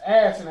Tenpenny was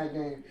ass in that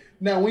game.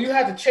 Now, when you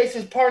have to chase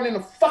his partner in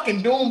a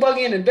fucking doom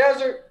buggy in the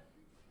desert,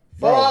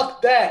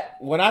 fuck that.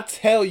 When I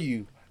tell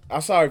you,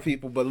 I'm sorry,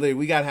 people, but literally,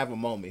 we gotta have a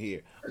moment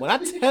here. When I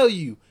tell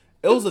you,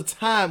 it was a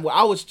time where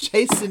I was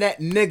chasing that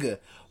nigga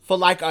for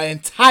like an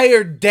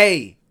entire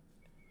day.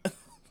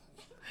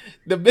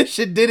 The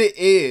mission didn't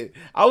end.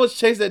 I was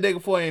chasing that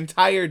nigga for an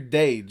entire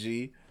day,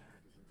 G.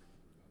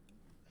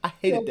 I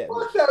hated that.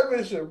 Fuck that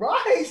mission, bro.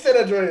 I hate San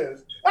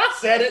Andreas. I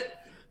said it.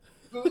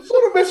 Some of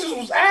the missions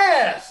was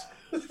ass.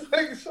 Some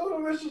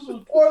of the missions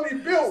was poorly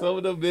built. Some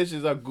of the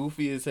missions are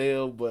goofy as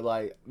hell, but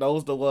like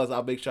those the ones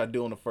I'll make sure I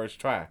do on the first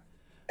try.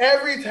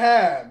 Every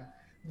time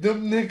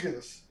them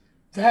niggas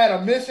had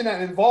a mission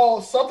that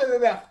involved something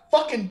in that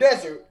fucking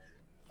desert,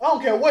 I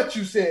don't care what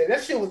you said.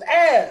 That shit was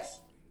ass.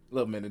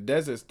 Look, man, the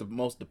desert's the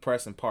most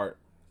depressing part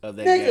of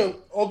that Nigga, game.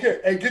 okay,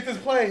 hey, get this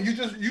plane. You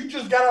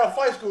just got out of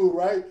flight school,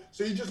 right?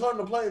 So you just learned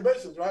the plane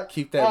basics, right?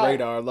 Keep that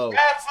radar low.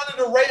 Fly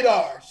under the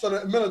radar so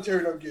the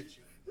military don't get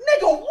you.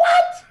 Nigga,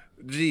 what?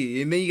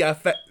 Gee, and then you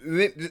got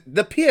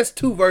the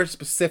PS2 version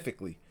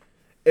specifically.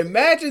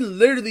 Imagine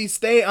literally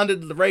staying under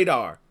the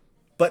radar,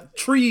 but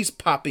trees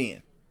pop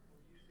in.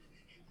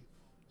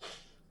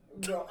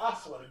 Bro, I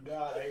swear to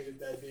God, I hated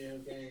that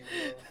damn game,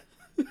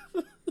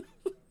 bro.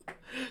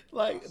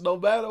 Like, no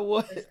matter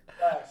what,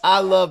 I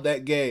love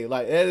that game.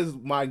 Like, that is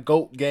my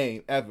GOAT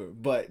game ever.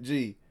 But,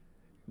 gee,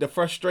 the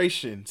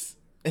frustrations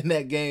in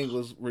that game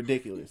was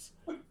ridiculous.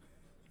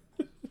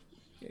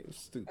 It was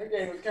stupid. That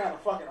game was kind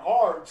of fucking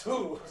hard,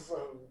 too.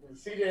 So,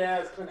 CJ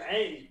ass couldn't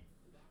aim.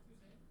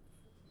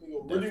 He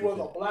really was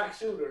a black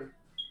shooter.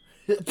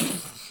 He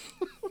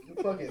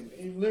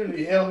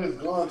literally held his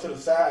gun to the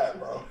side,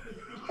 bro.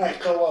 Like,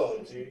 come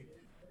on, G.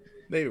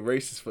 They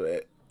racist for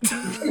that.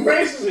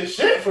 Racist as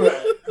shit for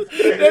that.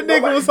 That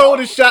nigga was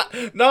holding shot.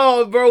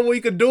 No, bro, what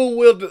he could do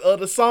with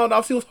the sound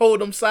off, he was holding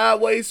them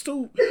sideways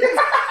too.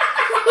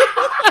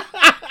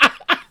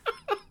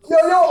 Yo,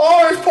 your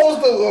arm is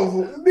supposed to,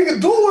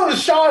 nigga, do with a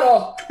shot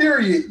off,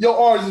 period. Your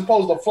arm is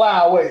supposed to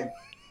fly away.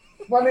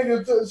 My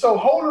nigga, so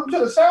hold him to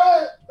the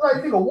side?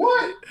 Like, nigga,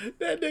 what?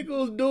 That nigga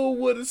was doing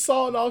with his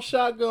sawing off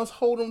shotguns,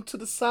 hold them to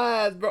the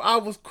sides, bro. I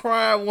was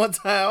crying one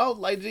time. I was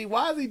like, gee,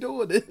 why is he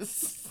doing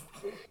this?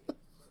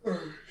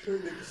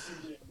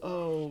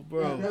 Oh,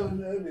 bro. Another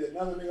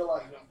nigga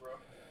like him, bro.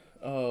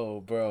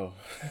 Oh, bro.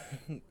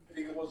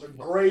 Nigga was a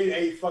grade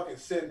A fucking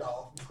send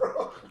off,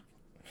 bro.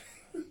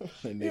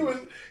 He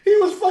Nigga.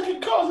 was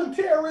fucking causing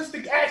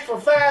terroristic acts for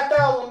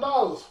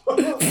 $5,000.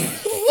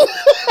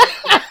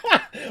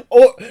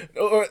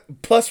 or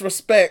plus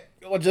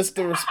respect, or just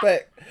the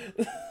respect.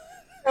 And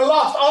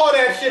lost all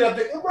that shit up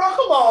there. Bro,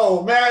 come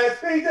on, man.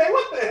 CJ,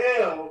 what the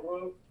hell,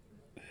 bro?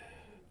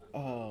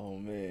 Oh,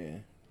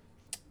 man.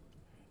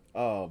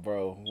 Oh,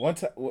 bro. One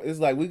time, it's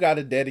like we got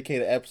to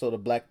dedicate an episode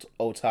of Black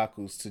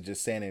Otakus to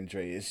just San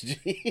Andreas.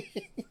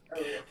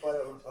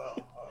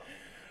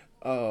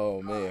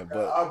 Oh, man.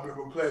 But I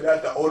remember playing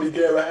that. The only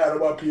game I had on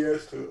my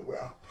PS2.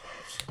 Well,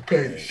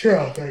 played the shit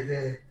out that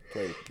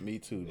game. Me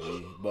too,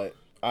 G. But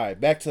all right,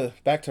 back to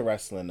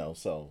wrestling though.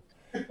 So,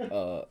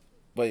 but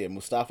yeah,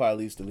 Mustafa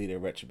Ali's the leader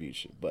of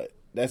Retribution. But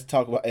let's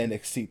talk about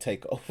NXT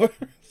Takeover.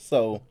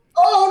 So,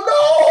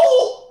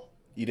 oh no,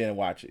 you didn't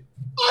watch it.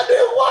 I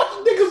didn't watch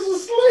it. Niggas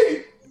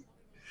asleep.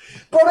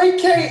 Bro, they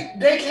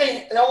can't.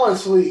 I wasn't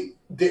asleep.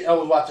 I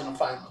was watching the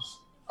finals.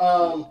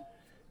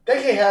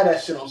 They can't have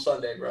that shit on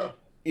Sunday, bro.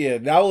 Yeah,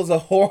 that was a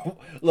horrible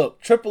look.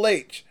 Triple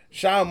H,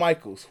 Shawn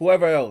Michaels,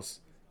 whoever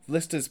else,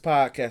 listen to this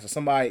podcast, or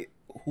somebody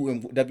who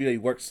in WWE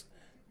works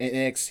in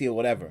NXT or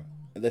whatever,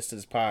 and listen to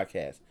this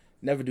podcast.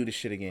 Never do this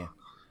shit again.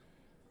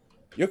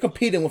 You're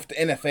competing with the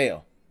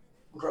NFL.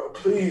 Bro,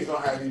 please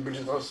don't have these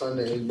bitches on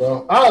Sundays,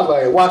 bro. I was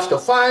like, watch the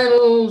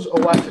finals or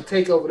watch the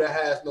takeover that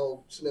has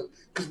no snip.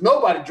 Because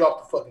nobody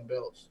dropped the fucking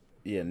belts.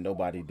 Yeah,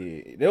 nobody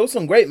did. There was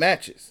some great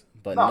matches,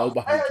 but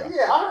nobody dropped.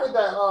 Yeah, I heard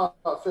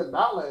that Finn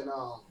Balor and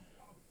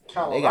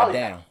they got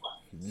down.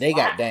 They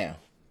got down.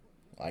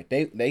 Like,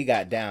 they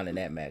got down in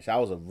that match. That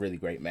was a really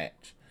great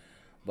match.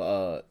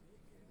 But,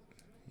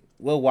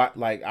 we'll watch,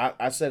 like,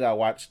 I said I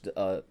watched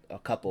a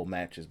couple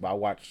matches, but I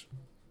watched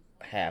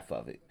half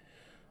of it.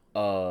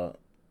 But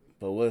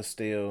we'll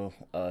still,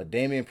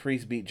 Damian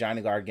Priest beat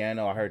Johnny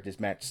Gargano. I heard this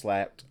match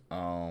slapped.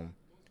 Damian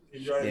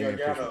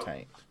Priest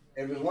retained.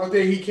 If there's one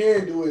thing he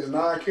can do is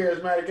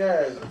non-charismatic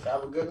guys,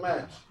 have a good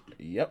match.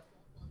 Yep.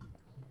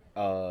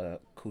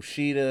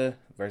 Kushida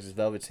versus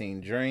Velveteen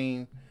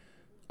Dream.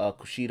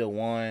 Kushida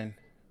won.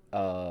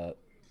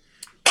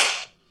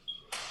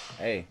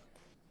 Hey,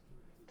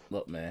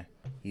 look, man,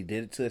 he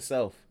did it to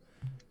himself.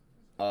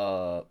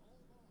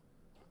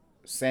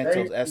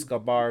 Santos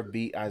Escobar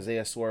beat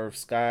Isaiah Swerve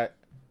Scott.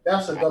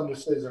 That's a dumb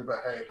decision, but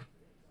hey.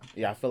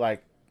 Yeah, I feel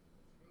like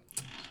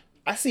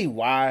I see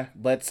why,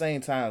 but at the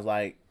same time, it's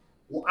like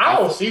I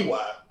don't see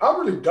why. I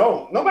really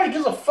don't. Nobody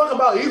gives a fuck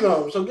about either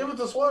of them, so give it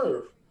to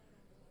Swerve.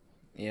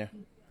 Yeah.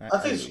 I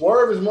think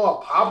Swerve is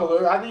more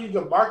popular. I think you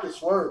can market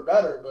Swerve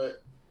better,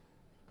 but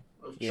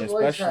yeah,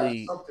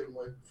 especially something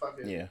with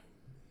fucking them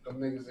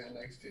niggas in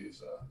NXT.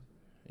 So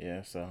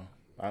yeah, so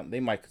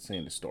they might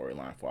continue the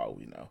storyline for all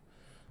we know.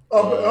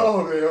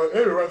 Oh man,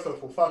 every wrestler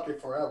will fuck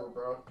it forever,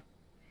 bro.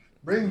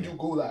 Bring Drew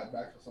Gulak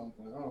back or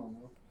something. I don't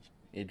know.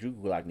 Yeah, Drew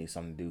Gulak needs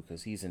something to do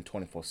because he's in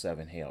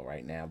 24/7 hell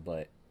right now.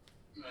 But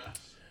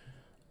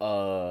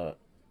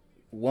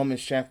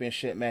women's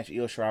championship match: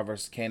 Io Shirai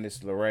versus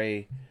Candice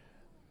LeRae.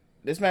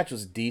 This match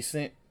was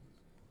decent.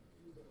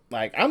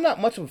 Like, I'm not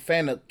much of a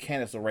fan of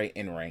Candice LeRae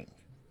in ring.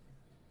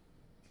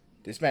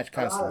 This match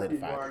kind of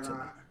solidified it to me.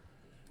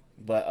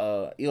 But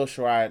Io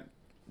Shirai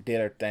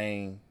did her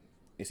thing.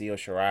 It's Io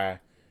Shirai.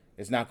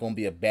 It's not going to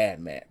be a bad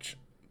match,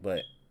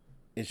 but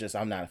it's just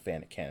I'm not a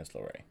fan of Candice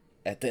LeRae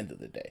at the end of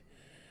the day.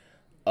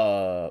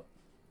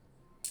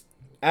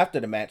 After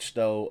the match,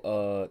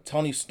 though,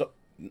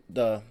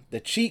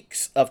 the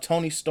cheeks of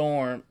Tony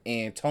Storm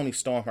and Tony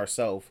Storm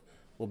herself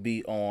will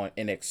be on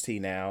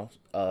NXT now.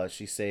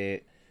 She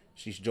said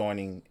she's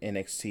joining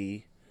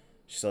NXT,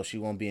 so she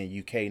won't be in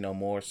UK no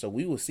more. So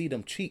we will see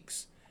them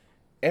cheeks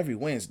every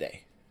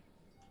Wednesday.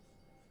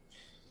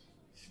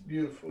 It's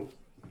beautiful.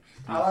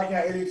 I like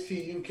how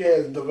NXT UK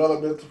is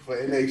developmental for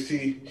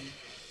NXT.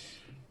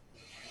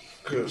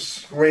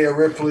 Because Rhea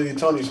Ripley and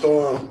Tony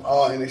Storm,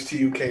 all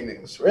NXT UK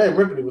niggas. Rhea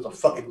Ripley was a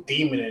fucking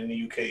demon in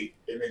the UK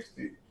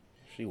NXT.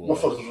 She was.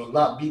 Motherfuckers was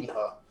not beating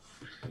her.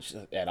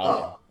 At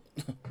all.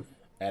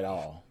 At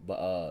all.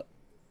 But,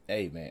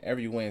 hey, man,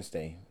 every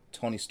Wednesday,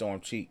 Tony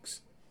Storm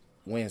cheeks.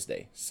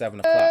 Wednesday, 7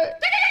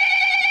 o'clock.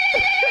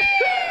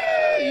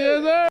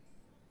 Yeah,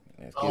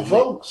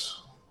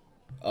 folks.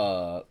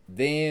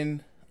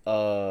 Then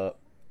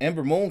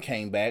Ember Moon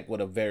came back with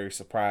a very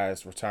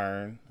surprise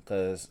return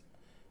because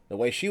the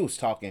way she was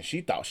talking, she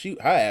thought her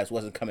ass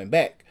wasn't coming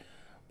back.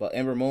 But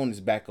Ember Moon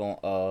is back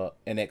on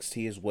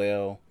NXT as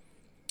well.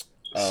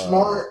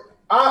 Smart.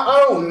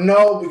 I don't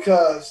know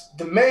because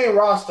the main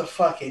roster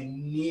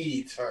fucking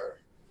needs her.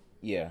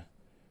 Yeah.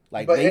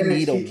 Like But they NXT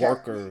need a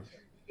worker.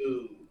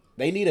 Dude.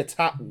 They need a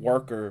top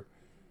worker.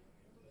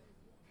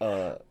 I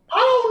don't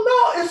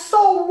know. It's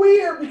so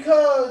weird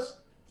because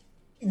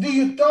do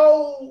you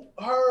throw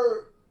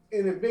her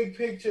in the big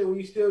picture when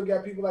you still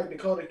got people like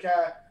Dakota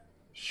Kai?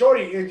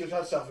 Shorty injured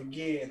herself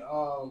again.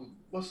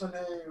 What's her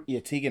name? Yeah,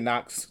 Tegan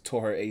Knox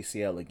tore her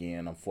ACL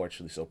again,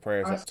 unfortunately. So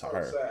prayers up to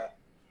her. Sad.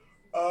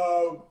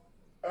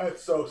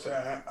 That's so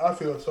sad. I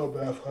feel so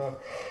bad for her.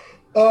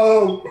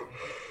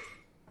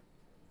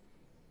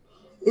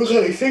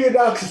 Okay, Tegan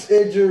Knox is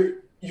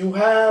injured. You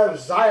have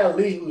Xia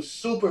Li, who's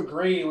super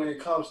green when it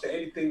comes to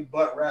anything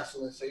but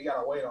wrestling, so you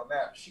gotta wait on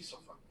that. But she's so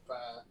fucking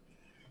fine.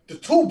 The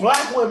two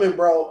black women,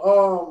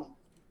 bro.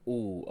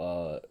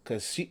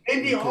 Cause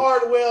Indy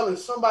Hardwell and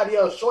somebody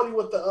else. Shorty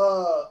with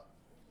the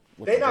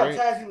they not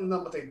tag teaming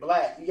them, but they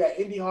black. You got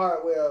Indy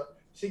Hardwell.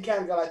 She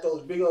kind of got like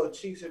those big old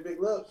cheeks and big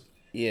lips.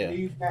 Yeah. And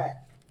you got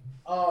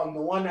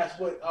the one that's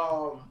with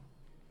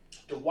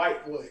the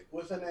white wood.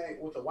 What's her name?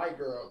 With the white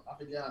girl. I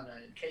forget her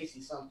name.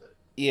 Casey something.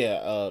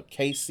 Yeah,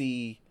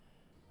 Casey.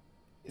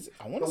 The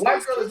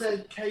white girl is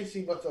named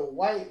Casey, but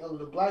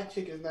the black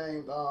chick is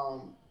named.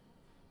 Hold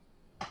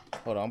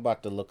on, I'm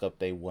about to look up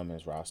their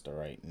women's roster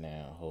right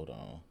now. Hold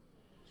on.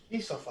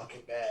 She's so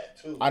fucking bad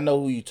too. I know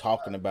who you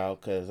talking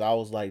about because I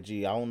was like,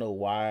 gee, I don't know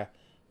why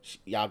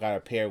y'all got her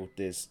paired with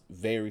this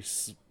very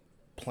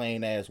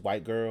plain ass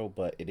white girl,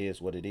 but it is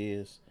what it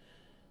is.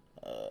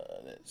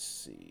 Let's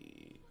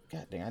see.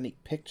 God dang, I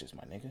need pictures,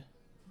 my nigga.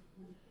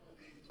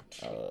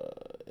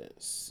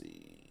 Let's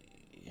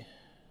see.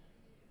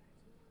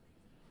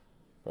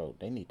 Bro,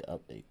 they need to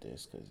update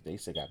this because they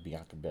still got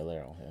Bianca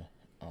Belair on here.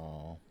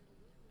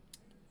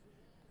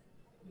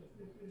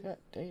 God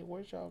dang,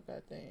 where's y'all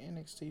got the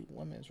NXT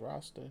women's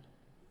roster?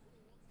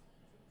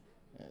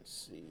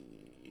 Let's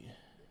see.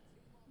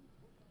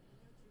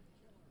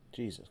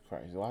 Jesus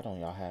Christ, why don't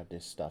y'all have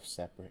this stuff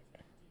separate?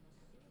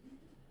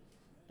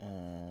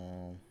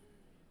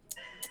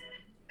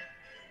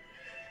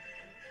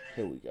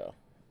 Here we go.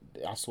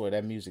 I swear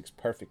that music's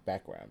perfect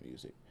background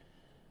music.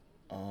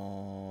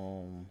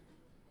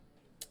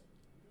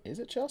 Is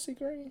it Chelsea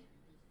Green?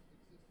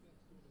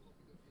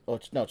 Oh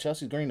no,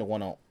 Chelsea Green, the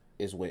one on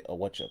is with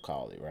what you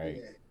call it, right?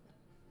 Yeah.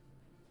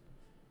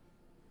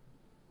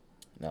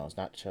 No, it's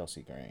not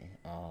Chelsea Green.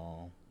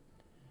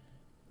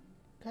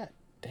 God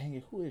dang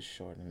it, who is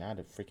Shorty? Not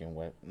the freaking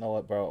web. Know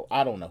what, bro?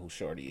 I don't know who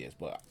Shorty is,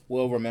 but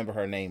we'll remember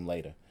her name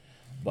later.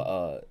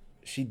 But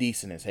she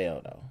decent as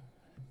hell though.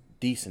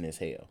 Decent as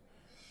hell.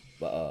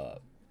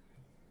 But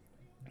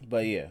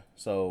yeah,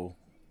 so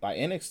like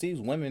NXT's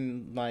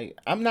women, like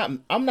I'm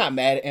not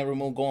mad at Ember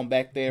Moon going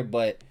back there,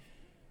 but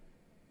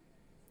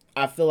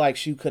I feel like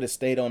she could have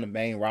stayed on the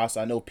main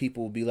roster. I know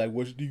people will be like,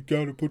 "What, you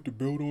gotta put the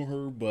belt on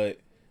her?" But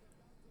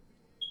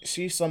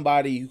she's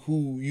somebody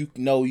who you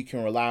know you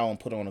can rely on,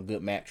 put on a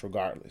good match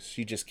regardless.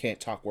 She just can't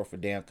talk worth a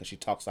damn because she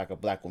talks like a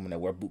black woman that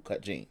wear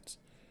bootcut jeans.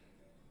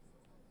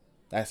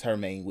 That's her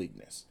main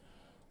weakness.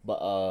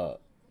 But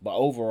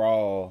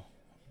overall,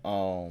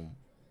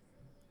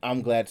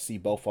 I'm glad to see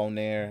both on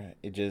there.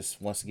 It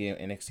just, once again,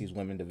 NXT's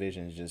women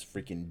division is just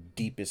freaking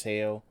deep as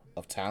hell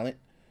of talent.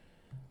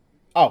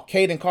 Oh,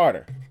 Kaden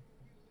Carter.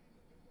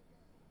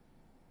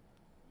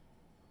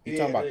 You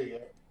talking about?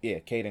 Yeah,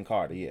 Kaden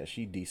Carter. Yeah,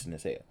 she decent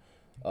as hell.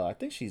 I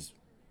think she's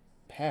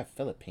half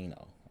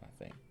Filipino.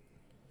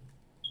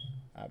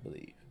 I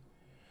believe.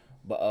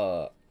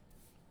 But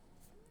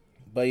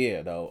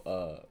yeah,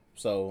 though.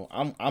 So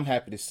I'm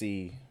happy to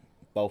see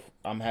both.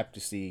 I'm happy to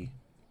see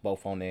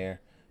both on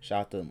there.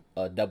 Shout out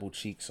to Double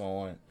Cheeks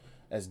on.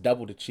 That's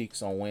double the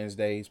cheeks on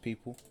Wednesdays,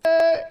 people.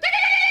 Double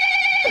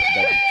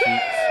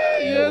cheeks.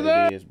 You know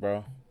what it is,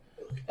 bro.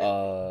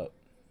 Hold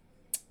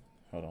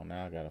on,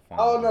 now I gotta find.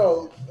 Oh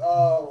no,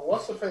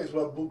 what's the face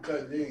with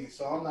bootcut jeans?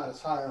 So I'm not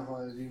as high on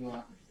her as you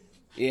are.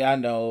 Yeah, I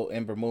know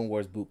Ember Moon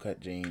wears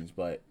bootcut jeans,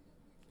 but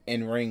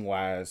in ring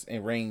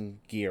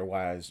gear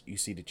wise, you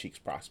see the cheeks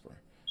prosper.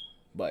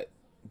 But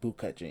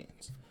bootcut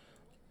jeans.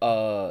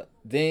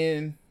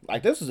 Then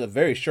like this was a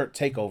very short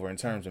takeover in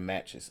terms of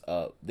matches.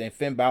 Then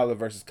Finn Balor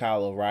versus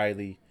Kyle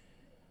O'Reilly.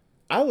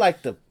 I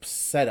like the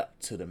setup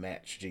to the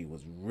match.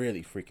 Was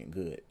really freaking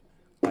good.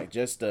 Like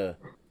just the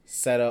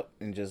setup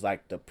and just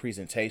like the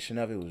presentation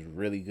of it was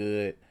really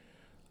good.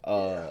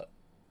 And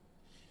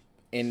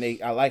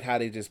I like how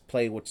they just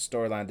played with the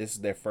storyline. This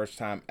is their first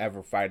time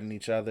ever fighting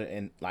each other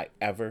and like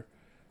ever.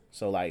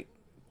 So like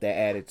that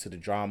added to the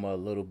drama a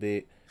little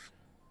bit.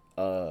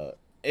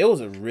 It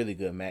was a really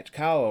good match.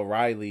 Kyle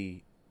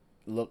O'Reilly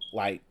looked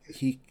like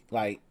he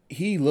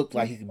looked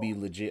like he could be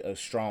legit a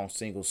strong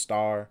single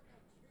star.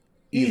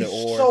 He's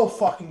so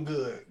fucking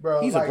good,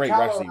 bro. He's like, a great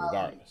Kyle wrestler O'Reilly,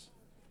 regardless.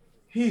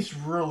 He's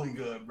really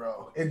good,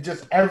 bro. And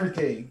just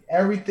everything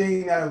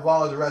that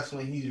involves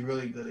wrestling, he's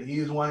really good at. He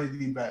is one of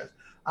the best.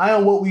 I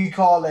am what we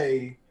call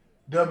a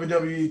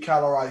WWE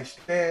Kyle O'Reilly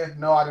stan.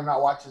 No, I did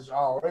not watch his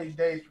All Rage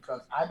days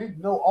because I didn't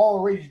know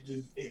All Rage.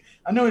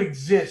 I knew it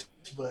exists,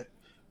 but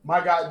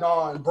my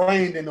goddamn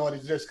brain didn't know it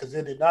exists because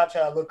it did not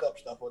try to look up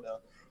stuff on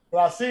that. But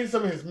I've seen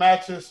some of his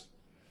matches.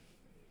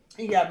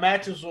 He got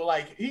matches with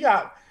I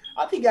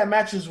think he got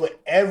matches with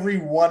every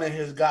one of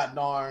his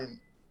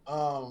goddamn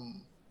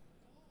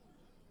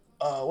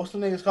what's the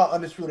niggas called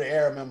Undisputed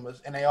Era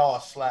members, and they all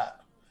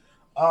slap.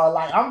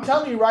 Like I'm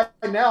telling you right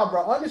now,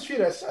 bro,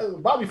 Undisputed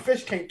Bobby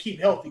Fish can't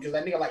keep healthy because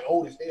that nigga like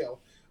old as hell.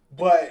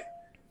 But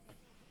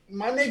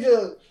my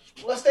nigga,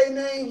 what's their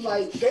name?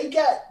 Like they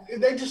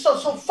just so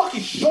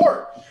fucking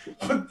short.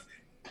 But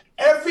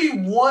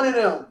every one of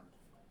them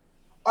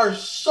are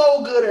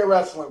so good at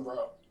wrestling,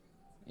 bro.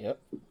 Yep.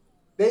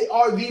 They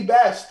are the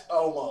best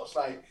almost.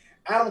 Like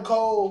Adam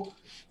Cole,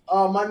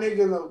 my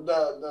nigga,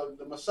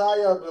 the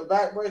Messiah, the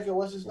backbreaker,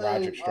 what's his name?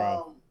 Roderick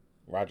Strong.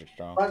 Roderick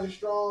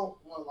Strong,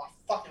 one of my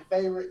fucking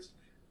favorites.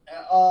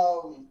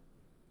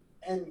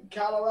 And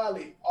Kyle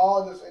O'Reilly,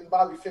 and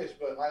Bobby Fish,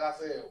 but like I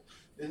said,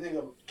 this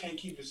nigga can't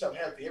keep himself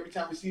healthy. Every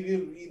time we see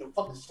him, he eat a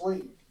fucking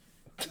sling.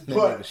 That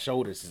nigga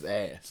shoulders his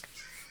ass.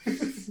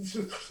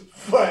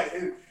 But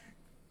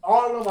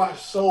all of them are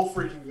so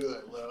freaking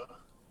good, bro.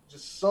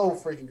 Just so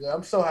freaking good.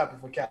 I'm so happy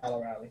for Kyle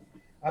O'Reilly.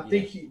 I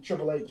think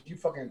Triple H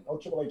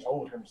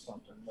owed him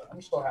something, but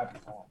I'm so happy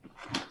for him.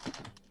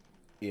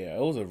 Yeah,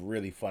 it was a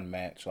really fun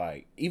match.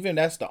 Like, even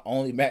that's the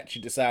only match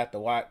you decide to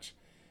watch.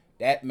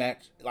 That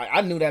match, like, I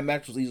knew that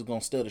match was easily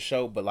going to steal the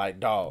show, but, like,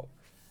 dog,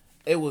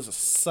 it was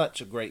such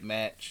a great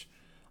match.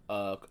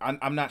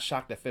 I'm not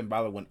shocked that Finn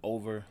Balor went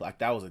over. Like,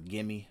 that was a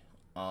gimme.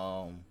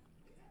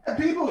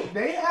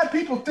 They had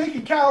people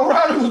thinking Kyle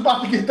O'Reilly was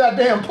about to get that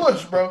damn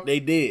push, bro. They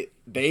did.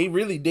 They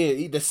really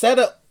did. The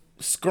setup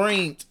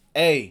screamed,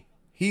 hey,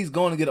 he's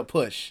going to get a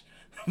push.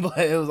 But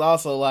it was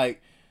also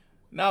like,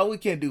 no, we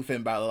can't do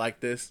Finn Balor like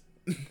this.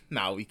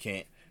 No, we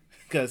can't.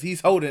 Because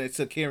he's holding it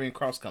till Karrion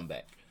Kross come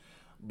back.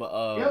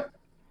 But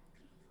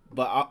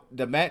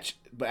the match,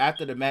 but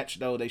after the match,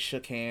 though, they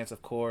shook hands,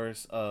 of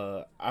course.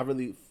 I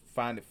really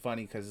find it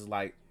funny because it's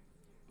like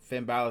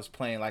Finn Balor's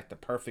playing like the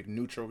perfect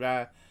neutral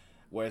guy.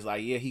 Where it's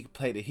like, yeah, he can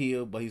play the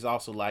heel, but he's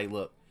also like,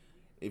 look,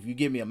 if you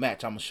give me a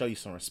match, I'm going to show you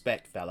some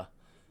respect, fella.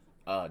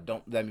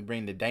 Don't let me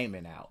bring the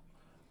Damon out.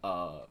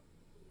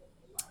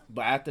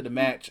 But after the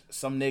match,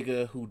 some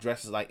nigga who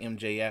dresses like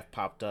MJF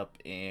popped up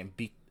and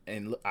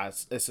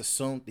it's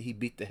assumed that he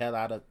beat the hell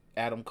out of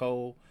Adam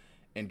Cole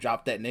and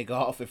dropped that nigga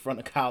off in front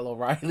of Kyle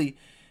O'Reilly.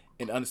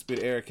 And the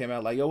Undisputed Era came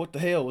out like, yo, what the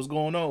hell? What's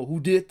going on? Who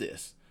did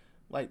this?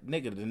 Like,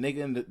 nigga, the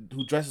nigga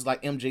who dresses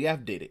like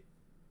MJF did it.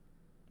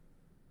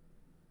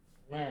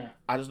 Man.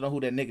 I just know who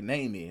that nigga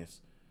name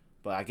is.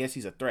 But I guess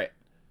he's a threat.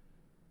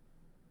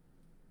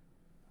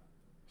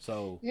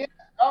 So. Yeah,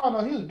 I don't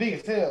know. He was big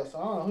as hell, so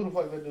I don't know who the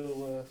fuck that dude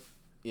was.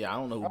 Yeah, I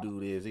don't know who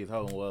dude is either.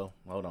 Hold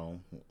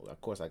on.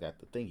 Of course, I got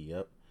the thingy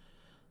up.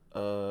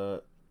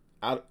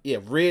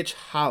 Ridge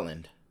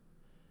Holland.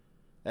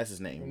 That's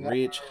his name,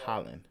 Ridge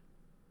Holland.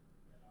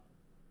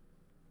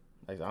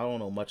 Like, I don't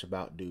know much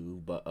about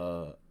dude,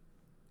 but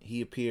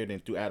he appeared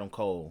in through Adam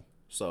Cole.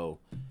 So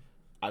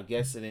I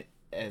guess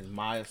as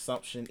my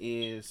assumption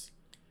is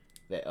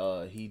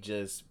that he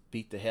just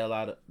beat the hell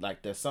out of,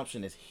 like, the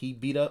assumption is he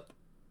beat up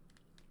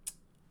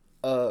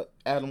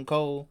Adam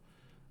Cole.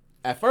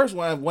 At first,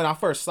 when I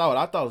first saw it,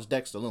 I thought it was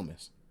Dexter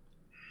Lumis.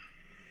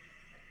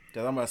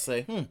 Because I'm going to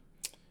say,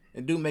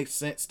 it do make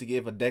sense to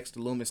give a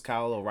Dexter Lumis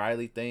Kyle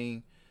O'Reilly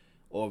thing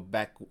or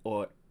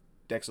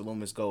Dexter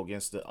Lumis go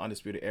against the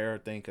Undisputed Era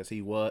thing because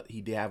he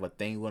did have a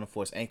thing with him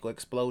before his ankle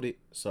exploded.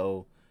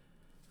 So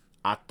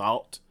I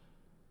thought,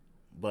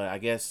 but I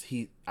guess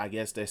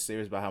they're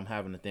serious about him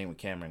having a thing with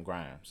Cameron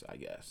Grimes, I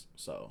guess.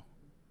 So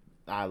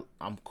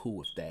I'm cool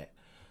with that.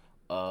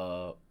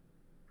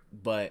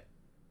 But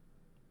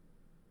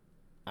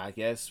I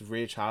guess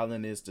Ridge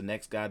Holland is the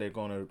next guy they're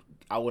gonna,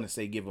 I wouldn't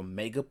say give a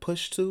mega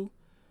push to,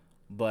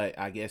 but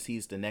I guess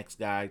he's the next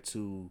guy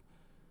to,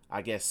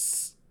 I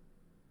guess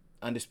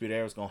Undisputed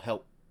Era is gonna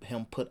help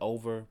him put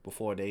over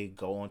before they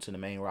go on to the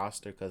main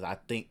roster, because I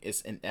think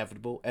it's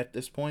inevitable at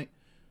this point,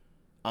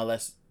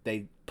 unless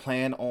they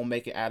plan on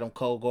making Adam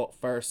Cole go up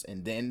first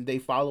and then they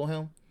follow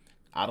him.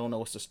 I don't know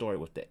what's the story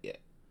with that yet.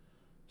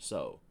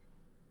 So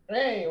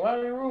Hey, why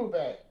did Rule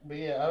back? But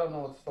yeah, I don't know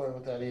what the story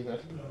with that either.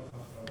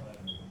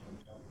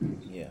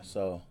 Yeah.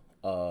 So,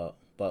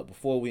 but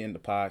before we end the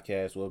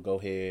podcast, we'll go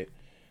ahead,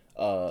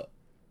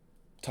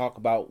 talk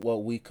about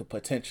what we could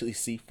potentially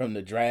see from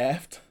the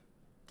draft,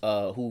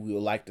 who we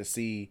would like to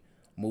see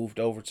moved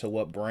over to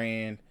what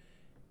brand,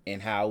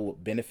 and how it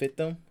would benefit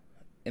them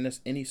in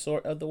any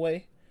sort of the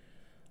way.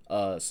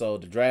 So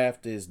the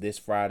draft is this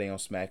Friday on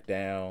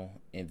SmackDown,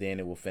 and then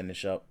it will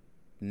finish up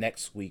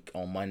next week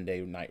on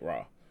Monday Night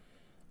Raw.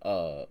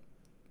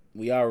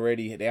 They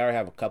already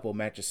have a couple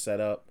matches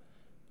set up.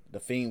 The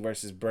Fiend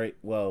versus Bray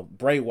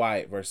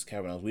Wyatt versus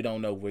Kevin Owens. We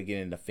don't know if we're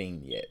getting the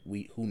Fiend yet.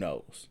 Who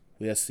knows?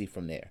 We'll see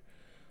from there.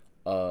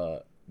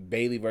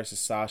 Bayley versus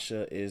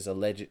Sasha is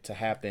alleged to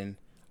happen.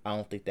 I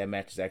don't think that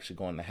match is actually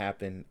going to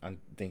happen. I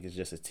think it's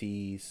just a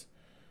tease.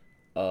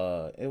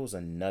 It was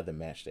another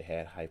match they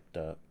had hyped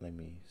up. Let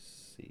me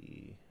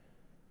see.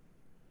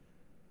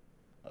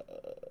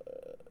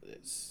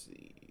 Let's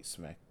see.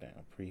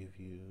 SmackDown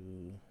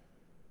preview.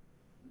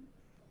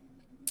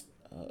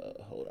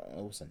 Hold on.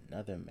 It was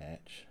another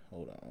match.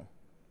 Hold on.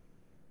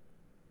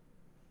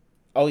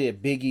 Oh yeah,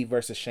 Big E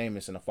versus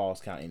Sheamus in a Falls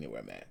Count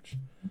Anywhere match.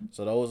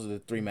 So those are the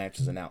 3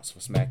 matches announced for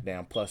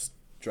SmackDown plus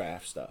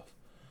draft stuff.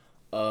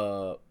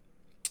 I'll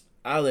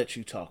let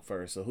you talk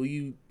first. So who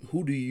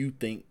do you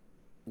think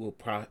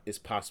is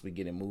possibly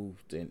getting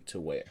moved into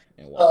where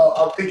and why?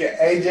 I'm thinking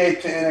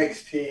AJ to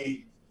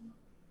NXT.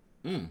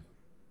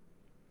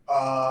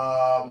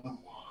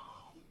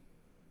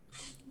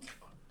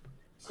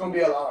 It's gonna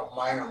be a lot of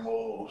minor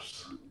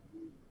moves.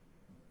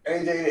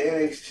 AJ to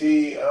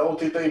NXT. I don't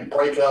think they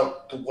break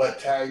up to what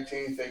tag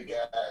teams they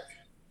got.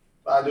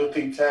 But I do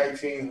think tag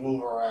teams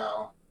move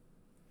around.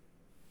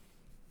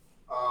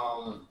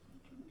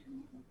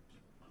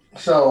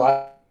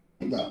 So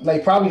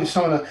probably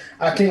some of the.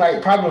 I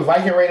think probably the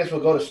Viking Raiders will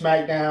go to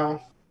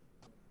SmackDown.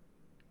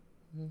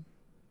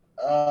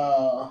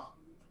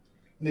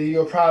 Then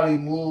you'll probably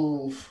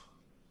move.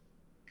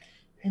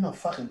 Ain't no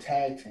fucking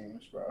tag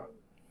teams, bro.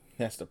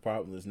 That's the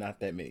problem. There's not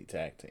that many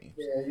tag teams.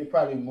 Yeah, you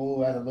probably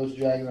move out of those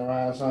dragging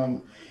around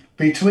some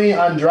between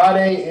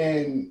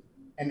Andrade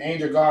and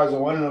Angel Garza.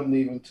 One of them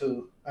leaving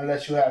too,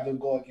 unless you have them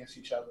go against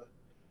each other.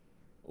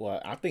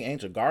 Well, I think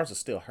Angel Garza's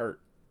still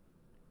hurt.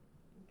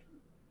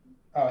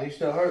 Oh, he's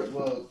still hurt.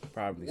 Well,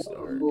 probably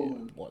still hurt. Yeah,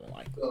 more than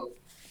likely.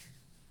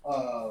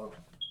 So,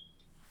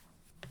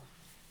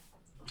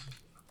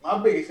 my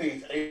biggest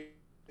thing is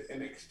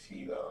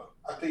NXT though.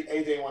 I think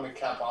AJ want to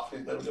cap off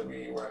his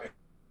WWE run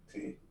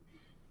NXT.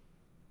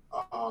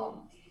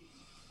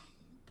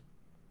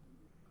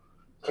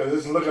 Because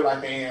it's looking like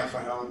the end for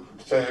him,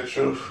 to tell you the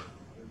truth.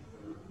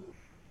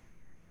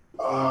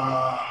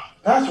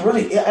 That's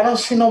really it. I don't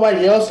see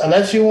nobody else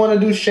unless you want to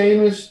do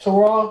Sheamus to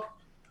Raw.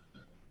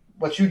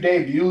 But you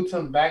debuted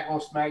him back on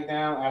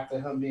SmackDown after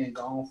him being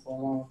gone for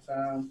a long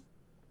time.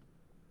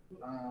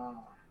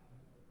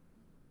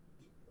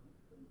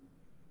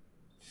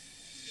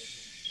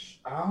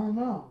 I don't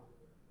know.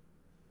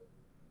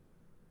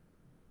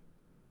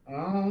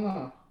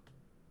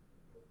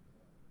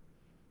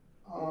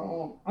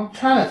 I'm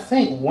trying to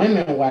think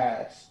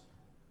women-wise.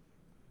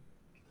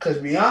 Because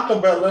Bianca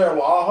Belair,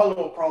 with all her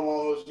little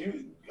promos,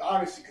 you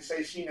obviously could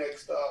say she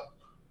next up.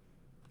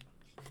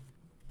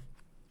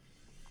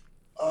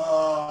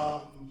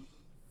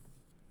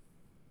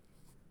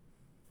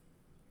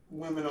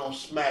 Women on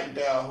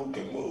SmackDown who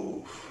can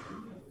move.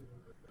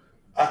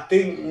 I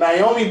think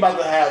Naomi about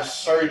to have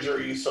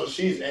surgery, so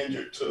she's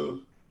injured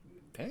too.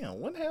 Damn,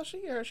 when the hell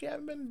she here? She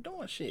haven't been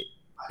doing shit.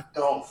 I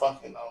don't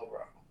fucking know, bro.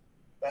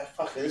 That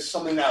fucking it's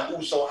something in that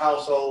Uso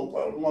household,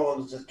 bro.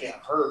 Motherfuckers just get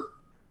hurt.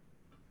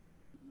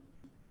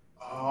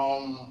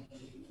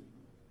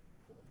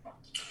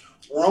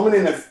 Roman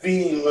and the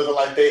Fiend looking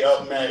like they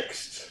up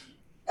next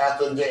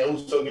after Jey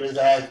Uso get his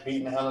ass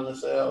beaten the hell in the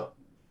cell.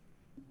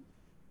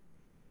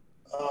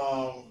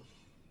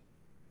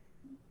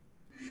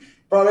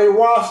 Bro, their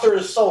roster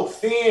is so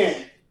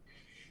thin.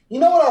 You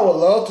know what I would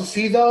love to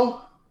see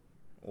though?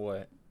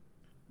 What?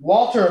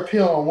 Walter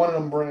appeal on one of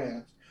them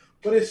brands.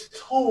 But it's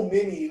so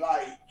many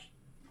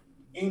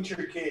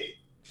intricate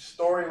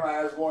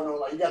storylines going on.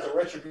 Like you got the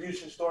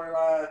Retribution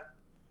storyline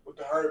with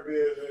the Hurt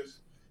Business.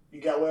 You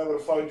got whatever the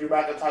fuck Drew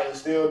McIntyre is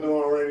still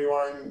doing Randy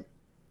Orton.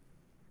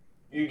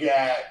 You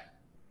got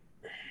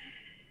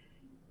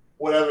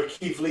whatever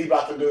Keith Lee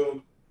about to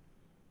do.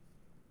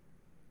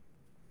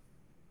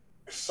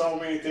 So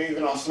many things.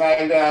 And on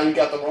SmackDown, you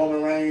got the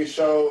Roman Reigns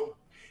show.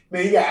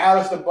 Man, you got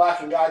Aleister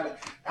Black and God.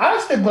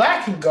 Aleister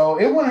Black can go.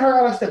 It wouldn't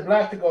hurt Aleister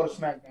Black to go to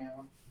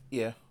SmackDown.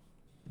 Yeah.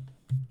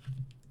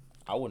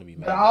 I wouldn't be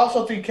mad. But I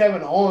also think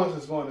Kevin Owens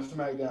is going to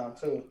SmackDown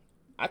too.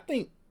 I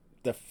think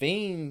the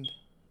Fiend,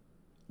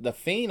 I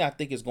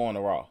think is going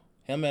to Raw.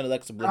 Him and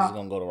Alexa Bliss is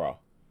going to go to Raw.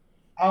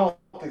 I don't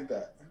think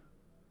that.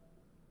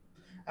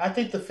 I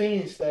think the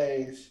Fiend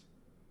stays.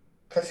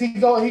 Because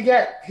he's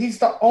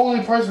the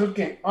only person who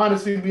can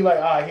honestly be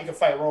like, he can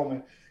fight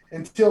Roman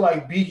until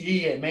Big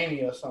E at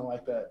Mania or something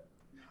like that.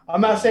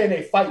 I'm not saying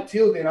they fight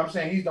till then. I'm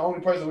saying he's the only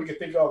person we can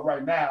think of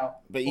right now.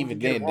 But even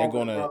then, they're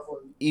gonna.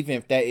 Even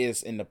if that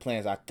is in the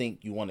plans, I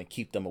think you want to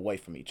keep them away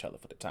from each other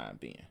for the time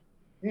being.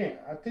 Yeah,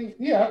 I think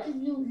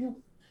you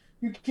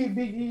keep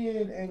Big E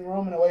and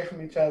Roman away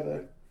from each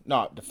other.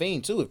 No, the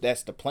Fiend too. If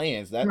that's the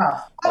plans, that.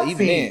 Nah, but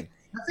even Fiend.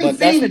 then, I think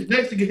Fiend is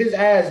next to get his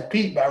ass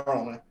beat by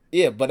Roman.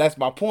 Yeah, but that's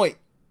my point.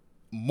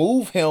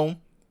 Move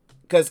him,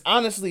 because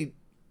honestly,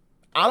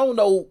 I don't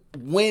know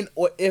when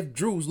or if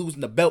Drew's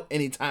losing the belt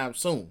anytime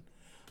soon.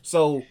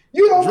 So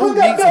you don't Drew put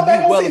that needs belt to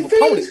be well of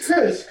opponents.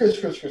 Chris.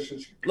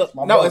 Look,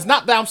 no, it's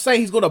not that I'm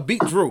saying he's gonna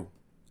beat Drew.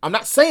 I'm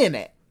not saying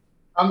that.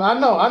 I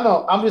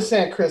know. I'm just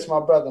saying, Chris,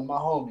 my brother, my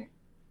homie,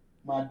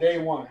 my day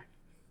one.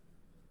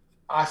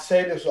 I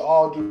say this with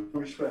all due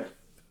respect.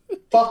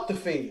 Fuck the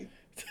Fiend.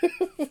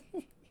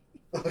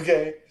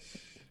 Okay?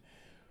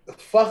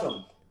 Fuck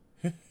him.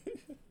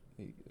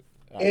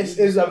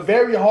 It's a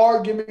very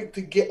hard gimmick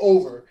to get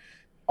over,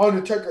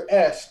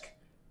 Undertaker-esque,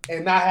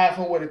 and not have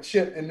him with a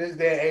chip in this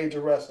day and age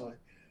of wrestling.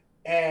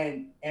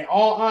 And in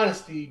all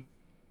honesty,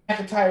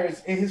 McIntyre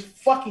is in his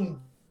fucking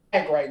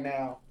bag right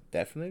now.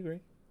 Definitely agree.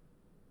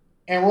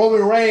 And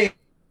Roman Reigns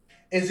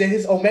is in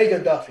his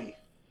Omega Duffy.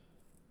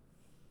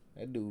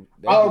 I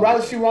would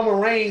rather see Roman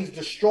Reigns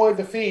destroy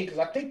the Fiend because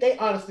I think they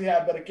honestly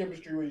have better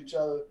chemistry with each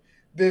other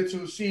than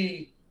to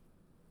see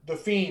the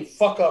Fiend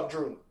fuck up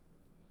Drew.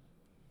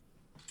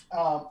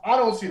 I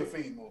don't see the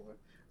Fiend moving.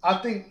 I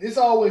think it's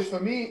always,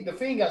 for me, the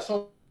Fiend got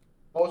so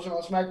much motion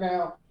on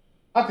SmackDown.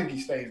 I think he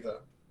stays there.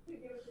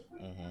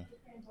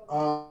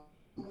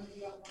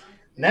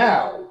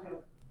 Now,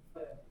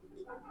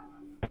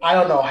 I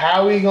don't know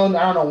how I don't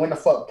know when the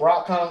fuck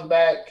Brock comes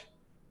back.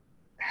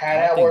 How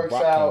that works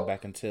Brock out. Comes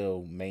back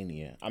until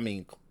Mania. I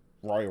mean,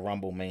 Royal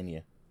Rumble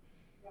Mania.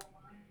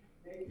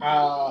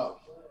 I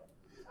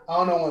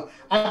don't know when.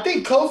 I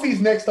think Kofi's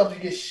next up to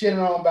get shitted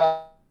on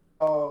by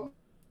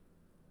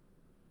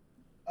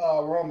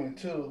Roman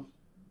too.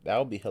 That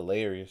would be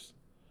hilarious.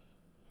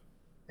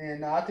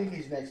 And I think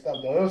he's next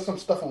up though. There was some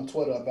stuff on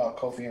Twitter about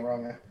Kofi and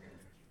Roman,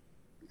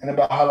 and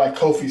about how like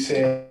Kofi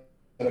said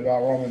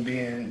about Roman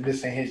being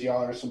this ain't his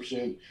yard or some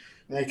shit.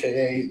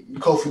 AKA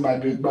Kofi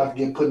might be about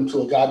to get put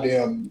into a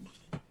goddamn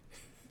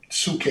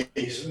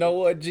suitcase. You know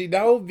what, G?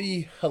 That would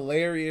be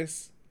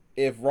hilarious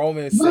if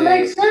Roman said. It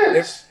makes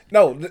sense.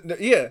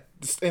 Yeah.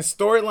 And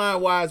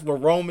storyline wise, where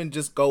Roman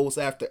just goes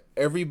after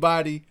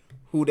everybody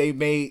who they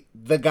made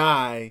the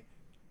guy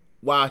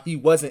while he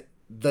wasn't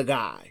the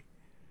guy.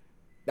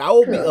 That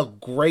would be a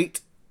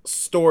great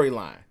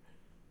storyline.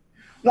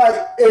 Like,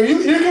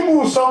 if you can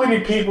move so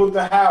many people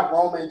to have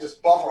Roman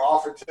just buffer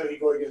off until he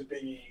go against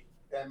Big E.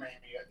 That may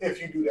be it,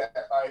 if you do that,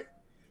 right?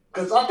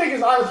 Because I think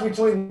it's honest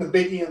between the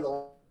Big E and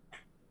the.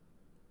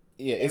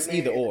 Yeah, it's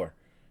either or.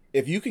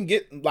 If you can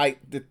get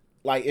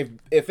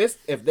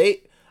if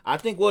they, I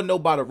think we'll know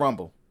by the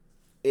Rumble.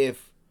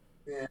 If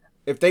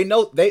they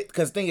know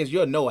because the thing is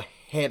you'll know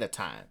ahead of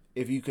time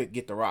if you could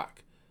get the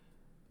Rock.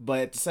 But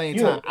at the same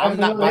time, I'm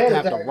not about to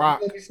have the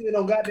Rock. You see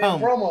no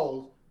goddamn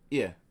promos.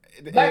 Yeah.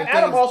 Black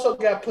Adam also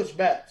got pushed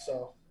back.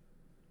 So.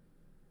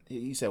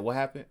 You said what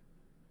happened?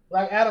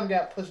 Black Adam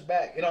got pushed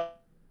back. You know.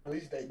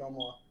 Release date no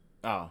more.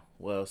 Oh,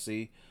 well,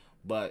 see,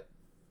 but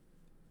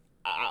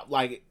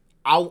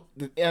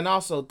and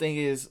also thing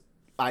is,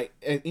 like,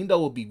 even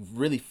though it would be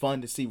really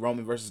fun to see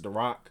Roman versus The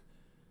Rock,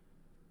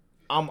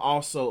 I'm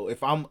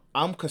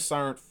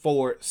concerned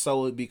for it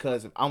solely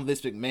because if I'm Vince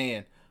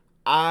McMahon,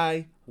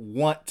 I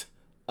want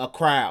a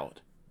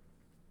crowd.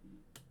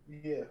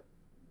 Yeah.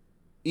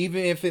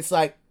 Even if it's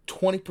like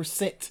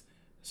 20%,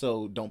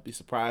 so don't be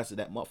surprised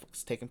that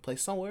motherfucker's taking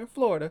place somewhere in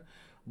Florida,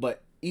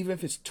 but even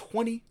if it's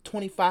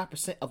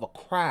 20-25% of a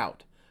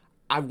crowd,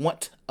 I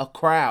want a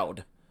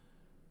crowd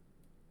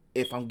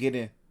if I'm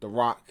getting The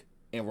Rock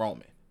and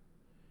Roman.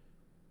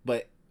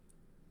 But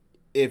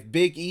if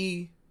Big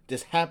E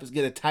just happens to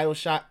get a title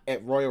shot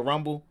at Royal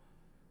Rumble,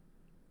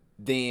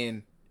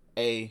 then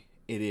it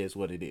is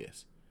what it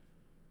is.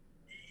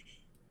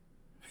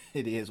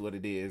 It is what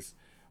it is.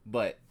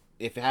 But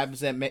if it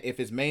happens if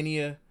it's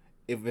Mania,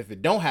 if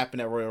it don't happen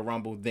at Royal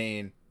Rumble,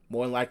 then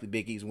more than likely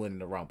Big E's winning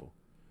the Rumble.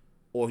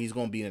 Or he's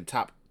going to be in the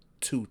top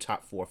 2,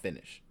 top 4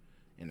 finish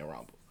in the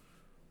Rumble.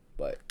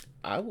 But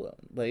I will.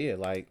 But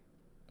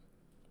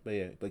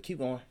keep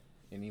going.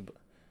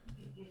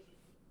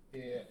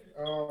 Yeah.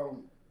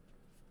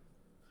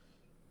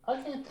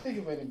 I can't think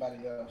of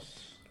anybody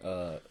else.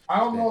 I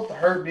don't know if the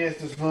Hurt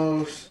Business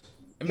moves.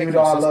 Even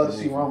though I love to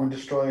see Roman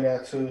destroy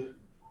that too.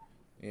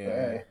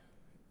 Yeah.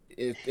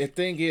 The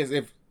thing is,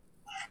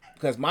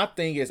 because my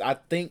thing is, I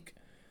think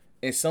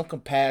in some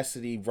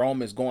capacity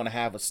Roman's going to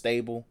have a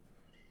stable.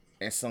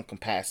 In some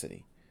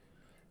capacity.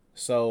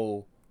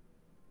 So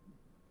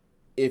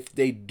if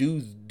they do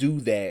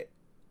that,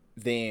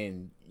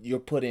 then you're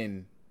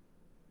putting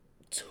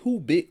two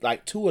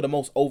of the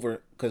most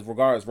over, because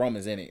regardless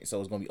Roman's in it, so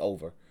it's gonna be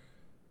over.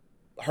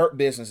 Hurt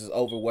Business is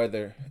over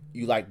whether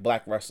you like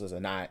black wrestlers or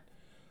not.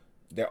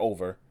 They're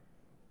over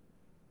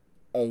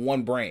on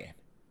one brand.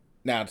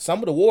 Now some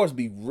of the wars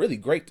be really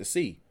great to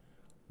see,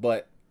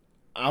 but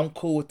I'm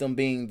cool with them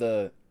being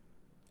the,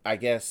 I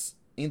guess,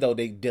 even though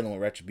they dealing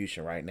with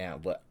retribution right now.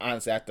 But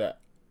honestly, after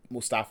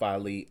Mustafa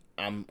Ali,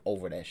 I'm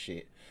over that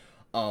shit.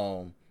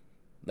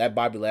 That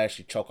Bobby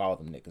Lashley choke all of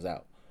them niggas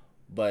out.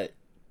 But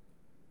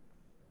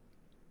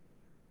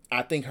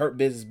I think Hurt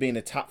Business being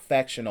the top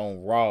faction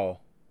on Raw,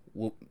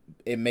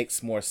 it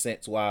makes more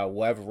sense. Why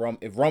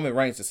if Roman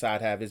Reigns decide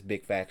to have his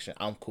big faction,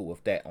 I'm cool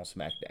with that on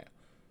SmackDown.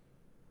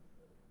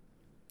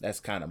 That's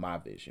kind of my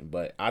vision,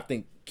 but I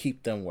think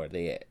keep them where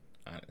they at.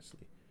 Honestly,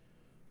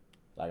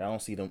 like I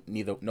don't see them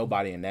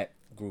nobody in that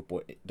group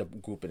or the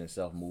group in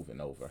itself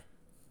moving over.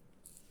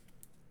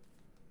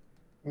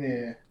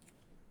 Yeah.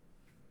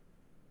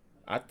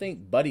 I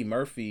think Buddy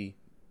Murphy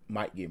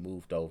might get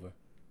moved over.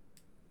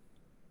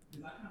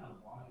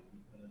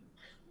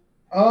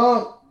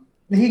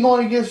 He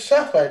going against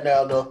Seth right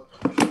now though.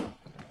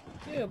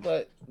 Yeah,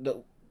 but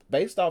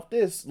based off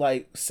this,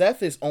 like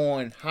Seth is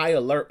on high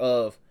alert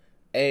of,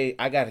 hey,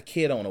 I got a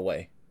kid on the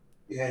way.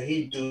 Yeah,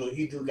 he do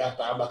got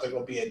the I'm about to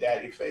go be a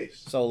daddy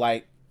face. So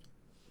like,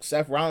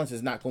 Seth Rollins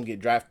is not gonna get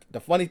drafted.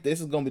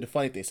 This is gonna be the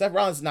funny thing. Seth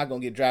Rollins is not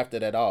gonna get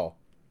drafted at all,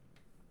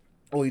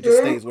 or he just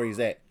stays where he's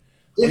at.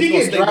 If he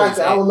gets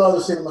drafted, I would love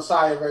to see the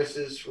Messiah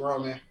versus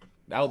Roman.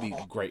 That would be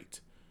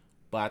great,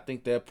 but I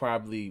think they'll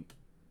probably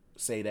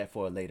say that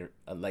for a later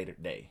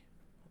day,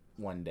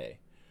 one day.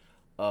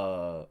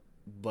 But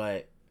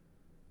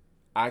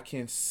I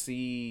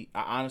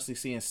honestly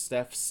seeing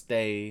Steph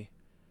stay.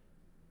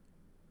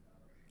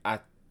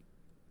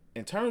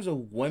 In terms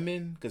of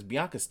women, because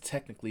Bianca's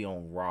technically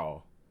on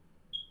Raw.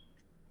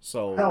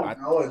 So I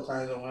don't know in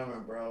terms of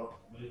women, bro.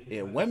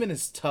 Yeah, women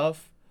is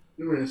tough.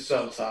 Women is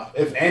so tough.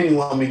 If any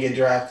woman get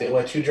drafted,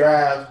 what you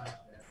draft?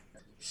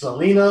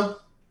 Selena?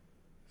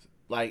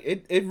 Like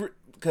it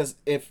because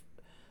if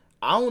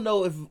I don't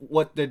know if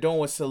what they're doing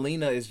with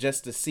Selena is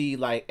just to see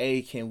like,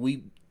 hey,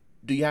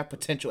 do you have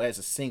potential as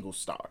a single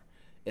star?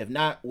 If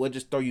not, we'll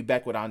just throw you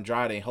back with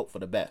Andrade and hope for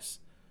the best.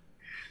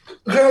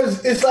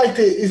 Because it's like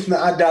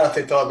I doubt if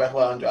they throw it back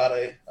with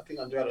Andrade. I think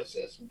Andrade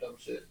said some dumb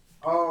shit.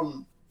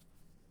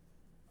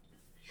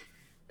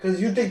 Because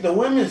you think the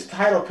women's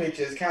title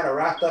picture is kind of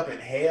wrapped up in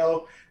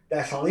hell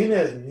that Selena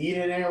is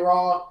needed in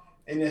Raw,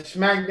 and then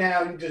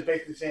SmackDown you just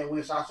basically saying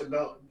when Sasha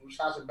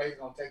Banks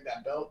gonna take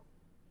that belt.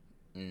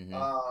 Mm-hmm.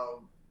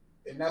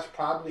 And that's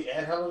probably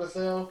at Hell in a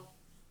Cell.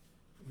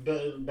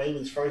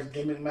 Bayley's first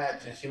gimmick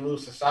match, and she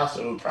loses to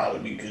Sasha would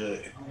probably be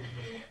good.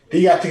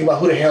 Then you got to think about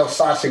who the hell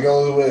Sasha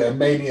goes with, and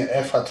maybe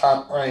if her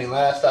top reign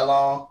lasts that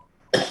long.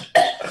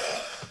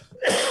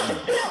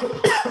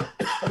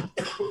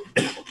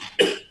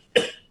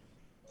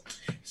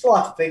 It's a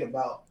lot to think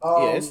about.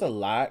 Yeah, it's a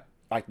lot.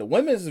 Like the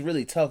women's is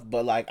really tough,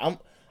 but like I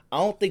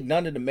don't think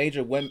none of the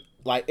major women.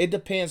 Like it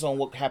depends on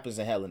what happens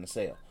in Hell in a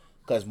Cell.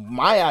 Because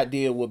my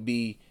idea would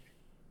be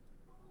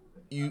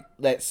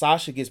that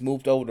Sasha gets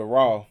moved over to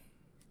Raw.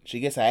 She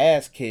gets her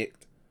ass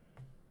kicked.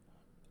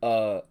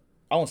 I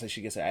won't say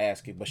she gets her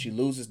ass kicked, but she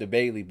loses to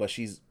Bayley, but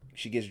she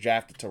gets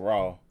drafted to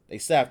Raw. They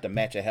still have to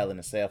match a Hell in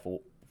a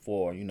Cell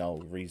for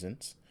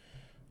reasons.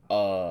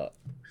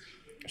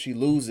 She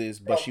loses,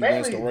 but she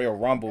wins the Royal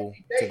Rumble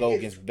to go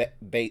against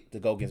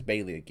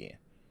Bayley again.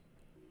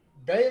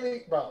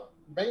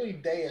 Bayley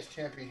Day as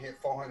champion hit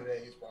 400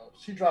 days, bro.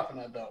 She dropping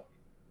that belt.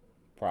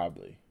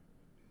 Probably,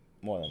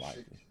 more than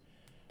likely.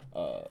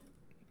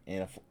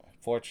 And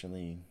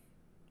unfortunately,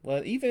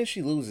 well, even if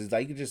she loses,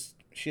 like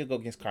she'll go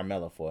against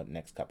Carmella for the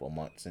next couple of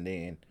months, and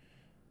then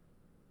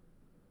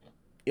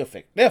they'll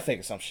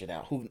figure some shit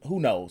out. Who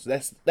knows?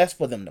 That's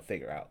for them to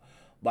figure out.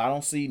 But I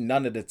don't see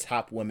none of the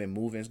top women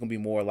moving. It's gonna be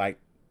more like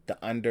the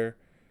under.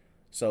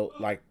 So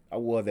like I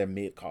wore their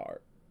mid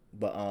card,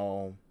 but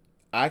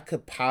I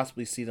could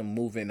possibly see them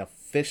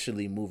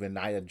officially moving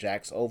Nia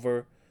Jax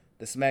over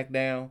the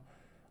SmackDown.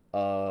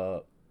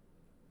 I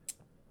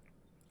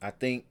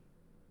think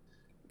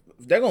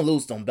they're gonna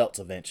lose them belts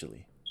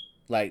eventually.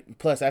 Like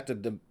plus after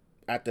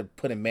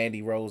putting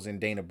Mandy Rose and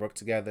Dana Brooke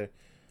together,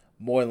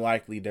 more than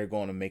likely they're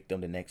going to make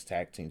them the next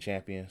tag team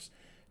champions.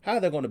 How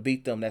they're going to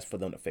beat them, that's for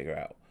them to figure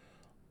out.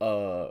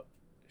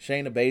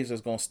 Shayna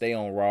Baszler's going to stay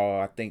on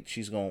Raw. I think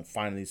she's going to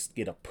finally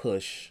get a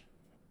push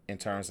in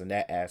terms of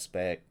that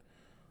aspect.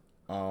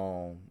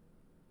 And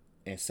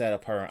set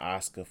up her and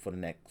Asuka for the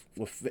next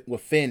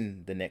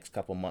within the next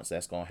couple months.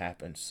 That's going to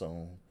happen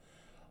soon.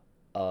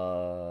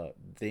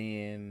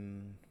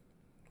 Then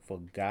for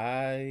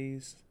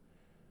guys,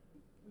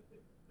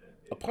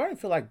 a part of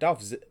me feel like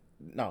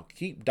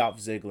keep Dolph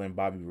Ziggler and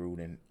Bobby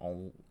Roode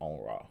on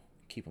Raw.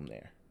 Keep them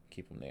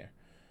there.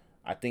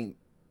 I think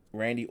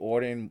Randy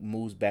Orton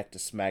moves back to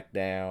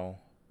SmackDown.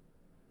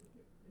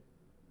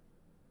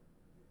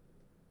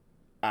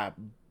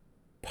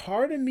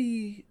 Part of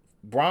me,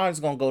 Braun's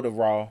gonna go to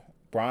Raw.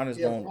 Braun's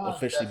gonna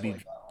officially be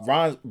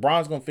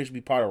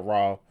part of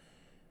Raw.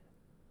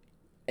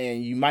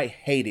 And you might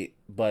hate it,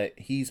 but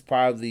he's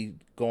probably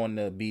going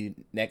to be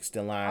next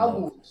in line. I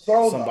will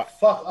throw the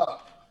fuck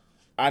up.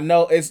 I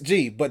know it's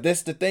G, but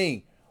this the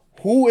thing.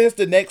 Who is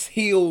the next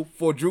heel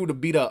for Drew to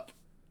beat up?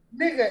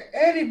 Nigga,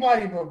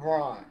 anybody but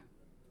Braun.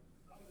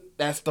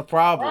 That's the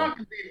problem. Braun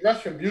could be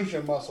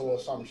retribution muscle or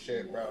some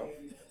shit, bro.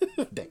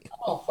 Damn.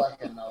 I don't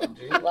fucking know,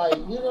 G. Like,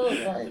 you know,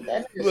 like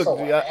that is Look, so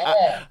G,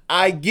 ass.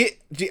 I get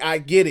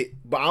it,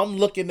 but I'm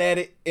looking at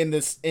it in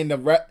the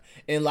rep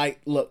and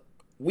like, look,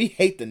 we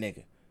hate the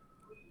nigga.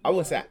 I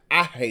wouldn't say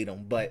I hate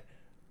him, but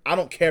I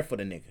don't care for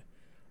the nigga.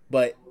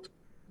 But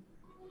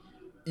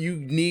you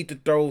need to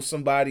throw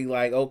somebody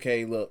like,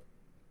 okay, look,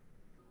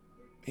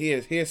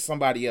 here's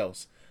somebody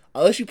else.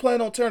 Unless you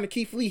plan on turning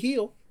Keith Lee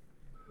heel.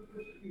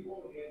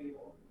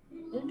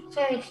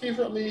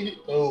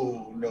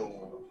 Oh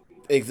no.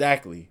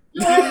 Exactly.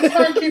 You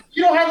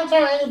don't have to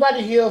turn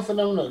anybody heel for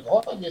them to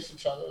go against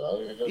each other.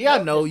 Though. Yeah,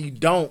 I know you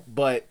don't,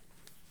 but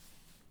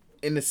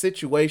in the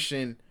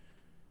situation,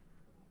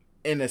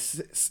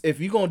 if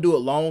you're gonna do it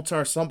long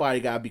term,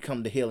 somebody gotta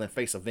become the heel and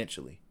face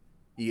eventually.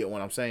 You get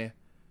what I'm saying?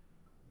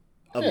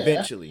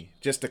 Eventually,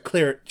 just to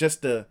clear,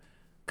 because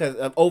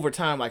over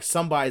time, like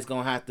somebody's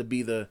gonna have to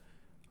be the,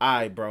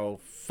 alright, bro,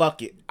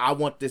 fuck it, I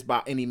want this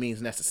by any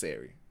means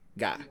necessary,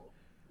 guy.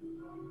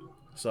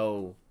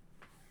 So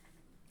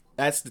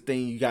that's the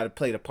thing you got to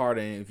play the part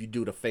in if you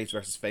do the face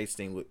versus face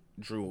thing with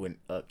Drew and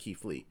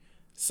Keith Lee.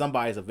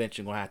 Somebody's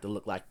eventually gonna have to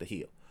look like the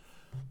heel.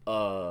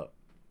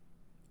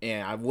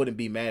 And I wouldn't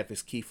be mad if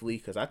it's Keith Lee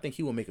because I think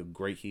he will make a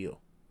great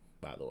heel.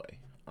 By the way,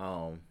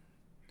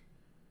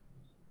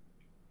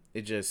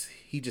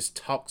 he just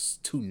talks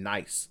too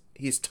nice.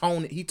 He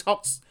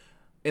talks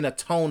in a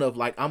tone of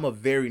like, I'm a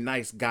very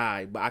nice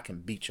guy, but I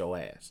can beat your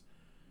ass.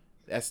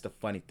 That's the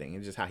funny thing.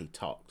 It's just how he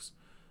talks.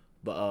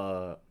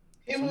 But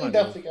he really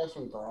definitely got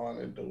some Braun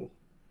to do.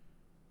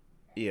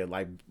 Yeah,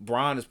 like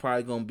Braun is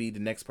probably gonna be the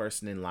next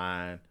person in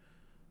line.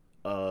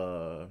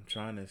 I'm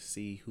trying to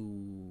see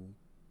who.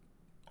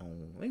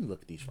 Let me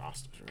look at these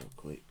rosters real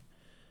quick.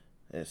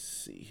 Let's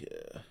see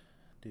here.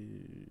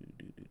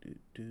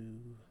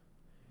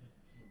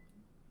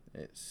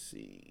 Let's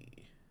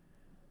see.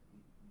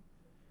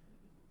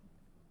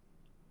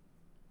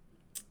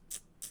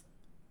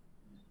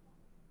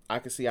 I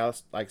can see, like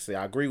I say,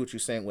 I agree with you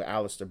saying with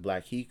Aleister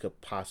Black, he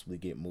could possibly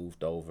get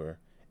moved over.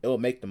 It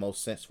would make the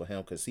most sense for him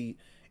because even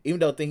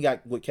though the thing he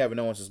got with Kevin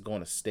Owens is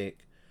going to stick,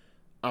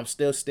 I'm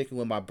still sticking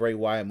with my Bray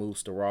Wyatt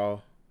moves to Raw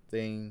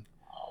thing.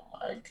 Oh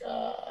my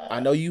god! I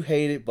know you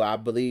hate it, but I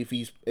believe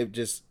he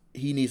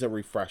needs a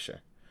refresher.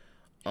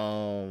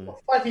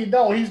 Fuck he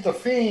don't. He's the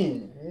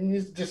Fiend.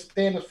 He's just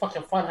stay in the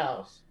fucking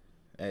funhouse.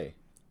 Hey,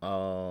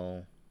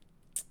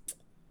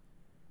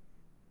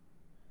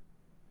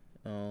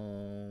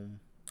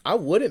 I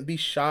wouldn't be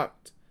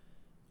shocked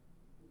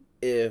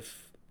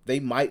if they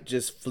might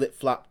just flip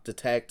flop the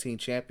tag team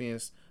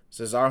champions.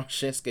 Cesaro and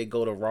Shinsuke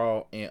go to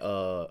Raw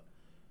and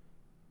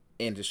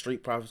the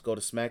Street Profits go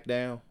to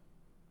SmackDown.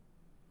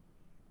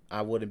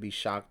 I wouldn't be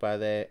shocked by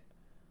that.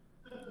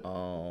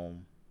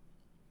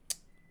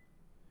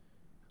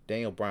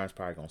 Daniel Bryan's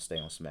probably gonna stay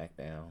on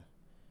SmackDown.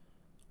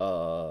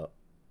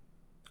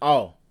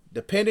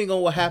 Depending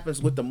on what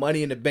happens with the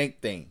Money in the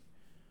Bank thing,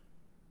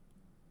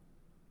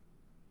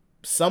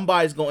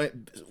 somebody's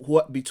going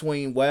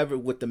between whatever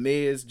with the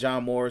Miz,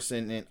 John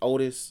Morrison, and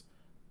Otis.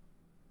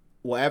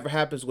 Whatever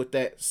happens with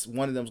that,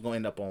 one of them's going to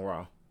end up on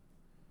Raw.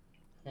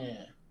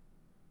 Yeah.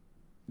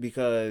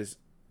 Because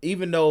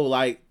even though,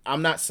 like,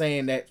 I'm not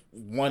saying that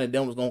one of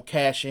them was going to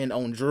cash in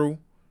on Drew,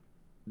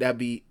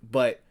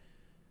 but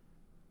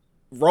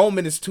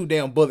Roman is too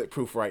damn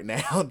bulletproof right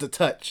now to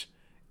touch.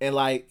 And,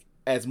 like,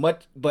 and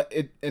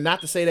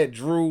not to say that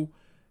Drew,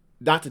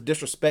 not to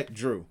disrespect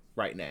Drew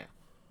right now,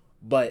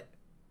 but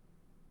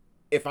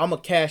if I'm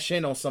going to cash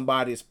in on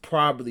somebody, it's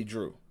probably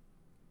Drew,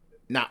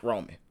 not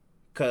Roman.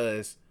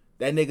 Because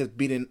that nigga's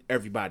beating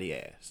everybody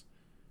ass.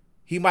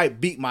 He might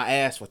beat my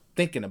ass for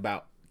thinking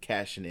about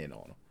cashing in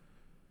on him.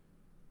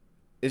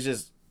 It's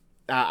just,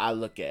 I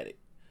look at it.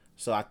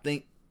 So I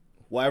think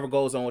whatever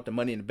goes on with the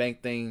Money in the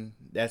Bank thing,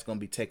 that's going to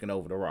be taken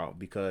over to Raw.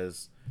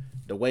 Because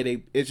the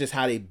way it's just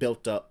how they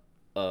built up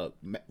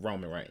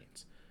Roman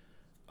Reigns.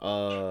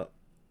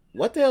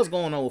 What the hell's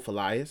going on with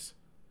Elias?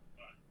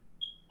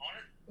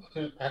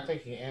 I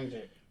think he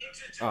injured.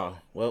 Oh,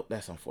 well,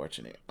 that's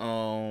unfortunate.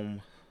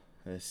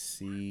 Let's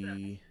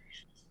see.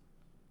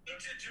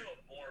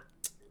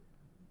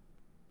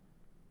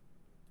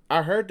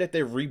 I heard that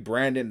they're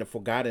rebranding the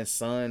Forgotten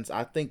Sons.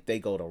 I think they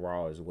go to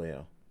Raw as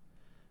well.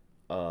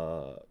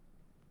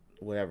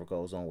 Whatever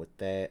goes on with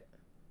that.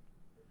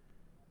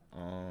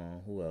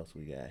 Who else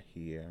we got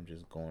here? I'm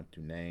just going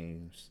through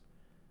names.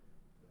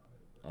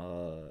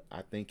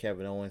 I think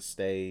Kevin Owens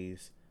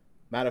stays.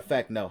 Matter of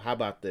fact, no. How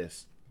about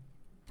this?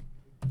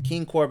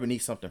 King Corbin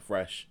needs something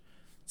fresh.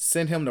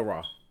 Send him to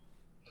Raw.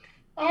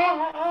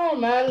 Oh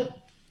man.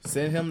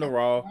 Send him to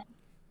Raw.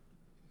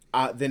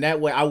 Then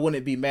that way I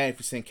wouldn't be mad if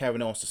you send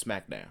Kevin Owens to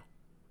SmackDown.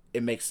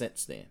 It makes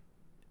sense then.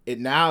 It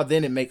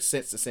makes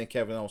sense to send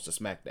Kevin Owens to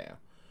SmackDown.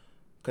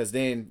 Because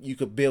then you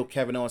could build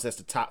Kevin Owens as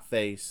the top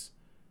face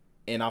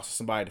and also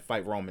somebody to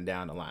fight Roman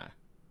down the line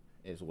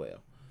as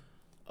well.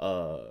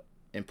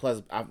 And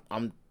plus,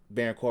 I'm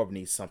Baron Corbin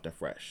needs something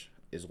fresh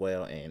as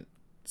well. And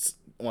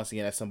once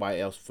again, that's somebody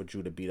else for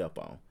Drew to beat up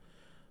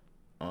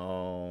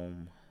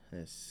on.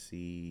 Let's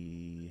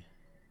see.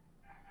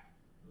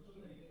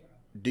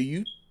 Do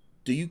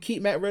you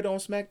keep Matt Riddle on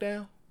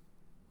SmackDown?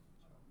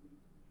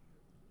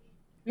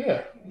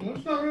 Yeah,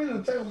 it's not really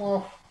to take him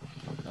off.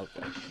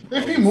 Okay.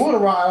 If he moved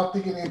around, I don't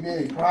think it'd be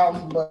any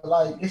problem. But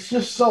like, it's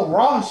just so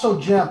Raw is so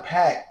jam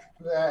packed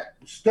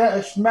that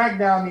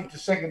SmackDown needs the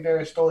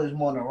secondary stories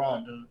more than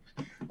Raw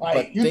does. Like,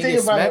 But you thing think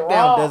is, about it, SmackDown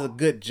Raw does a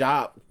good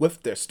job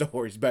with their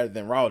stories better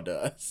than Raw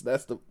does.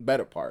 That's the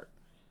better part.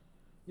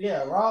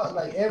 Yeah, Raw,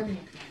 like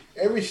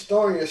every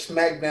story of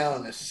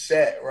SmackDown is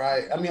set,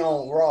 right? I mean,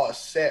 on Raw is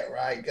set,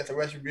 right? You got the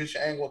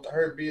Retribution angle with the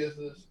Hurt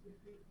Business,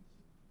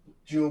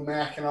 Drew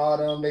Mack and all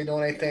them. They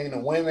doing anything. The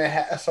women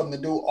have something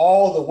to do.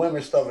 All the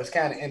women stuff is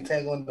kind of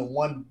entangled into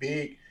one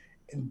big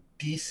and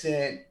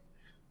decent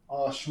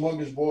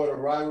smorgasbord of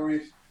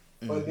rivalries.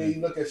 But then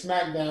you look at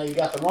SmackDown, you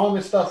got the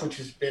Roman stuff, which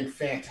has been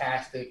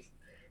fantastic.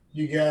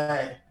 You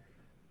got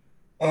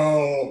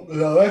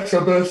the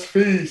Alexa Best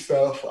Fee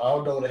stuff. I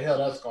don't know where the hell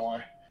that's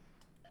going.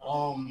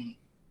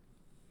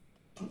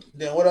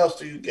 Then what else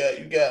do you got?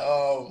 You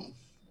got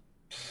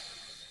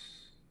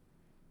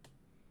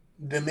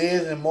the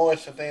Miz and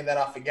Morrison thing that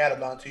I forgot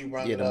about until you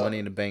brought it up. Yeah, the Money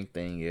in the Bank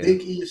thing. Yeah.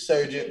 Big E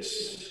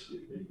Surgeons.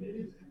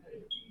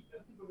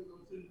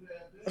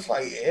 That's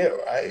like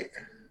right?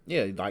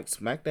 Yeah, like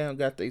SmackDown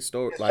got their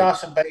story. Like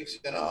Sasha Banks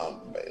and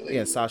Bayley.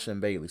 Yeah, Sasha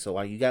and Bayley. So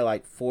like you got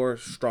like 4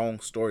 strong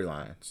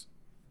storylines.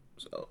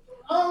 So.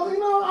 I don't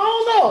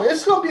know.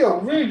 It's gonna be a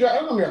really. It's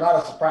gonna be a lot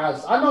of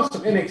surprises. I know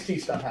some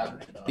NXT stuff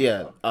happening.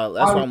 Yeah, that's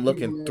why I'm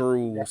looking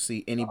through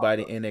see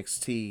anybody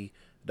NXT.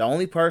 The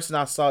only person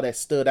I saw that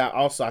stood out.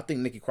 Also, I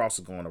think Nikki Cross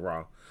is going to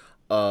Raw.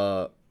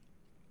 The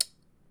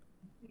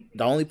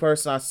only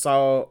person I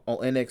saw on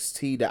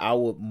NXT that I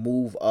would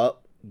move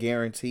up,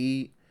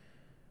 guaranteed.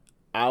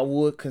 I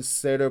would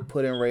consider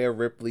putting Rhea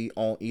Ripley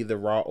on either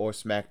Raw or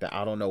SmackDown.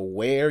 I don't know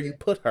where you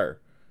put her.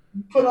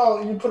 You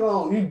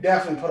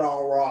definitely put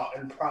on Raw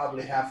and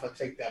probably have to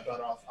take that belt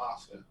off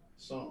Asuka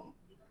soon.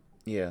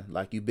 Yeah,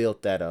 like you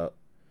built that up.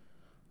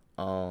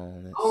 I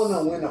don't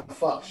know when the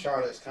fuck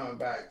Charlotte's coming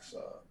back,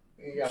 so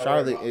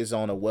Charlotte is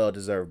on a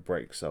well-deserved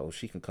break, so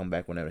she can come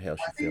back whenever the hell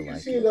she feels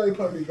like. She only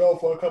probably go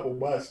for a couple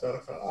months,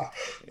 so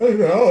I need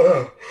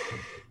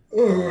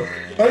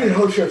to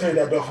hope she'll take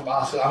that belt from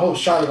Asuka. I hope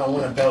Charlotte don't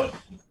win a belt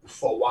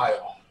for a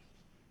while.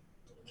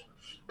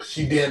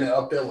 She did it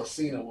up there with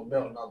Cena with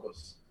belt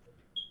numbers.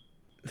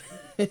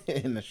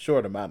 In a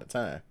short amount of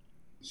time.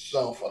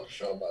 So fucking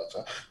short amount of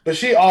time. But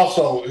she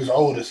also is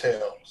old as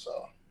hell,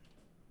 so.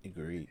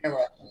 Agreed.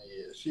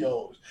 She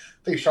old.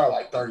 I think Charlotte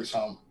like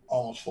 30-something,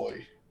 almost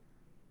 40.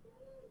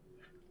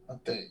 I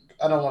think.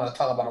 I don't want to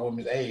talk about a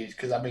woman's age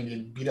because I've been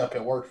getting beat up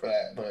at work for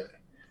that, but.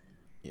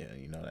 Yeah,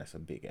 that's a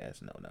big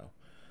ass no.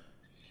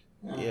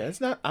 Yeah,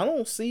 it's not. I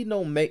don't see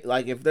no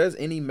like if there's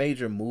any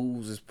major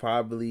moves, it's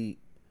probably.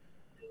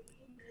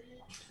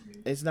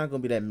 It's not gonna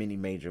be that many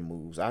major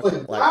moves. I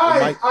think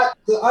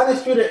the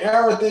Undisputed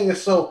Era thing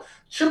is so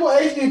Triple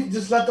H needs to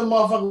just let the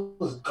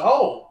motherfuckers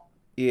go.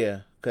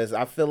 Yeah, because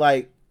I feel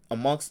like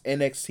amongst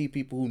NXT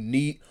people who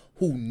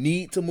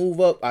need to move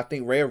up, I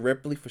think Rhea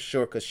Ripley for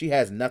sure because she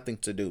has nothing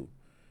to do,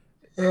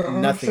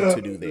 nothing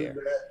to do there.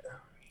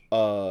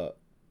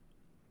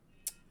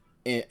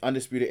 And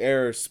Undisputed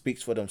Era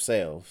speaks for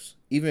themselves,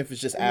 even if it's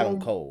just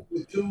Adam Cole.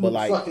 But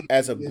like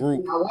as a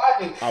group,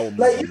 I would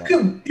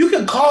move you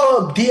can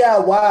call up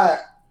DIY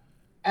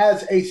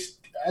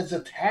as a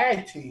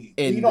tag team.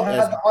 And you don't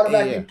have to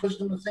automatically push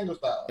them to single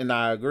style. And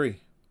I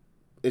agree.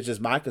 It's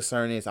just my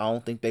concern is I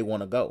don't think they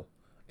want to go.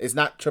 It's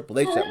not Triple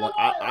H that one.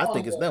 I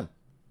think it's them.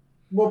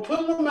 Well,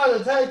 putting them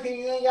as a tag team,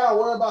 you ain't gotta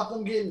worry about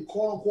them getting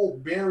quote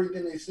unquote buried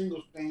in a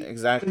singles thing.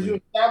 Exactly. Because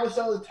you establish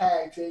them as a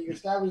tag team, you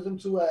establish them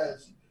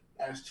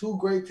as 2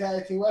 great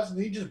tag team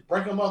wrestlers. You just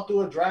break them up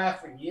through a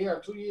draft a year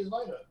or 2 years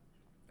later.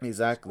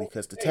 Exactly,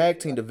 because the tag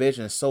team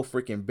division is so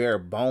freaking bare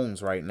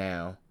bones right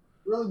now.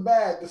 Really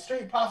bad. The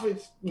Street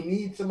Profits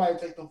need somebody to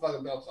take them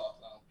fucking belts off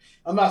now.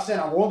 I'm not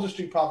saying I want the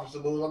Street Profits to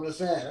lose. I'm just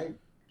saying they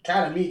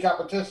kind of need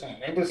competition.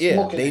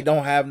 They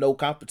don't have no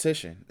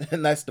competition,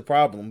 and that's the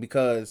problem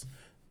because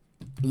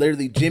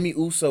literally Jimmy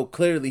Uso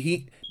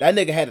clearly that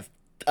nigga had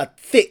a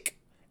thick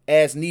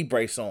ass knee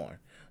brace on.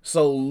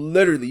 So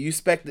literally, you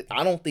expect it.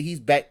 I don't think he's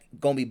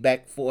gonna be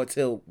back for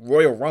until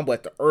Royal Rumble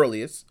at the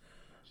earliest.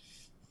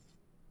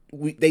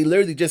 They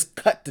literally just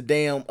cut the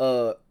damn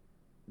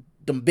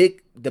the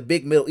big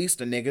Middle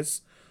Eastern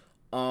niggas.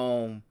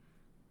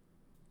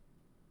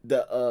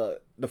 The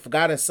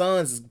Forgotten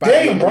Sons is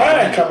Daniel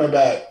Bryan coming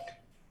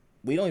back.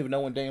 We don't even know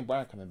when Daniel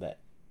Bryan coming back.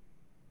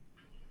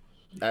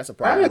 That's a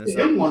problem. I didn't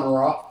see him on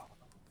Raw.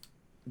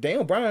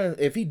 Daniel Bryan,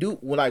 if he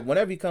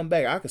whenever he come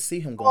back, I could see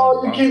him going.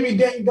 Oh, you give me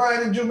Daniel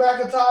Bryan and Drew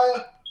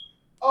McIntyre?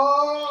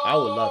 Oh, I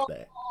would love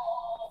that.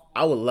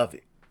 I would love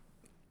it.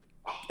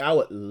 I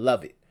would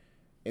love it.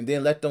 And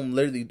then let them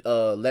literally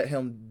let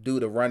him do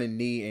the running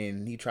knee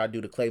and he try to do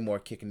the Claymore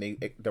kick and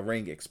the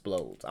ring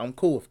explodes. I'm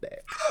cool with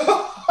that.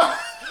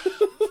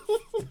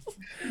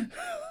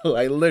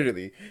 Like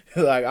literally,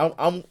 like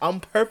I'm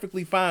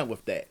perfectly fine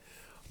with that.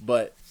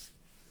 But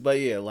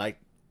yeah, like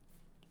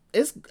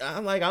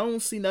I'm like, I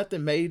don't see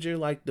nothing major.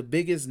 Like the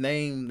biggest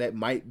name that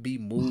might be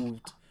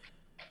moved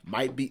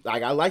might be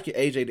like, I like your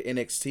AJ to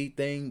NXT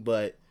thing,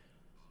 but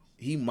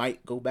he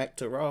might go back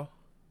to Raw.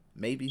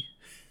 Maybe.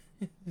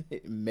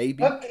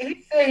 Maybe.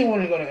 He said he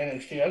wanted to go to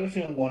NXT. I can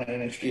see him going to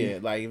NXT. Yeah,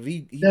 like if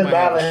he Then might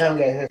have Balor have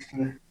that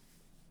history.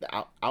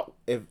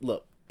 if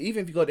look,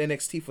 even if you go to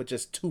NXT for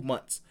just 2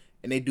 months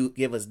and they do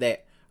give us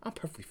that, I'm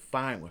perfectly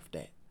fine with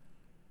that.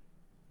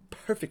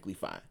 Perfectly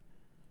fine.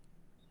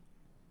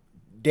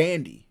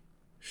 Dandy.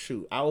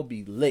 Shoot, I will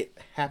be lit,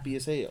 happy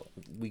as hell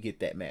if we get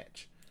that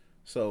match.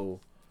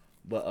 So,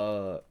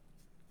 but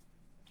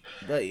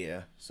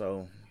yeah,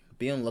 so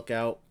be on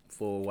lookout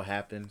for what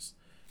happens.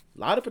 A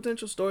lot of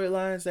potential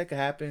storylines that could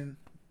happen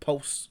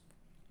post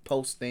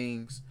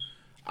things.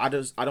 I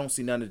don't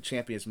see none of the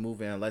champions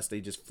moving unless they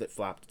just flip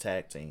flop the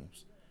tag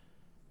teams,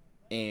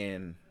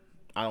 and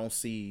I don't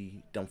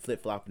see them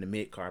flip flopping the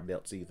mid card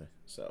belts either.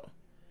 So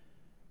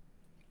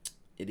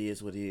it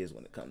is what it is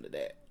when it comes to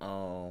that.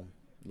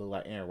 Look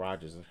like Aaron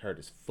Rodgers has hurt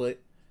his foot.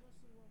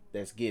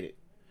 Let's get it.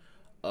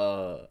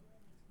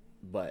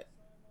 But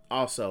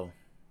also,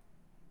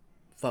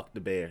 fuck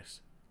the Bears.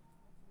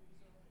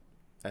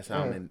 That's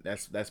how I'm in.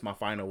 That's my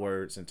final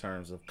words in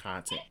terms of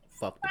content.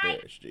 Fuck the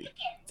Bears, G.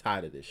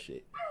 Tired of this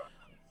shit.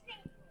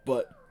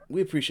 But we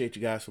appreciate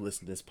you guys for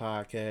listening to this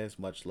podcast.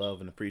 Much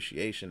love and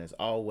appreciation as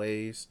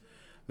always.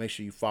 Make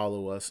sure you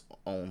follow us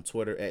on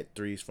Twitter at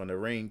 3s from the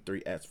Ring,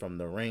 3s from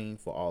the Ring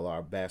for all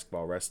our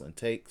basketball wrestling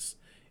takes.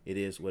 It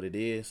is what it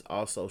is.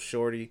 Also,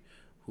 Shorty,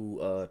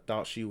 who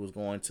thought she was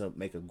going to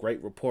make a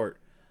great report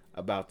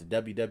about the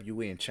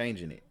WWE and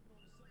changing it.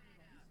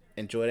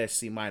 Enjoy that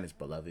C-,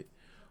 beloved.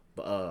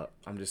 But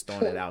I'm just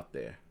throwing it out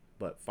there.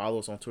 But follow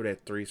us on Twitter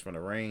at 3s from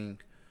the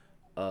Ring.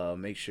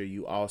 Make sure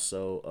you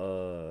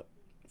also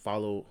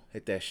follow,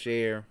 hit that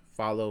share,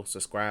 follow,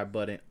 subscribe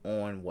button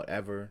on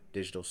whatever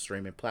digital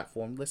streaming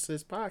platform listen to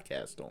this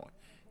podcast on.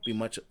 Be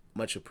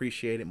much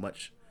appreciated,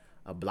 much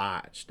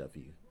obliged of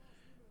you.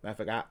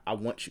 Matter of fact, I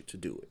want you to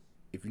do it.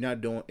 If you're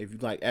not doing, if you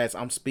like, as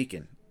I'm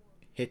speaking,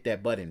 hit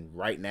that button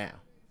right now.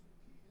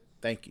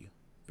 Thank you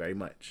very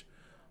much.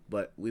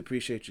 But we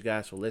appreciate you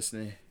guys for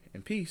listening,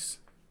 and peace.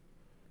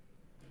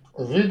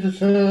 Is it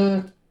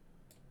the